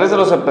facilidades. ¿Eres de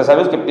los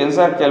empresarios que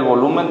piensa que el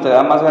volumen te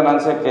da más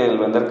ganancia que el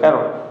vender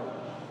caro?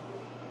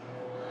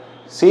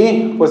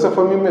 Sí, pues esa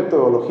fue mi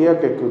metodología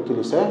que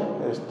utilicé.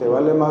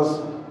 Vale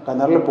más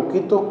ganarle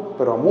poquito,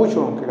 pero a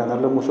mucho, que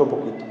ganarle mucho a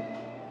poquito.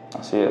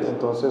 Así es.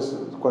 Entonces,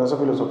 con esa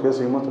filosofía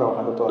seguimos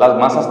trabajando todas las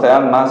masas te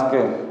dan más que...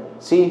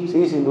 Sí,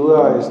 sin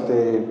duda.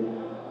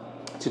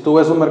 Si tú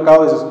ves un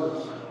mercado y dices,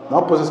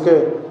 no, pues es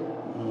que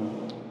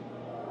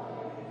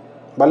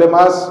vale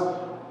más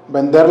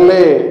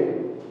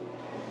venderle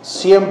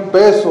 100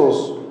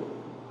 pesos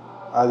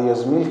a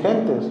 10,000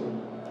 gentes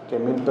que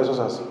 1,000 pesos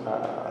a 100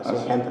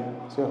 gente.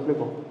 ¿Sí me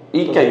explico?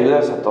 Y entonces, que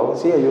ayudas a todos.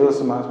 Sí,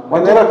 ayudas más.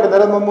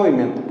 Generas más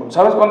movimiento.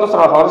 ¿Sabes cuántos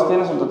trabajadores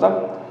tienes en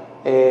total?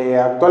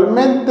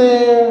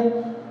 Actualmente,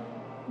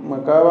 me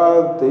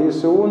acaba de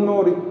irse uno,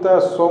 ahorita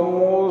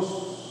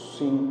somos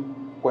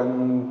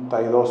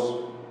 52.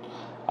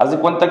 Haz de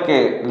cuenta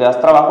que le das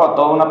trabajo a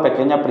toda una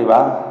pequeña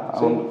privada, a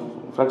sí. Un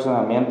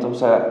fraccionamiento, o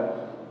sea,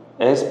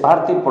 es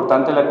parte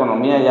importante de la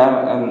economía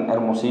ya en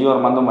Hermosillo,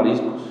 Armando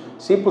Mariscos.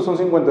 Sí, pues son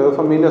 52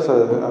 familias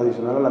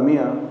adicional a la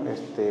mía,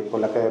 por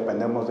la que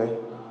dependemos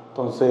de.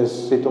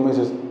 Entonces, si tú me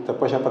dices, ¿te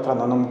puedes echar para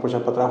atrás? No me puedo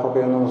echar para atrás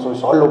porque yo no soy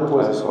solo,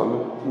 pues.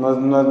 No es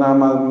nada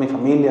más mi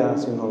familia,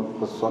 sino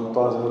pues son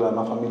todas las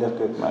demás familias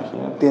que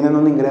tienen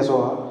un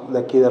ingreso de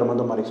aquí de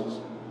Armando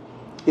Mariscos.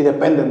 Y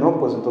dependen,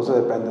 ¿no? Pues entonces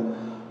dependen.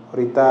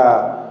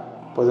 Ahorita,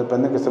 pues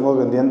depende que estemos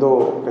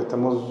vendiendo, que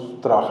estemos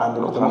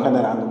trabajando, que estemos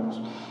generando, pues.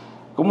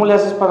 ¿Cómo le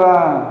haces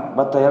para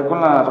batallar con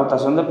la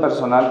rotación de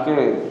personal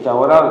que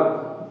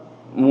ahora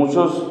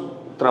muchos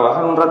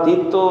trabajan un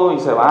ratito y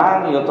se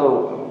van y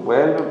otro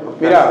vuelve?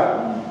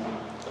 Mira,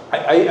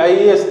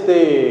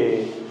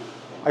 hay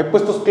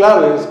puestos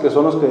claves que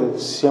son los que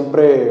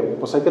siempre,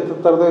 pues hay que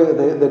tratar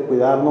de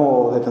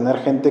cuidarnos, de tener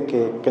gente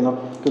que no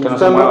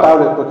sean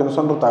rotables, porque no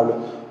son rotables.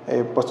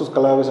 Puestos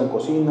claves en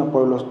cocina,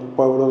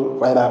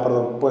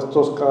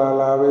 puestos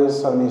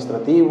claves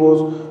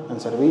administrativos, en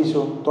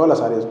servicio, todas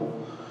las áreas, ¿no?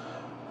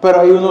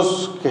 Pero hay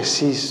unos que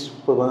sí,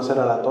 pues van a ser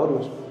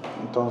aleatorios.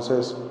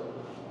 Entonces,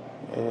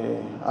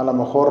 a lo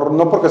mejor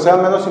no porque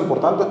sean menos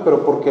importantes,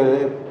 pero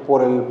porque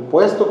por el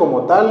puesto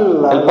como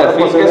tal, el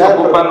perfil que se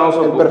ocupa, no se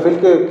ocupa. El perfil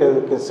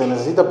que se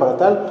necesita para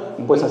tal,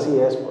 pues así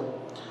es. Pues.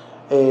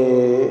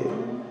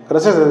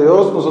 Gracias a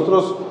Dios,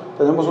 nosotros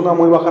tenemos una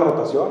muy baja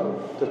rotación.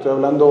 Te estoy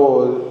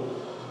hablando,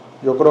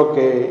 yo creo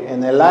que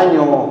en el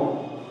año,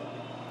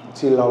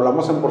 si lo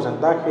hablamos en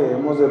porcentaje,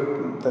 debemos de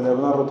tener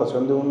una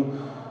rotación de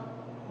un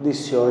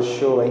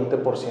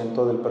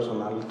 18-20% del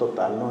personal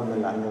total, ¿no? En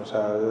el año, o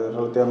sea, es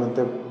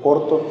relativamente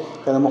corto.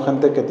 Tenemos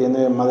gente que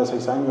tiene más de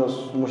 6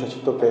 años, un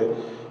muchachito que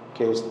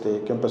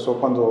empezó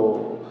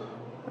cuando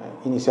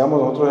iniciamos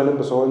nosotros, él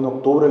empezó en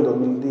octubre del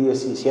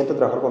 2017 a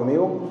trabajar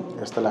conmigo,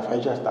 hasta la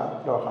fecha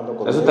está trabajando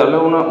conmigo. Eso te habla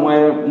de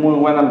un muy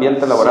buen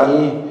ambiente laboral.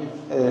 Sí,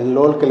 el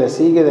LOL que le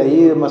sigue de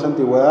ahí, de más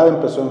antigüedad,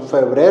 empezó en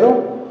febrero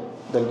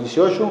del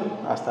 18,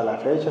 hasta la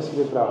fecha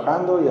sigue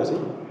trabajando y así.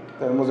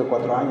 Tenemos de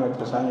 4 años,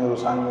 3 años,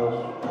 2 años, 1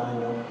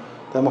 año.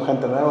 Tenemos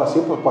gente nueva,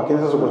 así, pues aquí en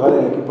esa sucursal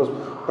el equipo es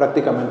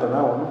prácticamente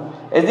nuevo, ¿no?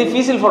 Es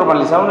difícil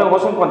formalizar un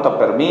negocio en cuanto a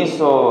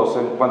permisos,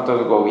 en cuanto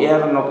al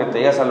gobierno, que te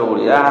diga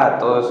salubridad,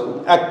 todo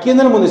eso. Aquí en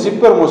el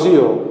municipio de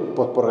Hermosillo,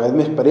 pues por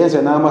mi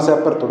experiencia, nada más se ha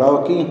aperturado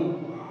aquí.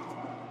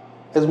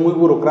 Es muy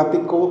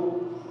burocrático,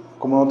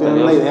 como no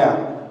tienen una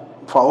idea,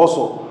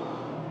 famoso.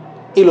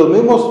 Y los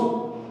mismos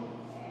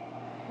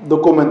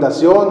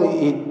documentación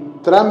y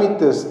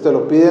trámites te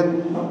lo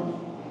piden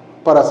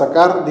para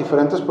sacar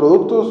diferentes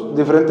permisos,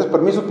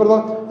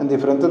 en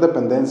diferentes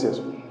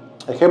dependencias.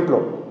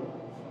 Ejemplo.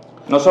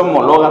 No se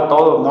homologa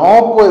todo.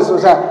 No, pues, o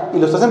sea, y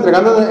lo estás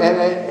entregando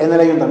en el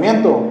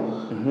ayuntamiento,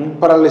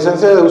 para la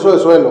licencia de uso de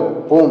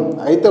suelo, pum,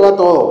 ahí te va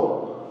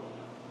todo.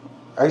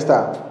 Ahí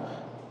está.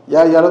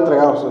 Ya lo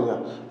entregamos. Ya.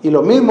 Y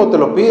lo mismo te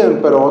lo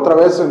piden, pero otra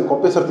vez en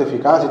copias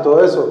certificadas y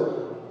todo eso,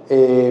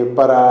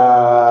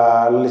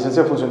 para la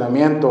licencia de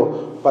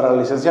funcionamiento, para la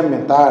licencia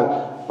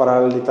ambiental, para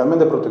el dictamen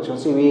de protección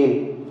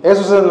civil.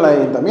 Eso es en el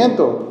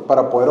ayuntamiento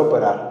para poder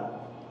operar,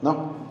 ¿no?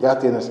 Ya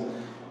tienes.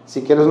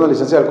 Si quieres una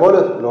licencia de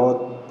alcoholes,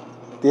 luego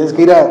tienes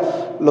que ir a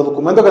los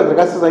documentos que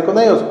entregaste ahí con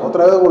ellos,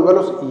 otra vez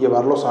devolverlos y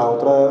llevarlos a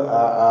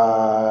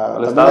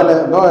 ¿Al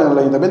estado? En el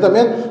ayuntamiento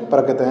también,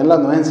 para que te den la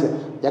anuencia.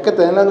 Ya que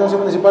te den la anuencia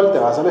municipal, te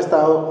vas al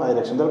estado, a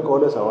dirección de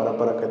alcoholes, ahora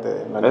para que te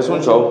den la licencia.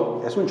 Es un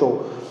show. Es un show.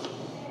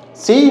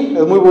 Sí,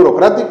 es muy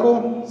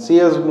burocrático, sí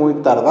es muy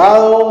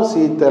tardado,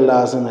 sí te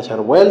la hacen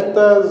echar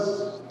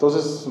vueltas,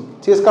 entonces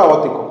sí es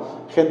caótico.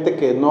 Gente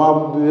que no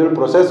ha vivido el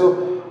proceso,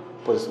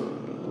 pues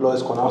lo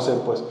desconoce,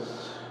 pues.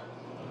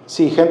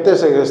 Si gente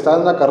se está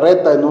en una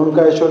carreta y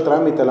nunca ha hecho el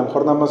trámite, a lo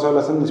mejor nada más le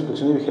hacen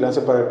inspección y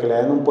vigilancia para que le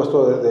den un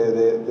puesto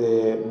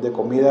de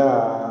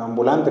comida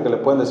ambulante, que le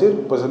pueden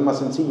decir, pues es más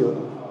sencillo,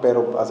 ¿no?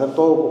 Pero hacer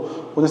todo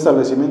un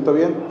establecimiento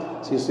bien,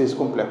 sí es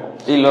complejo.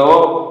 Y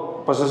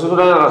luego, pues eso es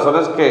una de las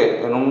razones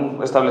que en un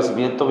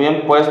establecimiento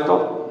bien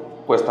puesto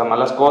cuesta más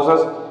las cosas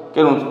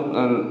que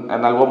en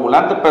algo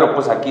ambulante, pero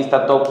pues aquí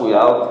está todo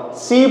cuidado.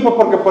 Sí, pues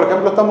porque por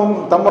ejemplo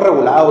estamos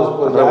regulados,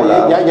 pues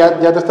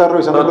ya te está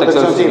revisando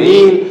protección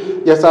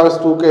civil, ya sabes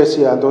tú que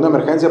si ante una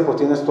emergencia pues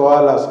tienes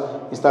todas las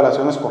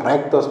instalaciones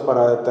correctas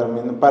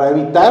para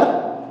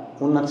evitar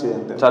un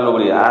accidente.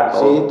 Salubridad,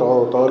 todo. Sí,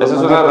 todo. Esa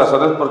es una de las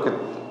razones porque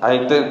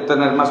hay que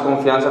tener más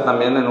confianza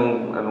también en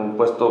un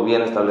puesto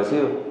bien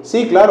establecido.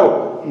 Sí,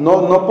 claro,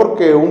 no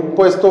porque un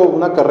puesto,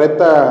 una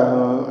carreta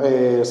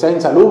sea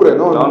insalubre,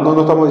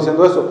 no estamos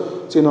diciendo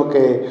eso, sino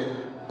que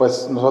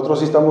pues nosotros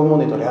sí estamos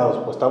monitoreados,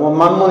 pues estamos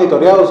más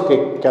monitoreados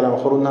que a lo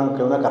mejor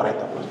una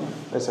carreta, pues,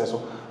 ¿no? Es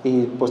eso.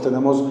 Y pues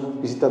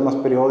tenemos visitas más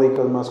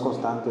periódicas, más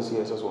constantes y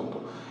ese asunto.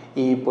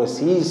 Y pues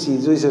sí,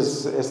 si tú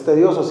dices, es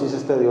tedioso, sí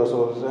es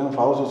tedioso, es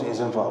enfadoso, sí es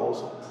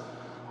enfadoso.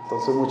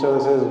 Entonces muchas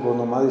veces pues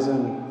nomás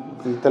dicen,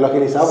 y te lo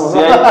agilizamos,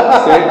 ¿no?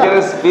 Sí, hay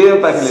quienes piden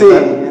para agilizar.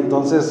 Sí,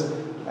 entonces,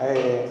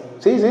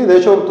 sí, de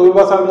hecho tú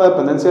vas a una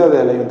dependencia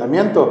del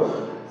ayuntamiento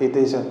y te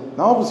dicen,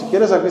 no, pues si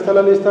quieres aquí está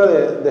la lista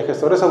de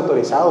gestores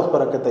autorizados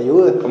para que te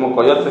ayuden. Como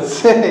coyotes.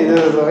 Sí, y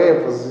dices, oye,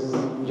 pues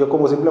yo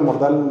como simple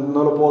mortal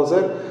no lo puedo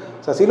hacer.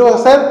 O sea, sí lo vas a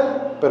hacer,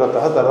 pero te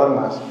vas a tardar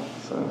más.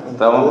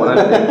 Estamos con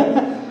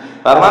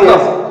Armando,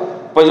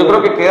 pues yo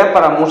creo que queda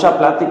para mucha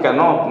plática,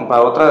 ¿no?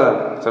 Para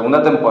otra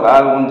segunda temporada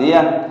algún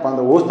día.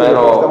 Cuando guste,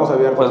 pero estamos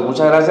abiertos. Pues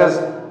muchas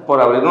gracias por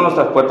abrirnos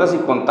nuestras puertas y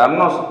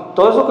contarnos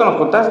todo eso que nos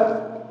contaste.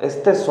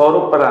 Es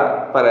tesoro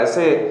para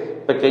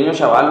ese pequeño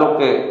chavalo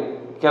que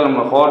a lo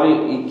mejor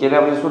y quiere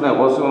abrir su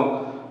negocio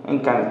en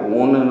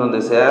Cancún, en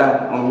donde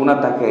sea, alguna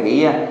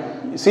taquería.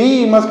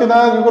 Sí, más que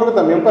nada yo creo que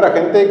también para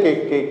gente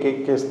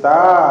que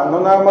está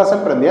no nada más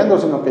emprendiendo,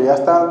 sino que ya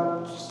está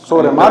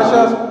sobre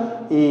marchas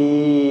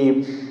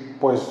y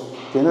pues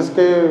tienes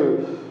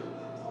que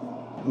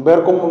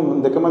ver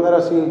de qué manera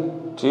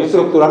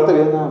estructurarte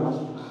bien nada más.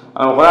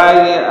 A lo mejor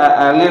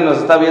alguien nos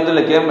está viendo y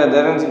le quieren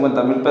vender en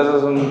 50,000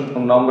 pesos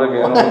un nombre que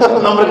ya no funciona.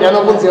 Un nombre que ya no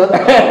funciona.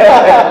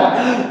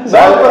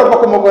 Pero pues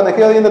como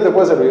conejillo de dientes te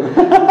puede servir.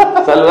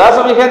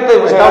 Saludazo mi gente,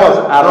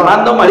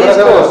 Armando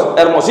Mariscos,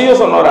 Hermosillo,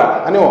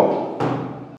 Sonora. Ánimo.